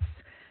months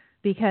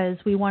because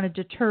we want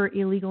to deter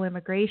illegal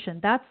immigration.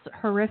 That's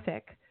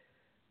horrific.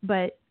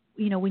 But,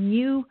 when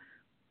you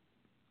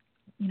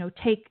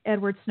take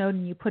Edward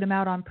Snowden, you put him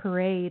out on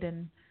parade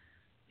and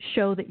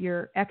show that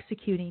you're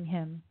executing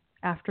him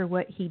after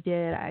what he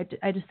did,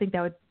 I just think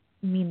that would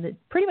mean that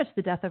pretty much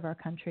the death of our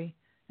country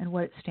and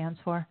what it stands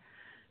for.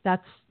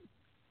 That's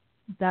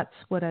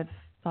what I've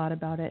thought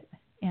about it.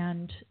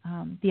 And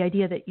the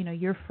idea that,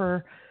 you're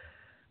for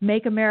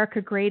make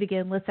America great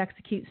again, let's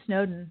execute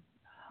Snowden.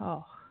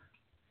 I've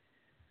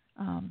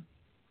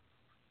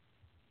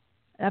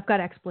got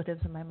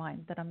expletives in my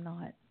mind that I'm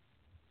not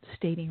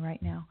stating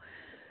right now.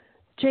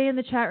 Jay in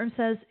the chat room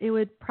says it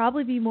would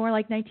probably be more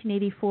like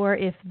 1984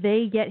 if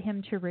they get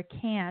him to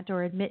recant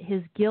or admit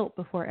his guilt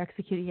before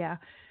executing. Yeah,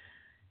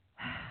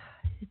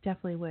 it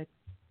definitely would.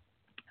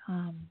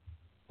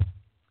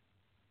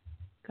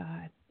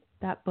 God,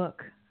 that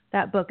book.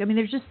 I mean,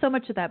 there's just so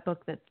much of that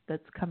book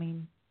that's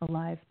coming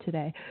alive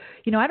today.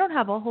 I don't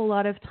have a whole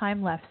lot of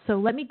time left, so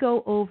let me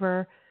go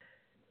over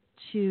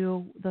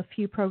to the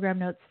few program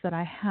notes that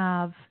I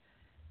have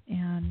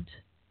and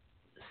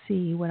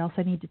see what else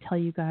I need to tell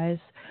you guys.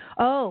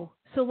 Oh,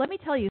 so let me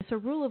tell you. So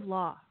rule of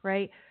law,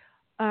 right?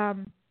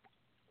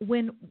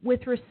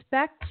 With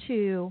respect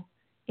to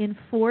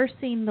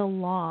enforcing the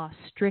law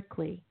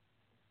strictly,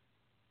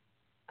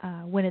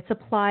 when it's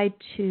applied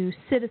to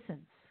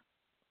citizens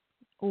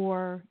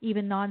or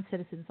even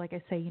non-citizens, like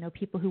I say,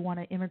 people who want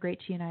to immigrate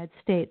to the United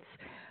States,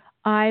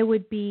 I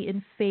would be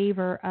in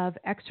favor of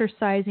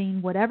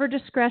exercising whatever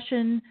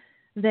discretion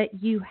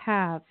that you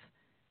have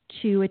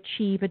to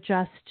achieve a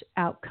just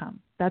outcome.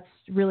 That's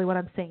really what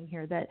I'm saying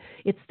here, that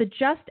it's the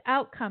just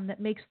outcome that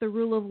makes the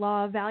rule of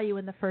law of value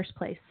in the first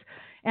place.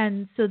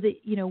 And so that,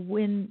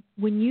 when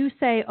you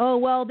say, oh,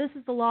 well, this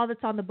is the law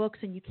that's on the books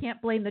and you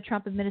can't blame the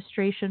Trump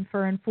administration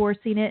for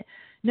enforcing it.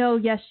 No,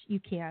 yes, you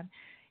can.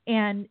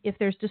 And if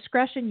there's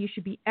discretion, you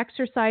should be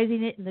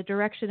exercising it in the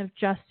direction of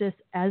justice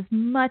as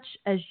much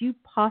as you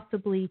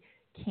possibly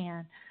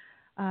can.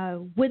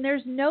 When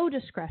there's no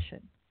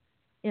discretion,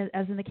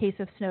 as in the case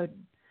of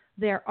Snowden,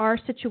 there are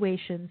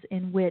situations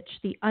in which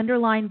the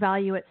underlying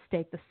value at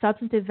stake, the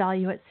substantive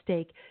value at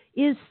stake,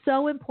 is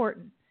so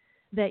important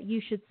that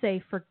you should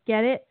say,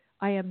 forget it,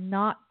 I am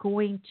not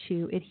going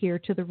to adhere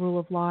to the rule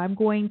of law. I'm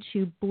going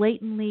to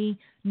blatantly,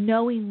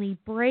 knowingly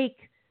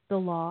break the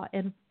law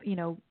and,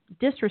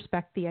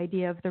 disrespect the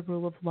idea of the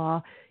rule of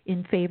law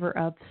in favor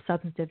of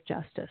substantive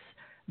justice.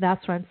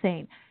 That's what I'm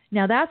saying.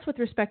 Now, that's with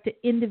respect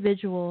to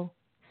individual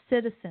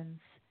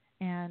citizens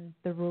and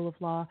the rule of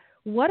law.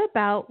 What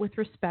about with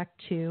respect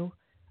to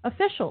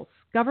officials,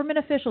 government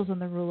officials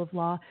and the rule of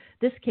law?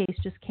 This case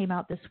just came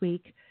out this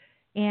week,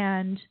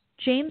 and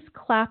James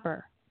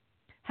Clapper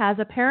has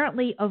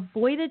apparently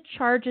avoided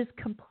charges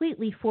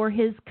completely for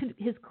his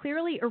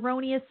clearly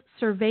erroneous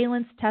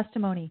surveillance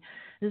testimony.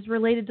 This is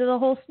related to the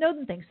whole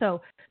Snowden thing.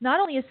 So not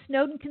only is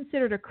Snowden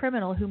considered a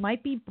criminal who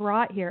might be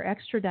brought here,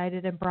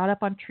 extradited, and brought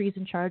up on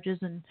treason charges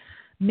and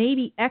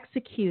maybe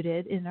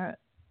executed in a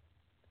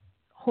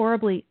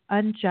horribly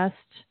unjust,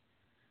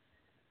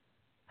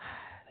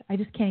 I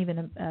just can't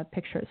even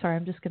picture it. Sorry,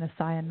 I'm just going to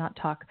sigh and not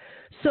talk.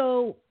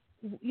 So,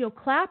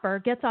 Clapper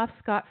gets off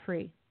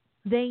scot-free.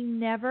 They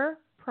never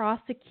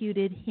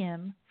prosecuted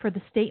him for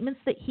the statements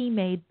that he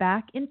made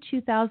back in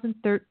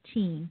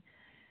 2013.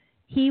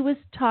 He was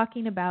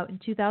talking about in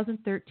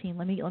 2013.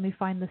 Let me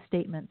find the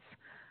statements.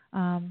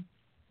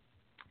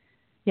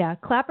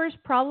 Clapper's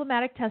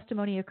problematic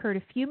testimony occurred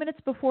a few minutes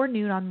before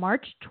noon on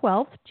March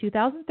 12,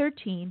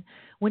 2013,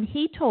 when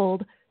he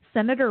told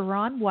Senator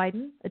Ron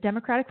Wyden, a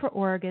Democratic for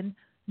Oregon,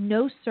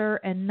 no, sir,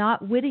 and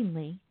not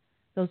wittingly.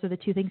 Those are the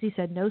two things he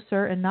said, no,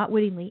 sir, and not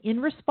wittingly, in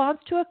response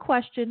to a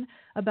question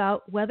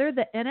about whether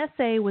the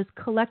NSA was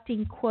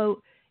collecting,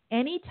 quote,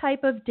 any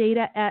type of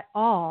data at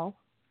all,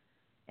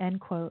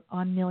 end quote,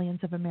 on millions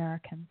of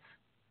Americans.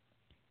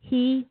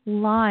 He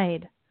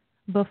lied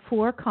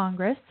before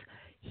Congress.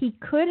 He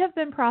could have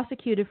been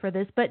prosecuted for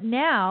this, but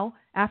now,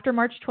 after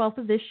March 12th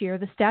of this year,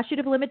 the statute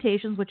of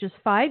limitations, which is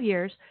 5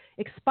 years,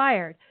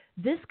 expired.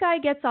 This guy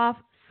gets off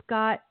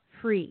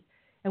scot-free.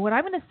 And what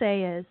I'm going to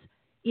say is,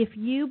 if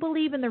you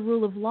believe in the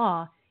rule of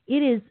law,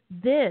 it is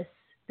this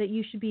that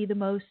you should be the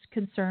most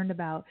concerned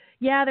about.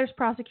 Yeah, there's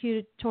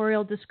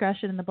prosecutorial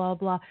discretion and the blah,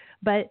 blah, blah.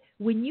 But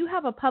when you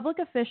have a public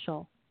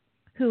official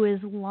who is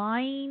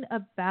lying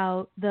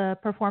about the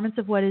performance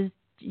of what is,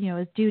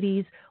 his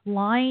duties,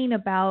 lying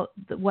about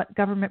what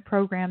government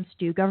programs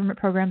do, government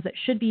programs that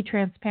should be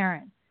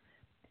transparent.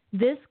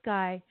 This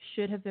guy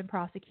should have been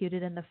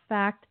prosecuted, and the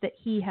fact that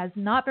he has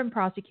not been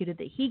prosecuted,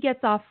 that he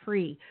gets off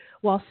free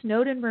while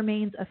Snowden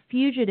remains a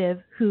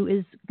fugitive who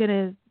is going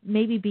to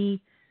maybe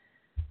be,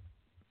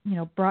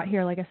 brought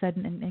here, like I said,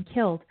 and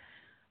killed.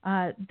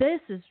 This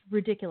is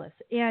ridiculous.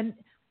 And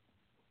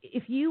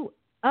if you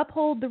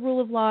uphold the rule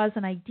of law as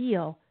an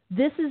ideal,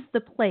 this is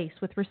the place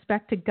with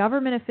respect to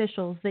government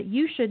officials that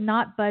you should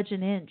not budge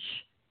an inch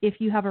if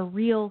you have a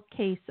real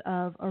case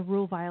of a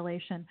rule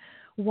violation.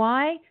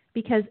 Why?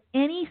 Because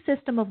any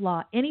system of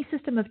law, any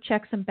system of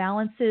checks and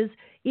balances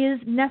is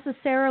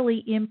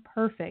necessarily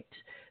imperfect.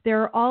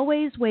 There are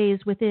always ways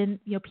within,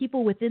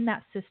 people within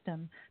that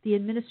system, the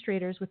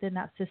administrators within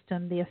that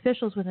system, the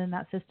officials within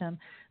that system,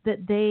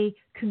 that they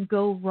can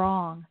go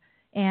wrong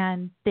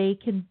and they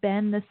can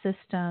bend the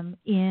system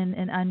in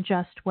an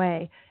unjust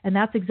way. And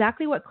that's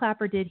exactly what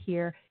Clapper did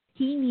here.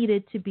 He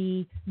needed to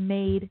be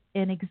made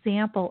an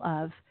example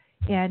of,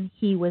 and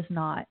he was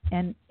not,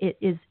 and it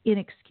is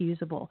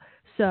inexcusable.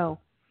 So,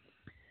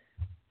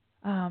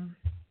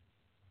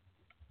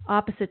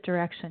 opposite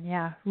direction,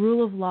 yeah.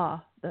 Rule of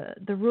law.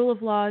 The rule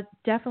of law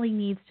definitely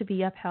needs to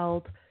be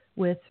upheld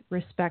with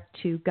respect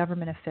to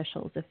government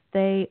officials. If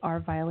they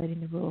are violating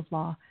the rule of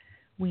law,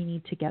 we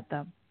need to get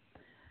them.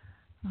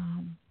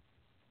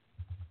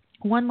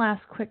 One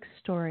last quick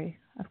story.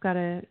 I've got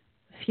a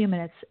few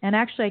minutes, and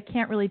actually I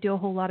can't really do a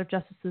whole lot of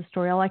justice to the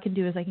story. All I can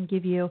do is I can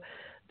give you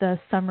the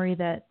summary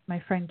that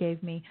my friend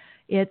gave me.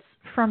 It's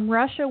From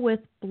Russia with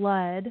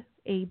Blood,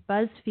 a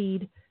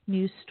BuzzFeed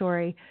news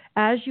story.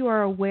 As you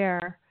are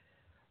aware,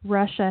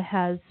 Russia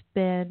has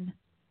been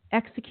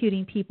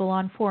executing people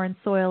on foreign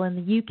soil in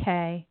the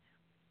UK,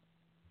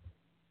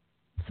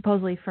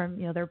 supposedly from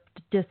their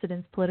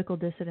dissidents, political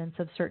dissidents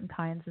of certain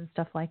kinds and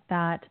stuff like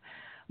that.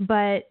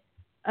 But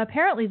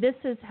apparently this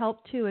has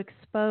helped to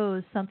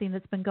expose something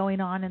that's been going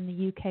on in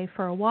the UK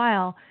for a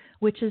while,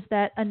 which is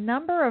that a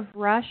number of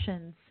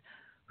Russians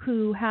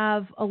who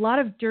have a lot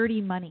of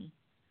dirty money.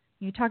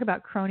 You talk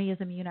about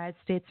cronyism in the United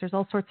States. There's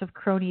all sorts of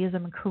cronyism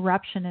and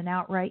corruption and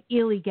outright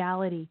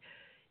illegality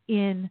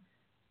in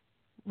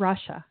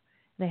Russia.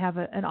 They have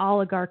an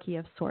oligarchy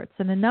of sorts.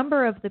 And a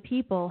number of the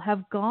people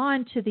have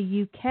gone to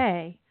the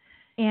UK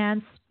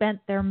and spent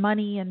their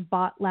money and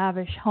bought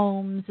lavish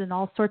homes and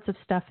all sorts of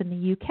stuff in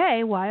the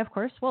UK. Why? Of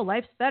course, well,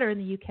 life's better in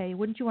the UK.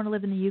 Wouldn't you want to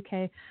live in the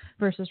UK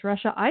versus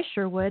Russia? I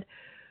sure would.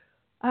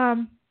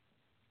 And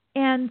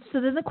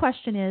so then the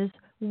question is,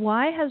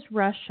 why has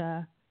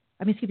the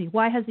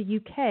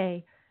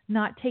UK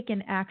not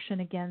taken action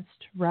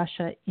against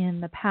Russia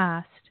in the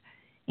past?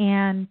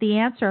 And the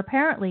answer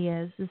apparently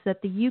is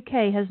that the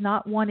UK has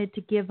not wanted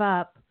to give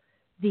up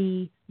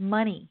the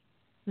money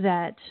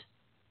that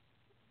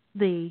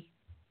the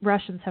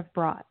Russians have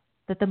brought.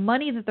 That the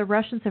money that the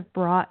Russians have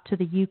brought to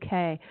the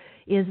UK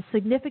is a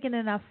significant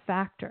enough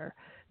factor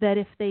that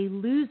if they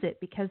lose it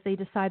because they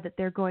decide that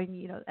they're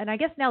going, and I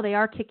guess now they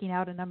are kicking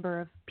out a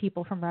number of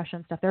people from Russia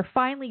and stuff. They're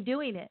finally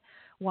doing it.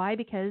 Why?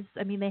 Because,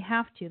 they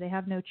have to. They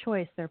have no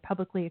choice. They're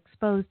publicly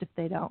exposed if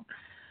they don't.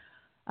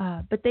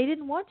 But they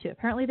didn't want to.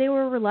 Apparently they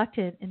were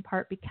reluctant in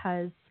part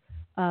because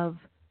of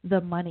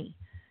the money.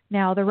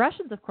 Now, the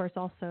Russians, of course,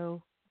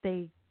 also,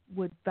 they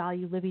would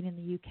value living in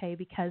the UK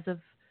because of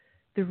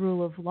the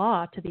rule of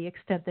law to the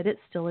extent that it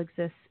still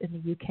exists in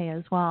the UK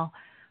as well.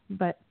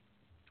 But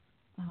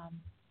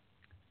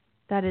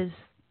that is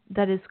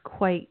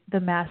quite the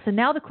mess. And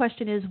now the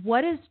question is,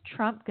 what is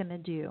Trump going to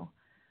do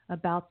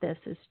about this?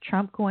 Is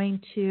Trump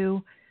going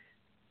to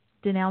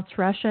denounce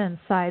Russia and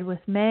side with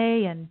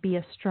May and be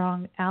a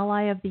strong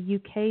ally of the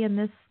UK in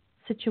this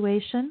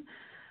situation?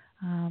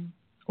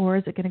 Or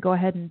is it going to go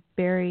ahead and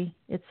bury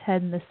its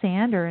head in the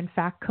sand, or in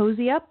fact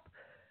cozy up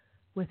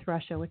with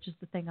Russia, which is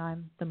the thing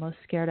I'm the most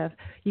scared of?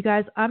 You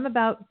guys, I'm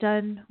about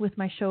done with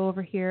my show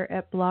over here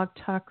at Blog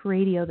Talk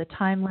Radio. The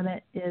time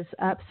limit is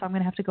up, so I'm going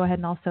to have to go ahead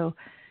and also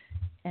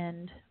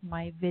end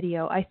my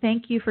video. I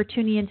thank you for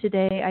tuning in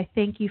today. I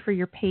thank you for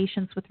your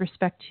patience with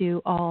respect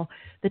to all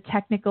the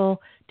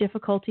technical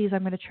difficulties.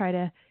 I'm going to try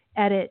to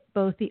edit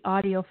both the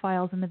audio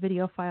files and the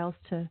video files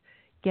to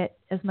get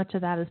as much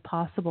of that as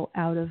possible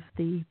out of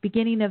the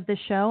beginning of the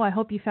show. I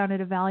hope you found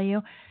it of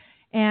value.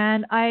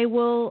 And I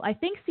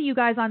think, see you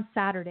guys on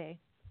Saturday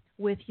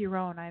with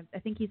Yaron. I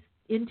think he's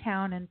in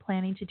town and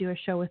planning to do a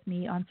show with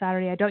me on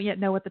Saturday. I don't yet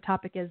know what the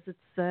topic is. It's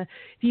if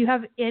you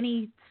have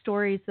any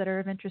stories that are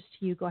of interest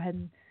to you, go ahead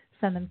and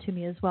send them to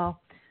me as well.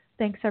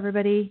 Thanks,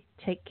 everybody.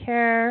 Take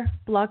care.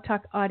 Blog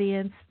Talk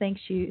audience, thank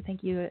you,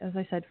 as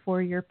I said,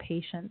 for your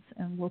patience,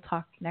 and we'll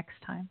talk next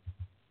time.